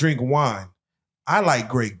likes to drink wine. I like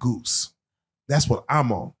Grey Goose. That's what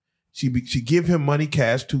I'm on. She give him money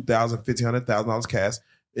cash, $2,000, $1,500, $1,000 cash.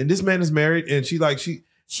 And this man is married, and she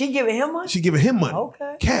giving him money? She giving him money.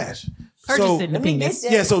 Okay. Cash. Purchasing the penis.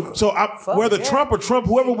 Yeah, whether Trump or Trump,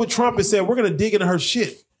 whoever with Trump has said, we're gonna dig into her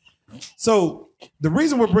shit. So the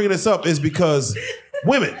reason we're bringing this up is because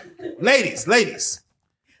women, ladies,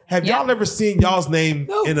 have y'all ever seen y'all's name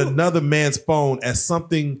in another man's phone as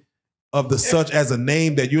something of the such as a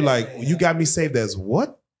name that you're like, you got me saved as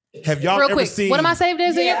what? Have y'all ever seen? What am I saved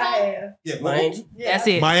as? My Angel. That's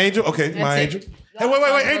it. My Angel. Okay, My Angel. Hey,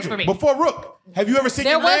 wait, Angel. Before Rook, have you ever seen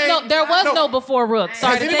there your name? There was no before Rook.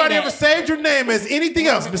 Sorry. Has anybody ever saved your name as anything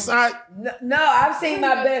else besides? No, I've seen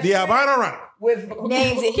my best. The albino runner. With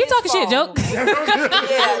names in Keep his talking phone. shit, Joke.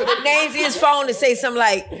 With names in his phone to say something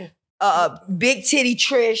like Big Titty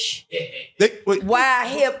Trish, Wide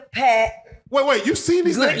Hip Pat. Wait, you seen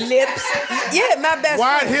these Good names? Lips. Yeah, my best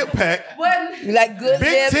Wide friend. Hip Pack. You like Good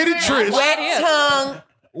Big Lips. Titty Trish. Wet Tongue.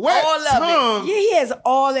 Wet all Tongue. of it. Yeah, he has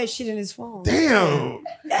all that shit in his phone. Damn.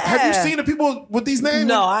 Yeah. Have you seen the people with these names?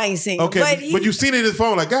 No, I ain't seen it. Okay, but you seen it in his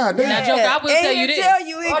phone, like, God damn. Now, Joke, I will tell you this. Tell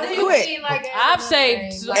you it quick. I've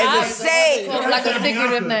saved. As a save. Like a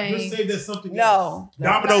secretive name. Let's say there's something No.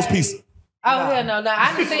 Domino's Pizza. Oh hell no!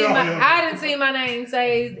 I didn't see my name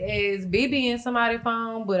saved as BB in somebody's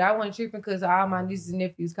phone, but I wasn't tripping because all my nieces and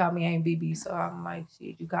nephews call me Aunt BB, so I'm like,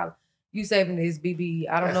 shit, you saving this BB.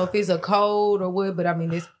 I don't know if it's a code or what, but I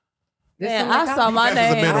mean it's. Man, I saw my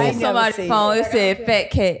name on somebody's phone. It said Fat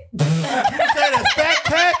Cat. You say that's Fat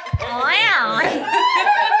Cat?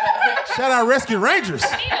 Shout out Rescue Rangers.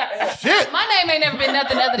 Shit. My name ain't never been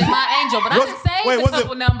nothing other than My Angel, but I can save a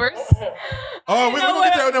couple numbers. Oh, we're gonna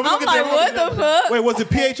get there. I'm like, what the fuck? Wait, was it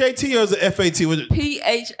PHAT or was it FAT? Was it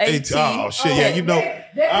PHAT? Oh shit, yeah, you know.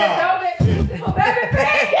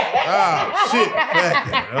 Oh shit.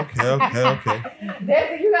 Okay.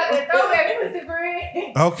 You got that throwback pussy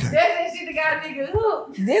friend. Okay. That's that shit that got niggas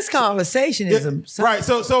hooked. This conversation is right.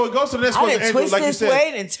 So it goes to the next I question. done Angel, twist like you this said,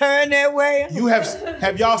 way and turn that way. you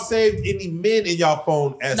have y'all saved any men in y'all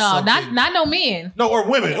phone as No, something? not no men. No, or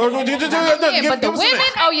women. Or But the women,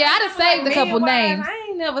 oh yeah, I done saved a couple names. I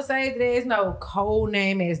ain't never saved there's no code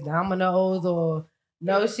name as Domino's or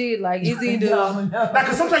no shit. Like it's either.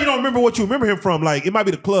 Because sometimes you don't remember what you remember him from. Like it might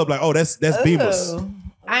be the club. Like that's Beamer's.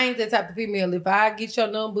 I ain't the type of female. If I get your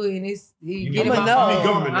number and you get know, my no.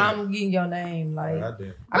 phone, I'm getting your name. Like I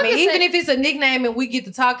just mean, even if it's a nickname and we get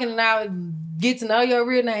to talking and I get to know your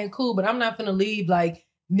real name, cool. But I'm not finna leave like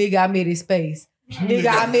nigga. I met his space. Nigga,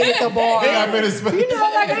 I met at the bar. Nigga, I met his space. You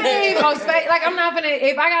know, like I ain't on space. Like I'm not finna.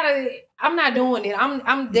 If I gotta, I'm not doing it.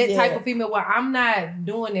 I'm that type of female where I'm not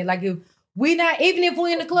doing it. Like if we not, even if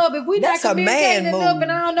we in the club, if we That's not a communicating man enough move.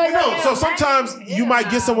 and I don't know your name, So sometimes you might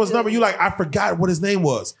get someone's number. You like, I forgot what his name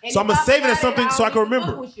was. And So I'm if gonna I save it as forgot something so I can don't even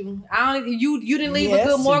remember. fuck with you. I don't. You didn't leave Yes,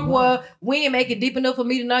 a good mark you where we ain't make it deep enough for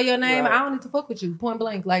me to know your name. Right. I don't need to fuck with you. Point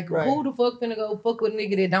blank. Like Right. who the fuck finna go fuck with a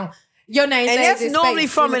nigga that don't? Your name And says that's his normally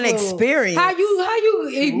face from in the an club. experience. How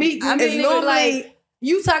you meet? I mean, It's normally- like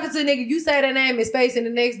you talking to a nigga, you say that name in space, and the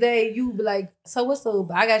next day you be like, so what's up?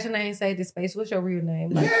 I got your name saved in space. What's your real name?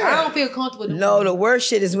 Like, I don't feel comfortable doing No, that. the worst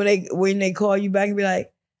shit is when they call you back and be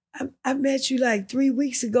like, I met you like 3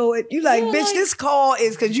 weeks ago. And you like, Yeah, bitch, like- this call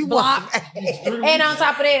is because you Block. And on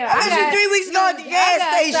top of that, I met you 3 weeks ago at the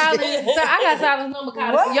gas station. I got Silas' number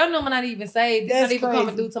card. What? Your number not even saved. It's That's not even crazy.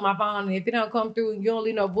 coming through to my phone. And if it don't come through and you don't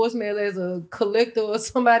leave no voicemail as a collector or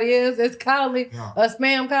somebody else that's calling a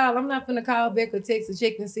spam call, I'm not finna call back or text or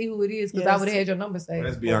check and see who it is because I would have had your number saved.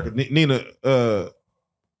 That's Bianca. Nina,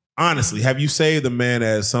 honestly, have you saved a man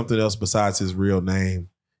as something else besides his real name?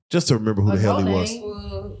 Just to remember who the hell he was.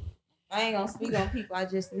 Well, I ain't gonna speak on people I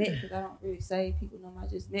just met because I don't really say people know I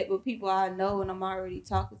just met, but people I know and I'm already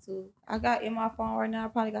talking to. I got in my phone right now. I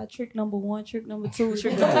probably got trick number 1, trick number 2,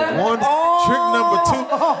 trick number 3. Trick number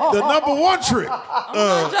 2, the number 1 trick. I'm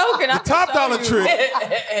not joking. The top dollar trick.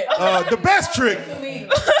 The best trick.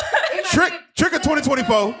 Trick of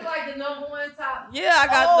 2024. Like the number 1 top. Yeah, I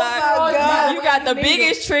got God. you got the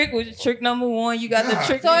biggest trick, which is trick number 1. You got the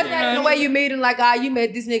trick. So it's not the way you meet him, like, you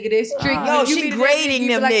met this nigga, this trick. No, You she meet him, grading you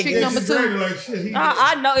them like niggas. trick number 2. Like shit.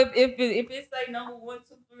 I know if it say number 1, 2,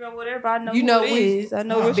 3 or whatever, I know You who know it which. is. I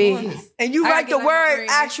know which Big. one. And you I write the gotta get word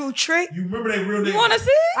my actual trick? You remember that real name? You want to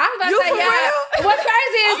see? I was about You to say, for real? what's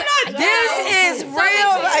crazy is This is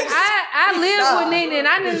real. Like, I live with Nene and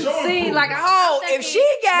I didn't see like if she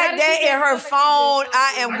got that in her phone,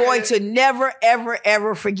 I am going to never, ever,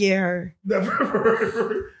 ever forget her.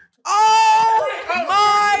 Oh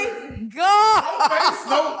my God!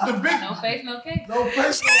 No, the big. No face, no case. No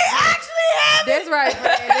face. She actually has That's right,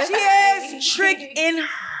 friend. She has trick in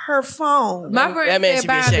her phone. My That friend man said should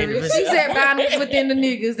be ashamed of boundaries. She himself. said boundaries within the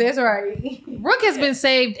niggas. That's right. Rook has been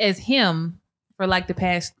saved as him for like the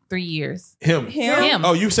past 3 years. Him. Him.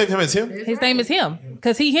 Oh, you saved him as him? His name is him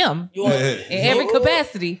because he him You want- in every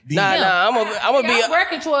capacity. Nah, Him. I'm gonna be. I'm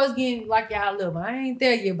working towards getting like y'all live. I ain't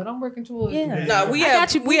there yet, but I'm working towards it. Nah, we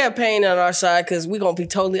have pain on our side because we gonna be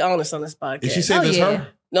totally honest on this podcast. Is she saved as her?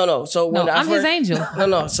 No. So when No, I'm his angel.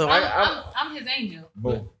 No. So I'm his angel.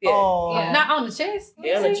 Boom. Oh. Yeah. Not on the chest.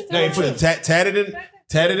 Yeah, on the See? chest. No, you put it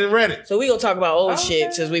tatted in Reddit. So we gonna talk about old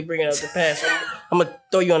shit since we bringing up the past. I'm gonna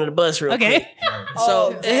throw you under the bus real quick. So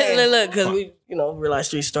look, because we, realize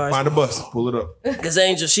street stars. Find a bus. Pull it up. Because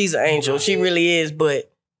Angel, she's an angel. She really is,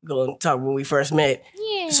 but gonna talk when we first met.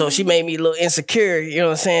 Yeah. So she made me a little insecure. You know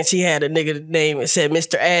what I'm saying? She had a nigga name and said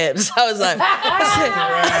Mr. Abs. I was like,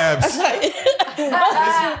 Abs.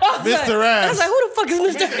 Mr. I Abs. was like, who the fuck is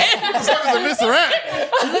Mr. Abs? Mr.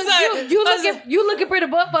 Abs. You looking pretty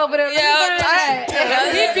buff over there.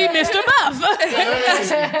 He'd be Mr. Buff.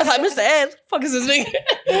 I was like, Mr. Abs, fuck is this nigga?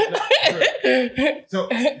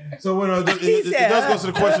 So when it does go to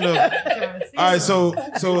the question of, all right, so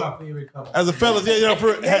as a fellas,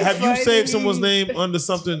 have you saved someone's name under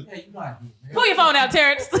something? Hey, you know I did, man. Pull your phone out,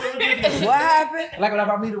 Terrence. What happened? Like when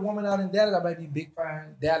I meet a woman out in Dallas, I might be big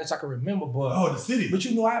fine Dallas. I can remember, but the city. But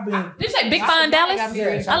I've been. Did you say Big Fine Dallas?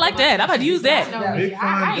 I like that. I'm about to use that. Big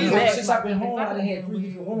Fine Since I've been home, I done had 3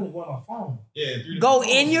 different women go on my phone. Yeah. Go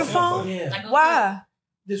in your phone? Yeah. Why?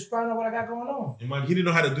 Just find out what I got going on. He didn't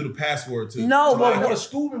know how to do the password too. No, So I but go to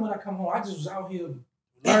school when I come home. I just was out here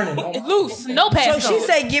learning. on my Loose. phone. No so passcode. she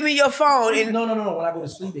say, "Give me your phone." And No. When I go to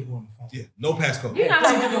sleep, they go on my phone. Yeah, no passcode. You know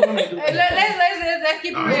how let's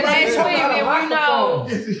keep it real. Let's swing it. We know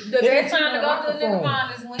the best time to go to the nigga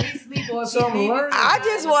phone is when he sleep or if So he I'm leave. learning. I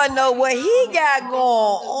just want to know what he got going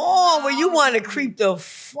on. Where you want to creep the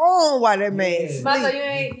phone while that man Yeah. But so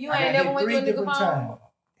sleep? you ain't never went to a nigga phone.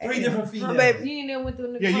 3 different My females. baby. You ain't never went to a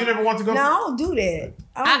nigga Yeah, phone. you never want to go. No, I don't do that.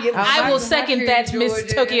 I don't give a I will second that,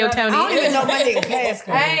 Miss Tokyo I Toni. don't even know my nigga passcode.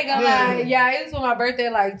 I ain't gonna lie. Yeah, it was for my birthday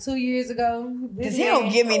like 2 years ago. Cause he don't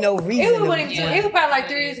give me no reason. It was to- when it was probably like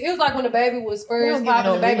 3 years. It was like when the baby was He first don't give me popping.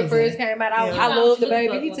 no The baby reason. first came out. I love the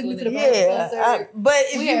baby. He took me to the baby Yeah, concert. but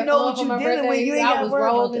if We you had know fun what for you're my dealing with, you birthday. ain't got I to was worry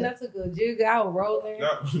about rolling. I that. took a jig. I was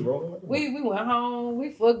rolling. We went home. We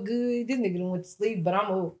fucked good. This nigga done went to sleep, but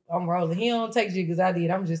I'm rolling. He don't take jiggers. I did.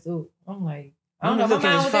 I'm just up. I'm like, I don't know. My Look at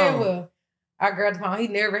mind his was phone. everywhere. I grabbed the phone. He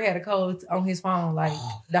never had a code on his phone. Like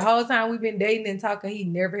the whole time we've been dating and talking, he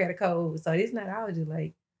never had a code. So this night I was just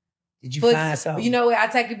like, Did you but find something? you know what? I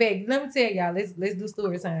take it back. Let me tell y'all. Let's do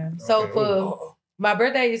story time. So for my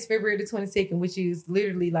birthday is February the 22nd, which is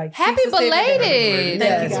literally like Happy 6 or 7 days. belated. Thank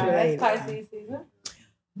Yes, you guys. belated. Pisces season.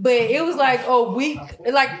 But it was like a week,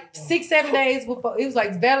 like 6-7 days before. It was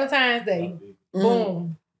like Valentine's Day.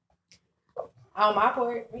 Boom. On my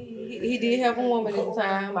part, he did have a woman at the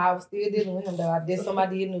time. I was still dealing with him though. I did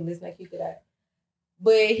somebody didn't know. Let's not keep it out.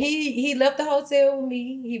 But he left the hotel with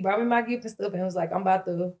me. He brought me my gift and stuff, and was like, "I'm about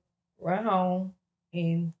to run home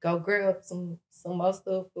and go grab some more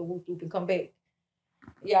stuff for Whoop Whoop and come back."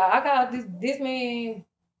 Yeah, I got this man.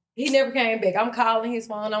 He never came back. I'm calling his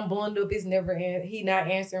phone. I'm blowing up. He not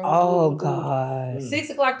answering. Oh God. 6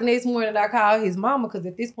 o'clock the next morning, I called his mama because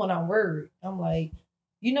at this point I'm worried. I'm like,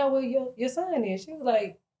 you know what your son is? She was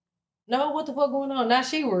like, no, what the fuck going on? Now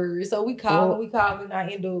she worried. So we called and I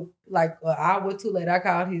end up like an hour or two later, I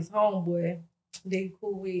called his homeboy. They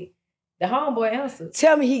cool with the homeboy answered.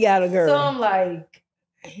 Tell me he got a girl. So I'm like,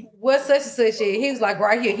 what's such and such? He was like,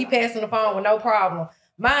 right here. He passing the phone with no problem.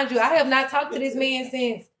 Mind you, I have not talked to this man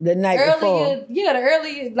since the night before. Yeah, the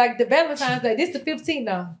earlier, like the Valentine's Day. This the 15th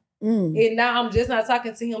now. And now I'm just not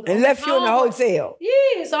talking to him. And left you in the hotel.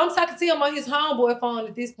 Yeah, so I'm talking to him on his homeboy phone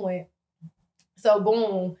at this point. So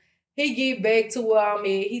boom, he get back to where I'm at.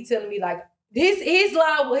 He telling me like his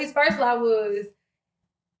first lie was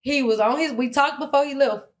he was on his. We talked before he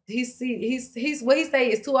left. He's what he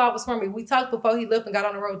say is 2 hours from me. We talked before he left and got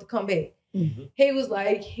on the road to come back. He was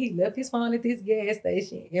like, he left his phone at this gas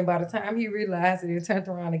station, and by the time he realized it, he turned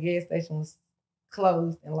around, the gas station was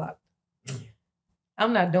closed and locked.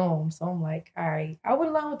 I'm not dumb, so I'm like, all right. I went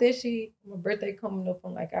along with that shit. My birthday coming up,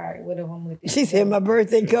 I'm like, all right, whatever. I'm with this. She said my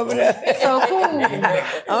birthday coming up. So cool. I'm gonna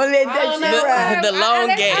let that shit ride. The long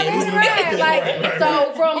game. Like,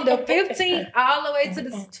 so from the 15th all the way to the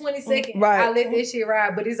 22nd, I let that shit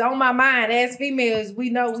ride. But it's on my mind. As females, we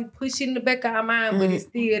know we push it in the back of our mind, but it's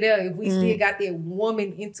still there. If we still got that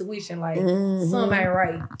woman intuition, like something ain't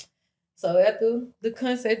right. So after the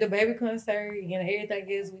concert, the baby concert, and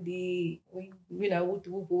everything else we did,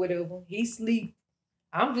 whatever. He sleep.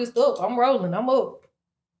 I'm just up. I'm rolling. I'm up.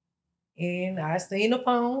 And I seen the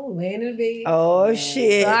phone, laying in the bed. Oh,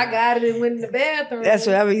 shit. So I got it and went in the bathroom. That's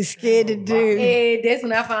what I be scared to do. And that's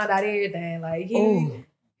when I found out everything. Like, he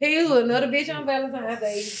was another bitch on Valentine's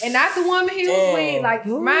Day. And not the woman he was with. Like,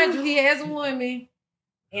 mind you, he has a woman.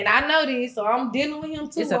 And I know this, so I'm dealing with him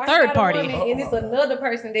too. It's a third party. And it's another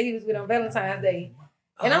person that he was with on Valentine's Day.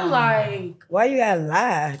 And I'm like, why you gotta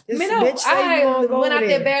lie? This bitch say I you gonna go went out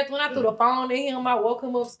there. that bathroom, I threw the phone at him, I woke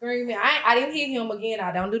him up screaming. I didn't hit him again.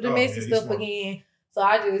 I don't do domestic stuff again. So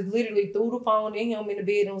I just literally threw the phone at him in the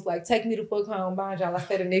bed and was like, take me the fuck home. Mind y'all, I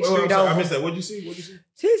said the next street over. I missed that. What'd you see?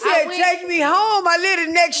 She said, take me home. I live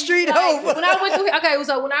the next street over. When I went through,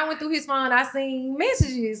 so when I went through his phone, I seen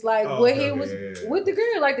messages like where he was with the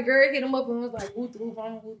girl. Like the girl hit him up and was like, whoop,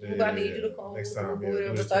 I need you to come. Next time,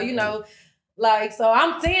 whatever. So, like, so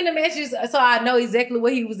I'm seeing the messages so I know exactly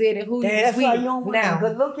where he was at and who he was with now.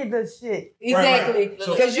 But look at the shit. Exactly.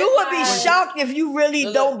 Because you would be shocked if you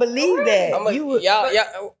really don't believe that.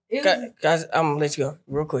 Guys, I'm gonna let you go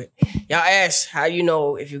real quick. Y'all ask how you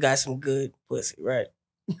know if you got some good pussy, right?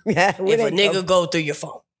 If a nigga go through your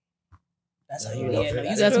phone. That's how you know.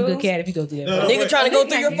 Yeah, you got some good cat if you go through that. Nigga trying to go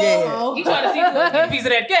through your phone. You trying to see a piece of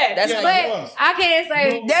that cat. That's but I can't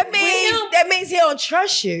say that means he don't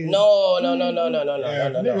trust you. No. If a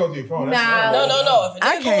nigga go through your phone, No. If a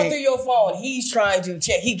nigga going through your phone, he's trying to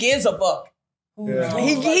check. He gives a fuck. Yeah.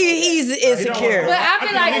 He's insecure. But I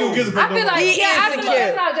feel like he insecure.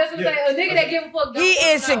 That's not just to say a nigga that give a fuck.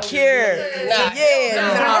 He insecure.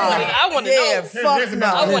 I want to know. Yeah, fuck no.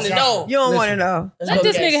 I want to know. You don't want to know. Let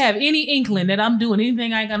this nigga have any inkling that I'm doing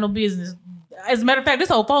anything I ain't got no business. As a matter of fact, this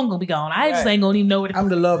whole phone gonna be gone. I just ain't gonna even know what. I'm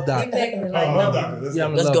the love doctor. Exactly.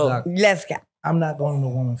 Let's go. Let's go. I'm not going to no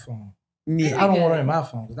woman's phone. Yeah. I don't want her in my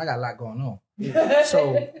phone because I got a lot going on.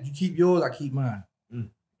 So you keep yours, I keep mine.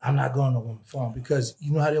 I'm not going to no woman's phone because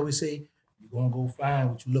you know how they always say, you're going to go find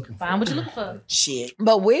what you're looking for. Find what you're looking for. Shit.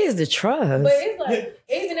 But where's the trust? But it's like,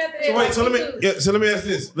 even after that. So let me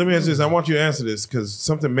ask this. I want you to answer this because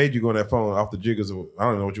something made you go on that phone off the jiggers. I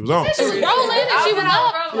don't know what you was on. She was rolling and she was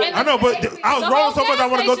up. I know, but I was rolling so much I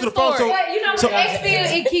want to go to the phone. So you know,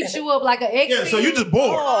 it keeps you up like an X. Yeah, so you just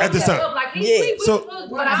bored at this time.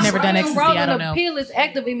 I've never done ecstasy. I don't know. The pill is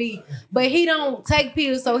active in me, but he don't take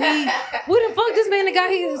pills. So where the fuck this man that got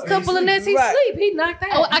his couple of nuts? He sleep. He knocked out.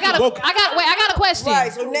 Oh, I got a question.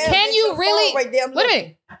 Right, so now can you really? right there, wait a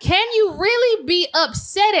minute. Can you really be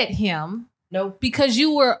upset at him? No, because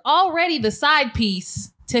you were already the side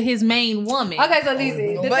piece to his main woman. Okay, so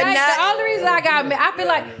listen. The only reason I got mad, I feel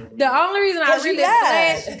like the only reason I really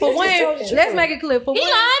flashed for one. Let's make it clear. For he one,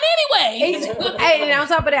 lied anyway. Hey, and on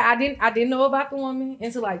top of that, I didn't know about the woman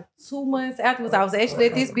until like 2 months afterwards. I was actually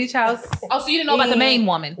at this bitch house. Oh, so you didn't know about the main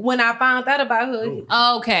woman when I found out about her?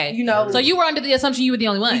 Okay, you know. So you were under the assumption you were the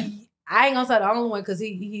only one. I ain't gonna say the only one because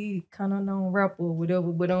he kind of known rapper or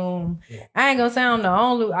whatever, but I ain't gonna say I'm the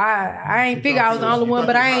only. I ain't figure I was the only one,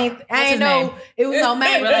 but I ain't know it was no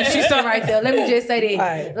man. She's right there. Let me just say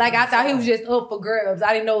that. Right. Like I thought he was just up for grabs.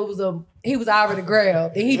 I didn't know it was he was already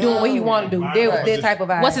grabbed and he doing what he want to do. There was that type of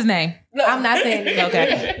vibe. What's his name? I'm not saying it.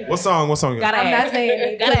 Okay. What song? I'm not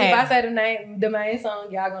saying it. If I say the main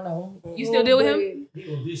song, y'all gonna know. You still deal with him? He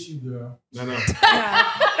gonna diss you, girl.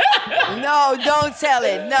 No, don't tell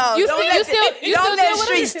it. No, don't let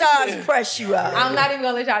Street Stars press you out. I'm not even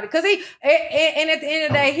gonna let y'all because and at the end of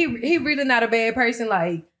the day, he really not a bad person.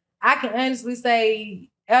 Like I can honestly say,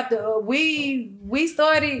 after we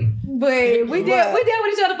started, but we dealt with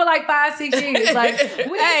each other for like 5-6 years. Like,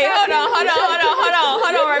 hey, hold on,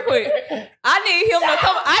 right quick. I need him to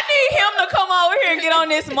come over here and get on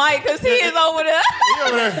this mic because he is over there.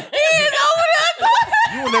 He is over there.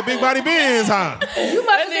 You and that big body Benz, huh? He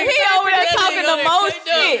over there talking the most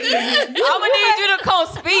shit. I'ma need you to come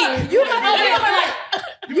speak. You must have been.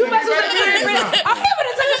 I'm never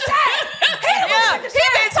to take a shot. Yeah, he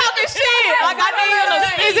been talking shit. Like I need him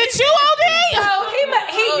to. Is it you, OD?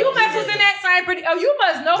 You must was in that same pretty. Oh, you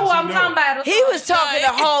must know who I'm talking about. He was talking the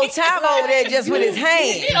whole time over there just with his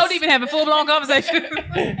hands. You don't even have a full blown conversation.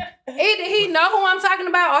 Either he know who I'm talking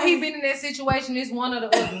about, or he been in that situation. It's one or the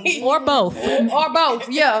other, or both,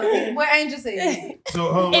 Yeah, what Angel said.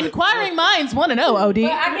 So, inquiring minds want to know. OD.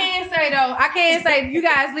 But I can't say. You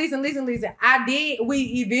guys, listen. We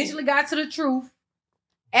eventually got to the truth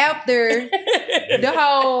after the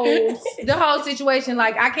whole situation.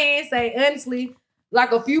 Like, I can't say honestly.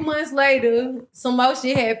 Like a few months later, some more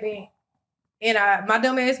shit happened, and my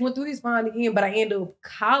dumb ass went through his phone again. But I ended up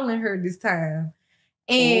calling her this time.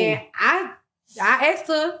 And I asked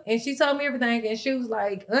her, and she told me everything, and she was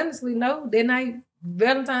like, honestly, no, that night,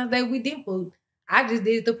 Valentine's Day, we didn't fuck. I just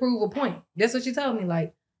did it to prove a point. That's what she told me.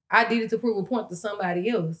 Like, I did it to prove a point to somebody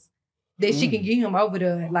else that she can get him over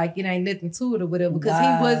there. Like, it ain't nothing to it or whatever. Because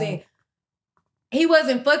he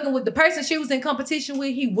wasn't fucking with the person she was in competition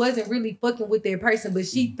with. He wasn't really fucking with that person, but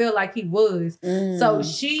she felt like he was. So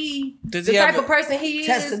the type of person he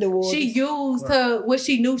is, she used what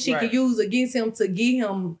she knew she could use against him to get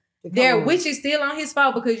him there, which is still on his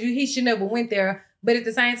fault because he should never went there. But at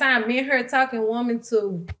the same time, me and her talking woman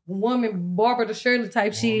to woman, Barbara the Shirley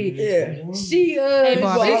type shit. Yeah. She tried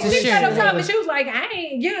to talk, but she was like,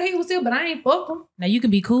 he was still, but I ain't fuck him. Now you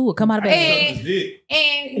can be cool. Come out of bed.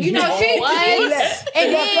 And you know, she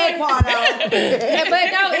and then, but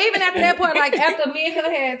no, even after that part, like after me and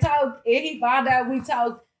her had talked, and he found out we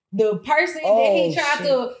talked, the person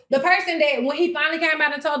the person that when he finally came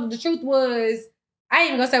out and told her the truth was, I ain't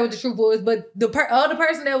even gonna say what the truth was, but the other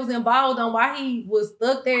person that was involved on why he was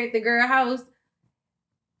stuck there at the girl house,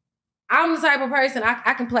 I'm the type of person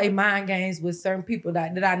I can play mind games with certain people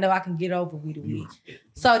that I know I can get over with.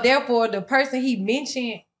 So therefore, the person he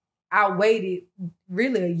mentioned, I waited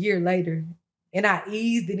really a year later, and I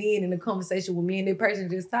eased it in the conversation with me and that person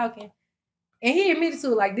just talking, and he admitted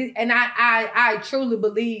to it like this, and I truly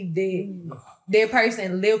believe that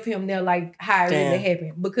person left him there like how it really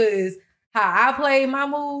happened because. How I played my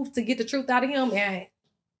move to get the truth out of him, and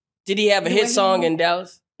did he have a hit song in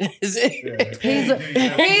Dallas? Is it? He's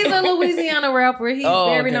a Louisiana rapper. He's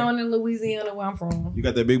very known in Louisiana where I'm from. You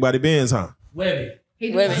got that big body Benz, huh? Webby.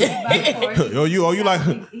 You like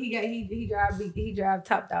he drive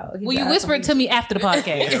top dog. Will you whisper it to me after the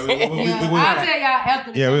podcast? I'll tell y'all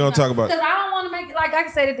after. We're gonna talk about it. Because I don't want to make it like I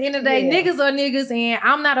said at the end of the day, niggas are niggas, and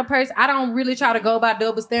I'm not a person. I don't really try to go by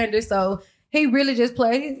double standards, so. He really just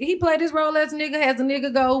played. He played his role as a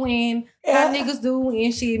nigga go and how niggas do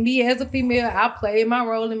and shit. Me as a female, I played my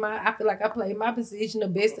role I feel like I played my position the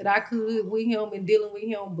best that I could with him and dealing with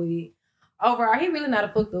him. But overall, he really not a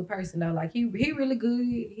fucked up person though. Like he really good.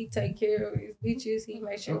 He take care of his bitches. He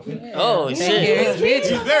make sure. Shit! He's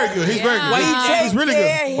very good. He's very good. He's really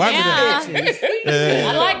good.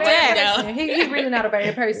 I like that. He really not a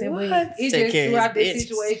bad person, but it's just throughout this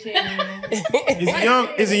situation.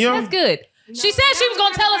 Is he young? That's good. She said she was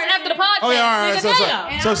gonna tell us after the podcast. Oh yeah, all right.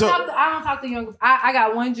 I don't talk to younger. I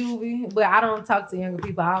got one juvie, but I don't talk to younger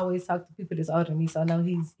people. I always talk to people that's older than me. So no,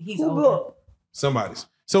 he's older. Somebody's.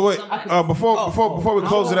 So wait, before we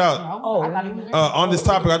close it out, on this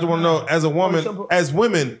topic, I just want to know, as a woman, as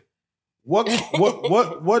women, what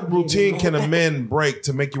routine can a man break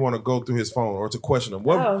to make you want to go through his phone or to question him?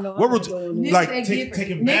 What routine? Like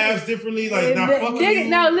taking baths differently, like not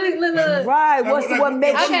fucking. No, look. Right. What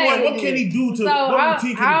makes you want? What can he do to? What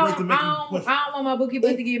routine can he break to make you question? I don't want my bookie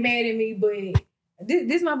butt to get mad at me, but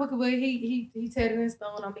this my bookie butt. He tatted in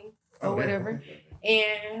stone on me or whatever.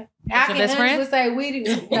 And I can honestly say we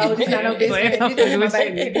didn't. No, this not no best friend. This is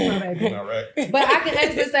my baby. All right. But I can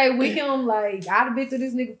honestly say with him, like I done been through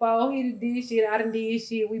this nigga fall. He done did shit. I done did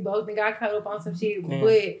shit. We both done got caught up on some shit.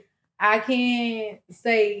 But I can't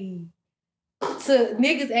say to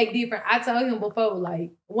niggas act different. I told him before,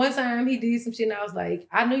 like one time he did some shit, and I was like,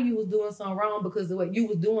 I knew you was doing something wrong because of what you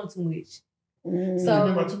was doing too much.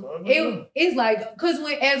 So it's like, cause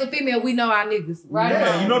as a female, we know our niggas, right?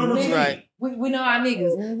 Yeah, you know the routine, right? We know our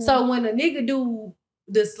niggas. So when a nigga do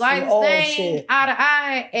the slightest thing out of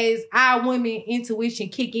eye, as our women intuition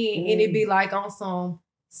kick in, and it be like on some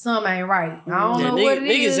something ain't right. I don't know niggas, what it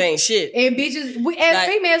is. Niggas ain't shit. And bitches, we as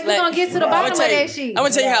females, we gonna get to the bottom of that shit. I'm gonna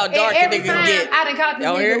tell you how dark a nigga can get. I done caught this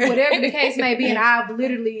nigga, whatever the case may be, and I've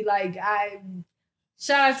literally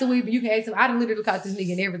shout out to Weeb, you can ask him. I done literally caught this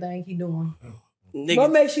nigga in everything he doing. Niggas.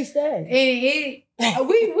 What makes you stay? And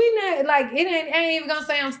we not like it ain't. I ain't even gonna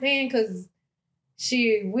say I'm staying because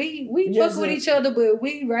shit, we fuck with each other, but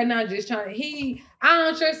we right now just trying to. I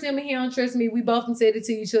don't trust him and he don't trust me. We both done said it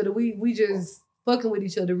to each other. We just fucking with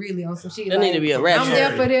each other really on some shit. There need to be a rap. I'm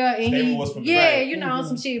there for there, and on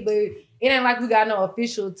some shit, but it ain't like we got no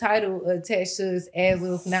official title attached to us as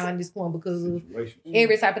of now at this point because of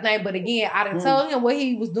every type of thing. But again, I done told him what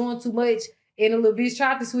he was doing too much. And a little bitch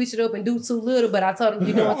tried to switch it up and do too little, but I told him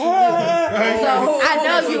you're doing too little. So I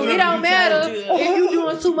know you. It don't matter if you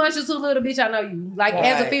doing too much or too little, bitch. I know you. Like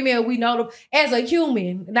as a female, we know them. As a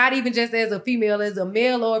human, not even just as a female, as a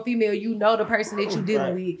male or a female, you know the person that you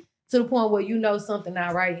dealing with to the point where you know something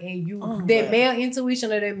not right, and you that male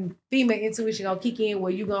intuition or that female intuition gonna kick in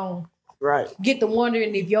where you gonna get to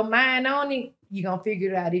wondering if your mind on it, you gonna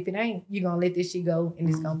figure it out. If it ain't, you gonna let this shit go, and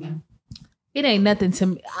it's gonna be. It ain't nothing to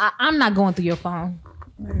me. I'm not going through your phone.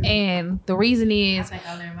 And the reason is, I think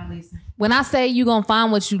I learned my lesson. When I say you gonna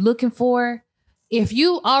find what you looking for, if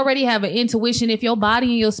you already have an intuition, if your body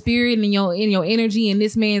and your spirit and your energy and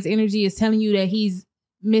this man's energy is telling you that he's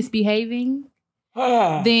misbehaving,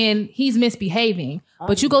 then he's misbehaving.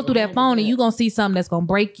 But you go through that phone and you gonna see something that's gonna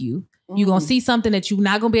break you. You're going to see something that you're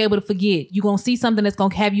not going to be able to forget. You're going to see something that's going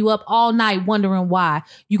to have you up all night wondering why.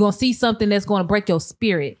 You're going to see something that's going to break your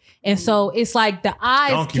spirit. And so it's like the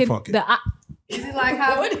eyes Is it like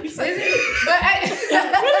how? Is it?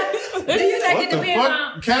 But do you think it depends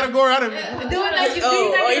on category? I do you think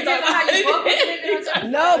it depends on how you fuck with a nigga?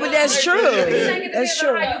 No, but that's true. Do you think it depends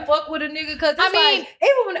on how you fuck with a nigga? Because I mean,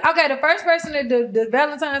 even when the first person that the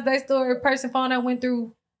Valentine's Day story person phone I went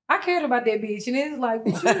through, I cared about that bitch, and it's like,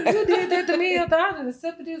 you did that to me. I thought I done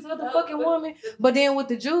accepted this other fucking woman. But then with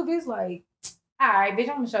the Juve, it's like, all right, bitch,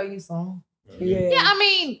 I'm gonna show you some. Yeah, I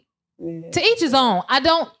mean, to each his own.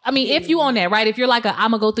 If you on that, right? If you're like I'm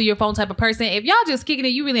gonna go through your phone type of person, if y'all just kicking it,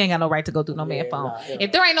 you really ain't got no right to go through no man's phone.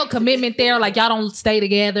 If there ain't no commitment there, like y'all don't stay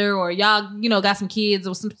together, or y'all, got some kids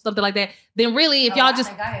or something like that, then really, if y'all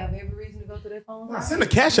just, I have every reason to go through that phone. Send a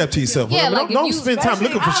cash app to yourself. Yeah, like don't spend time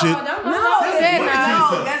looking for shit.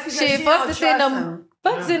 Shit, fuck to send them.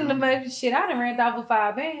 Fuck sending them shit. I done ran off with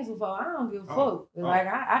 5 bands before. I don't give a fuck. Like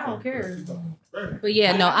I don't care. But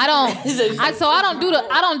yeah, no, I don't.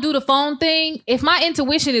 I don't do the phone thing. If my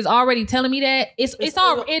intuition is already telling me that,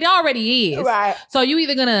 it already is. Right. So you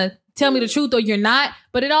either gonna tell me the truth or you're not.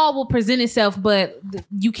 But it all will present itself. But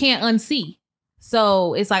you can't unsee.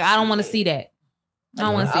 So it's like I don't want to see that. I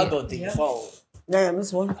don't want to see. I'll go through the phone. Damn,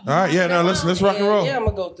 this one. All right, yeah, now let's rock and roll. Yeah, I'm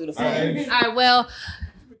gonna go through the phone. All right, well.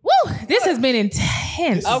 Woo! This has been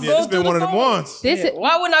intense. This been one of the ones.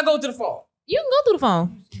 Why wouldn't I go to the phone? You can go through the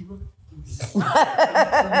phone.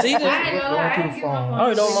 You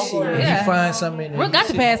find something in there. We got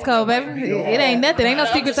the passcode, baby. It ain't nothing. Ain't no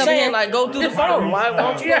secrets over here. Like go through the phone. Why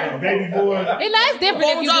won't you? Baby boy. It's different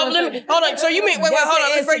if you Hold on. So you mean wait, hold on.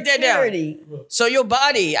 Let's break that down. So your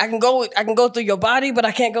body, I can go through your body, but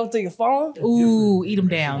I can't go through your phone. Ooh, eat them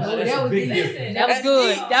down. That was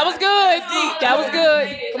good. That was good. That was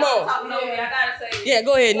good. Come on. I gotta say. Yeah,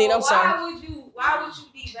 go ahead, Nina. I'm sorry. Why would you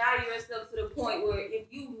devalue yourself to the point where if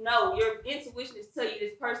you know your intuition is telling you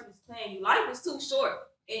this person is playing you, life is too short.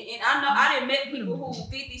 And I know I done met people who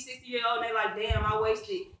 50, 60 years old and they like, damn, I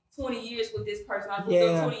wasted 20 years with this person. I was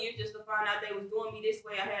up 20 years just to find out they was doing me this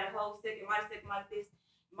way. I had a whole second life like this.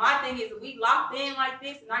 My thing is, if we locked in like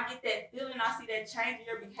this and I get that feeling, I see that change in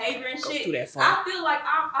your behavior and shit, I feel like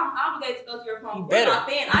I'm obligated to go through your phone.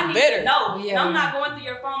 I need to know. And I'm not going through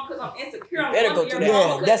your phone because I'm insecure. I'm going through your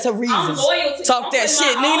phone. That's a reason. I'm loyal to Talk that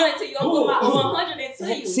shit, Nina. I'm put my 100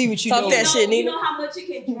 into you. See what you Talk that shit, Nina. You know how much it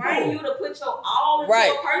can drain you to put your all into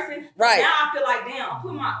a person? Right. Now I feel like, damn, I'm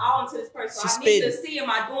putting my all into this person. So I need to see, am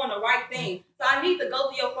I doing the right thing? So I need to go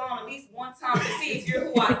through your phone at least one time to see if you're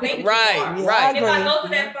who I think you are. Right. If I go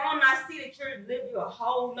through that phone and I see that you're living a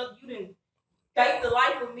whole nother, you didn't fake the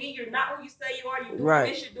life of me, you're not who you say you are, you're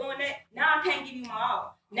doing this, you're doing that. Now I can't give you my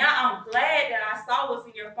all. Now I'm glad that I saw what's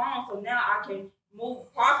in your phone, so now I can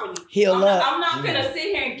move properly. I'm not gonna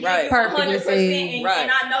sit here and give you 100%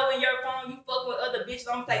 and I know in your phone you fuck with other bitches.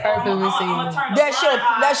 I'm gonna say, I'm gonna turn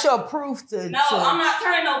that's your proof to. No, I'm not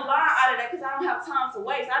turning no blind eye to that because I don't have time to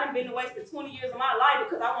waste. I done been wasted 20 years of my life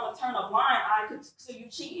because I want to turn a blind eye so you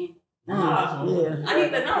cheating. I need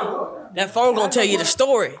to know. That phone gonna tell you the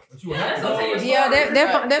story. That's gonna tell you the story. Yeah, that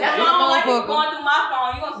phone like for going through my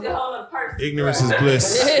phone. You gonna see a whole other person. Ignorance is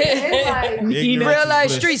bliss. Real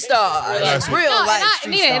life street star. Real life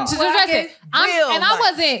street star. I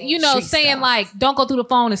wasn't, saying like, don't go through the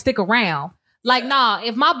phone and stick around. Like, nah,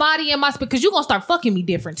 if my body and my spirit, because you're going to start fucking me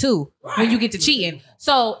different too when you get to cheating.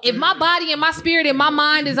 So if my body and my spirit and my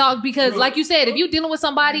mind is all, because like you said, if you're dealing with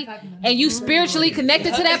somebody and you spiritually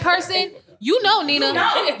connected to that person, you know, Nina,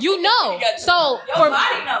 you know. So your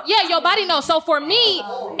body knows. Yeah, your body knows. So for me,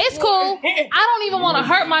 it's cool. I don't even want to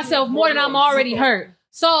hurt myself more than I'm already hurt.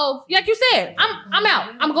 So, like you said, I'm out.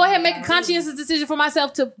 I'm gonna go ahead and make a conscientious decision for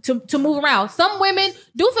myself to move around. Some women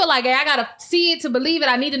do feel like, hey, I gotta see it to believe it.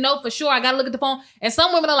 I need to know for sure. I gotta look at the phone. And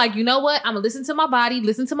some women are like, you know what? I'm gonna listen to my body,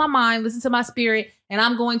 listen to my mind, listen to my spirit, and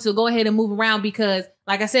I'm going to go ahead and move around because,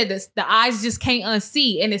 like I said, the eyes just can't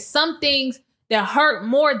unsee. And it's some things that hurt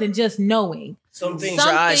more than just knowing. Some things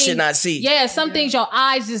your eyes should not see. Yeah, some things your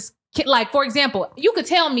eyes just like. For example, you could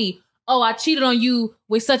tell me, oh, I cheated on you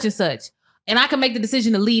with such and such. And I can make the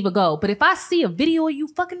decision to leave or go. But if I see a video of you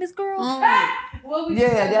fucking this girl, that's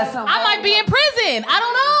something. I might be in prison. I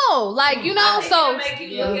don't know. Like, so. Make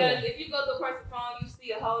you look at, if you go to a person's phone, you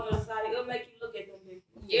see a whole other side, it'll make you look at them different.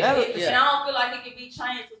 And I don't feel like it can be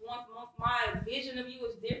changed because once my vision of you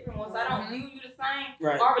is different, once I don't view you the same,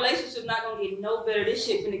 our relationship not going to get no better. This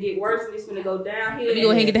shit finna get worse and it's finna go downhill. Let me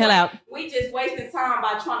go ahead and get the hell out. We just wasting time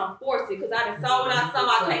by trying to force it because I done saw what I saw.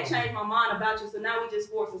 I can't change my mind about you, so now we just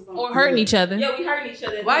forcing something. Or hurting each other. Yeah, we hurting each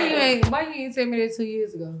other. Why you ain't tell me that 2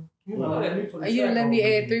 years ago? You let me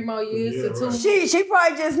add 3 more years to 2. She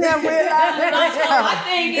probably just now realized My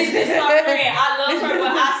thing is this my friend. I love her,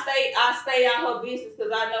 but I stay out her business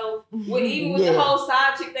because I know even with the whole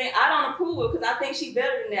side chick thing, I don't approve of because I think she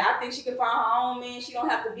better than that. I think she can find her own man. She don't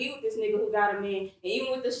have to be with this nigga who got a man. And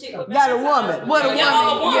even with the shit with got a woman. What a woman.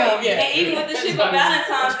 Yeah. And even with the shit with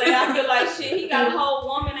Valentine's Day, I feel like shit. He got a whole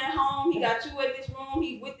woman at home. He got you at this room.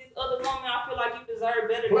 He with this other woman. I feel like you deserve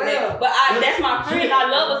better than that. But that's my friend. I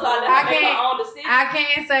love her, so I let her make her own decision. I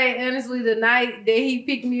can't say honestly the night that he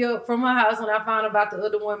picked me up from her house when I found out about the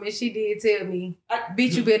other woman, she did tell me,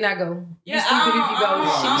 bitch, you better not go. Yeah, you stupid if you go.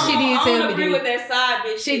 She did tell me that. I don't agree with that side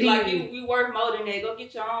bitch. She shit. did. Like you worth more than that. Go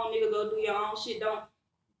get your own nigga. Go do your own shit. Don't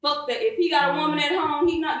fuck that. If he got a woman at home,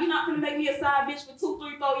 you're not gonna make me a side bitch for 2,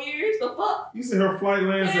 3, 4 years. The fuck? You said her flight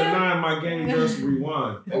lands at 9. My game just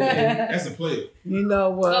rewind. Okay, that's a play. You know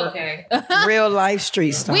what? Okay. Real life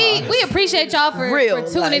street stars. We appreciate y'all for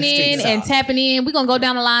tuning in and tapping in. We're gonna go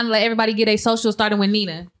down the line and let everybody get a social starting with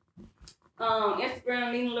Nina.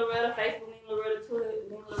 Instagram, Nina Loretta, Facebook, Nina Loretta, Twitter,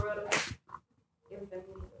 Nina Loretta. Everything.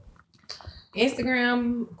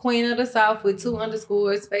 Instagram, Queen of the South with 2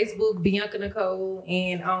 underscores. Facebook, Bianca Nicole.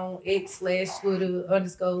 And on X/Twitter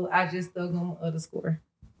 _ I just thug them _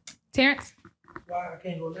 Terrence? Why I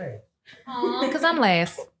can't go last? Because I'm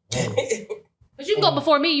last. But you can go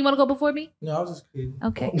before me. You want to go before me? No, I was just kidding.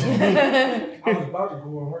 Okay. I was about to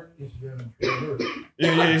go and work Instagram and troll her. Yeah.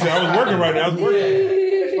 I was working right now. I was working.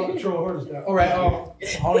 Yeah, about to troll her this time. All right. I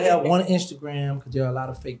only have one Instagram because there are a lot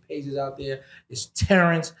of fake pages out there. It's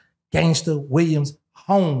Terrence Gangster Williams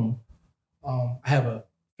Home. I have a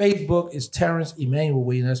Facebook. It's Terrence Emmanuel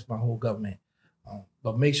Williams. That's my whole government.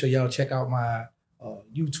 But make sure y'all check out my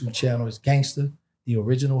YouTube channel. It's Gangster, the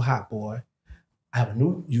original Hot Boy. I have a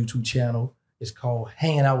new YouTube channel. It's called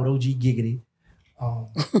Hanging Out with OG Giggity.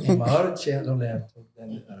 And my other channel, don't laugh.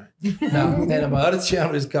 Now, and my other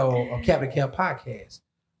channel is called Captain Cap Podcast.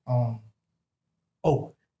 And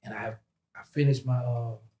I finished my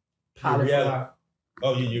pilot.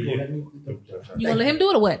 You gonna let him do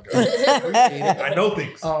it or what? I know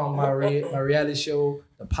things. My reality show,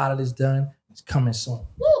 the pilot is done. It's coming soon.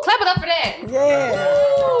 Woo, clap it up for that. Yeah.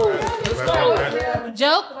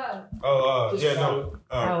 Joke?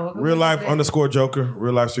 Real life _ Joker.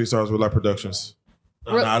 Real life street stars. Real life productions.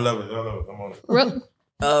 I love it. I'm on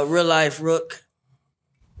it. Real life Rook.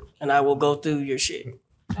 And I will go through your shit.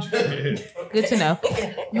 Good to know.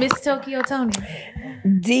 Miss Tokyo Toni.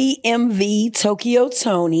 DMV Tokyo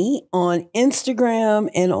Toni on Instagram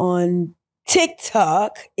and on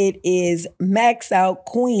TikTok. It is Max Out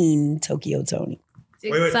Queen Tokyo Toni.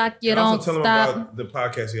 TikTok, you also don't tell them stop. about the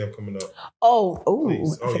podcast you have coming up. I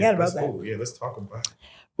forgot about that. Yeah, let's talk about it.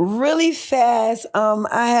 Really fast.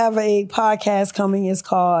 I have a podcast coming. It's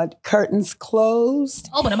called Curtains Closed.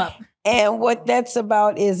 Open them up. And what that's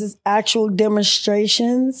about is actual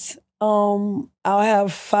demonstrations. I'll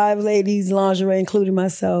have 5 ladies lingerie, including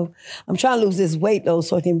myself. I'm trying to lose this weight though,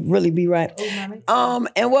 so I can really be right.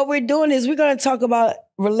 And what we're doing is we're going to talk about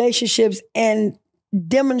relationships and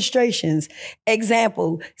demonstrations.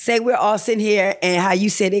 Example, say we're all sitting here and how you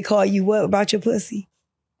said they call you what about your pussy?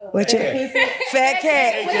 What your fat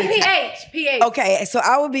cat? With PH. Okay, so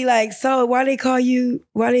I would be like, so why they call you,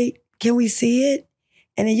 can we see it?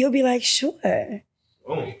 And then you'll be like, sure.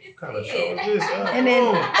 Oh, kind of show this. And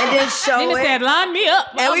then show Nina it. said, line me up.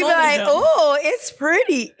 And we be like, oh, it's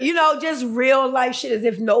pretty. You know, just real life shit as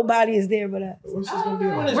if nobody is there but us. What's this gonna be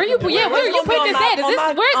on? Where you put this at? Is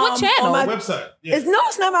this what channel? On my website. Yeah. It's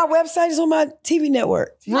not my website. It's on my TV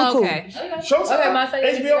network. Roku. Okay. Show some. HBO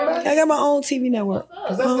Max. I got my own TV network.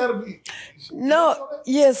 Because that's gotta be. No,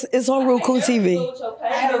 yes, it's on Roku TV.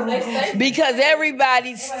 Because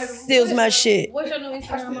everybody steals my shit. What's your new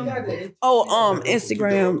Instagram? Oh,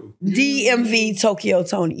 Instagram, DMV Tokyo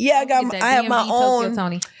Toni. Yeah, I have my own.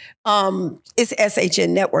 Toni. It's SHN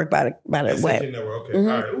Network by the web. SHN Network. Okay. All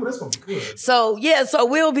right. Ooh, that's gonna be good. So yeah, so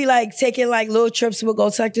we'll be like taking like little trips. We'll go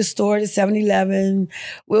to like the store, the 7-Eleven.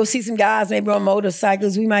 We'll see some guys maybe on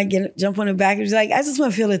motorcycles. We might jump on the back and be like, I just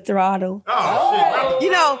want to feel the throttle. Oh shit.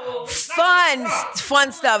 You know,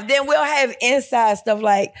 fun stuff. Then we'll have inside stuff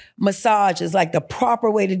like massages, like the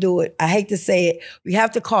proper way to do it. I hate to say it. We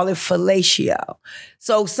have to call it fellatio.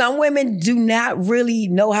 So some women do not really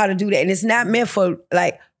know how to do that. And it's not meant for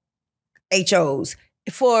like HOs.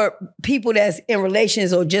 For people that's in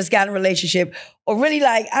relations or just got in a relationship or really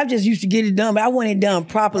like, I just used to get it done, but I want it done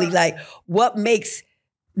properly. Like what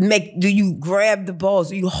do you grab the balls?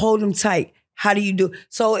 Do you hold them tight? How do you do?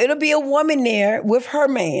 So it'll be a woman there with her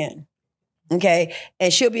man, okay?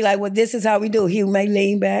 And she'll be like, well, this is how we do. He may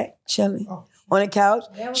lean back, chilling on the couch.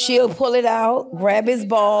 She'll pull it out, grab his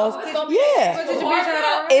balls.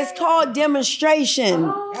 Yeah. It's called demonstration.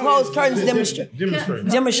 Closed curtains demonstration.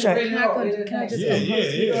 Demonstrate. Yeah.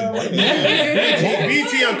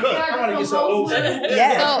 BT Uncut. I want to get some old.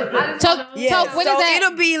 Yeah. So when is that?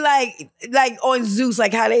 It'll be like on Zeus,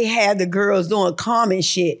 like how they have the girls doing common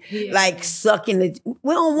shit, like sucking the.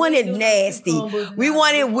 We don't want it nasty. We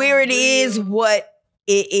want it where it is, what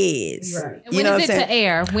it is. Right. When is it to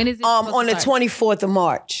air? When is it? On the 24th of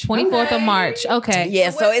March. 24th of March. Okay. Yeah,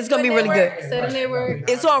 so it's gonna be really good.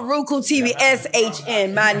 It's on Roku TV,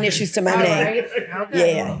 SHN, my initials to my name.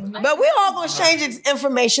 Yeah. But we're all gonna change its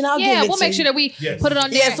information. I'll give it to you. Yeah, we'll make sure that we put it on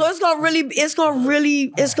there. Yeah, so it's gonna really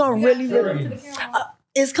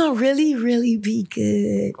be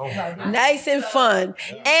good. Nice and fun.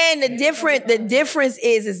 And the difference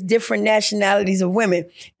is it's different nationalities of women.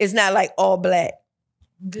 It's not like all black.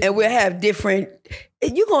 And we'll have different,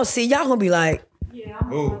 you're gonna see, y'all gonna be like,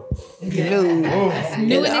 Ooh. New and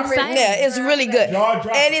exciting. Yeah, it's really good.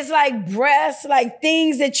 And it's like breasts, like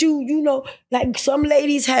things that you know, like some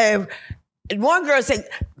ladies have. One girl said,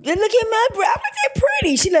 look at my breasts, they're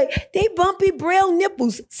pretty. She like, they bumpy braille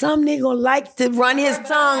nipples. Some nigga like to run his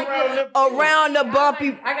tongue around the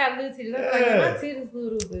bumpy. I got little titties. My titties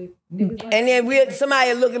little bit. And then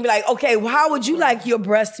somebody look and be like, okay, well, how would you like your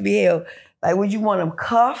breasts to be held? Like, would you want them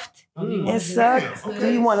cuffed and sucked?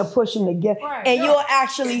 Do you want to push them together? And you'll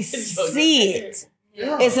actually see it.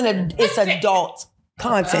 It's adult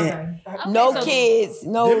content. No kids.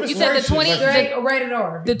 No. You said the rated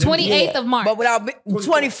R. The 28th of March. But without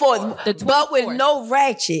 24th. But with no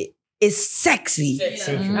ratchet. It's sexy.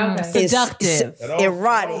 Seductive.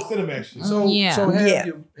 Erotic. So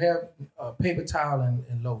have paper towel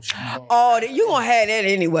and lotion. Oh, you gonna have that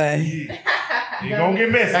anyway. You're gonna get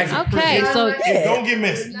messy. Okay, so it's gonna get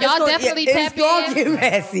messy. Y'all definitely tap in. It's gonna get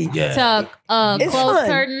messy. To Closed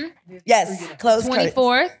Curtain. Yes, Closed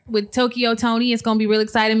 24th with Tokyo Toni. It's gonna be real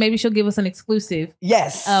exciting. Maybe she'll give us an exclusive.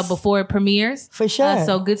 Yes. Before it premieres. For sure.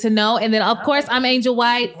 So good to know. And then of course I'm Angel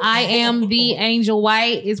White. I am the Angel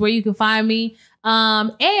White is where you can find me.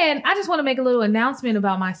 And I just want to make a little announcement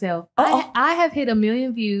about myself. I have hit 1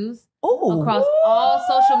 million views. Across all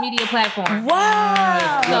social media platforms.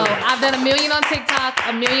 Wow. So I've done 1 million on TikTok,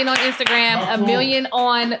 1 million on Instagram, 1 million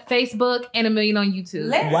on Facebook, and 1 million on YouTube.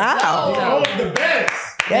 Wow. So, the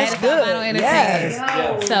best. That's good.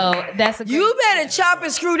 Yes. So that's a great you better chop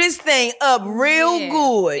and screw this thing up real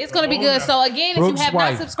good. It's gonna be good. So again, if you have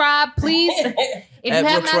not subscribed, please. If you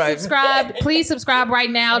have not subscribed, please subscribe right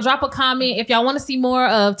now. Drop a comment if y'all want to see more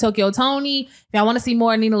of Tokyo Toni. If y'all want to see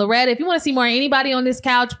more of Nina Loretta. If you want to see more of anybody on this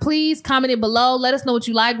couch, please comment it below. Let us know what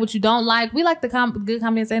you like, what you don't like. We like the good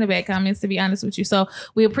comments and the bad comments, to be honest with you. So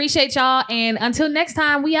we appreciate y'all. And until next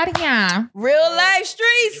time, we out of here. Real life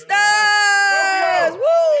street stars. Woo!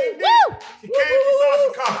 Woo! She came, she saw,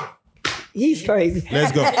 she conquered. He's crazy.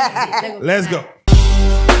 Let's go. Let's go.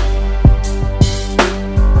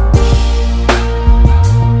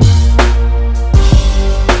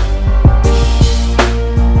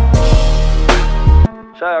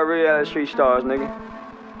 Shout out Reallyfe Street Starz, nigga.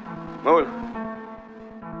 Move.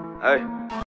 Hey.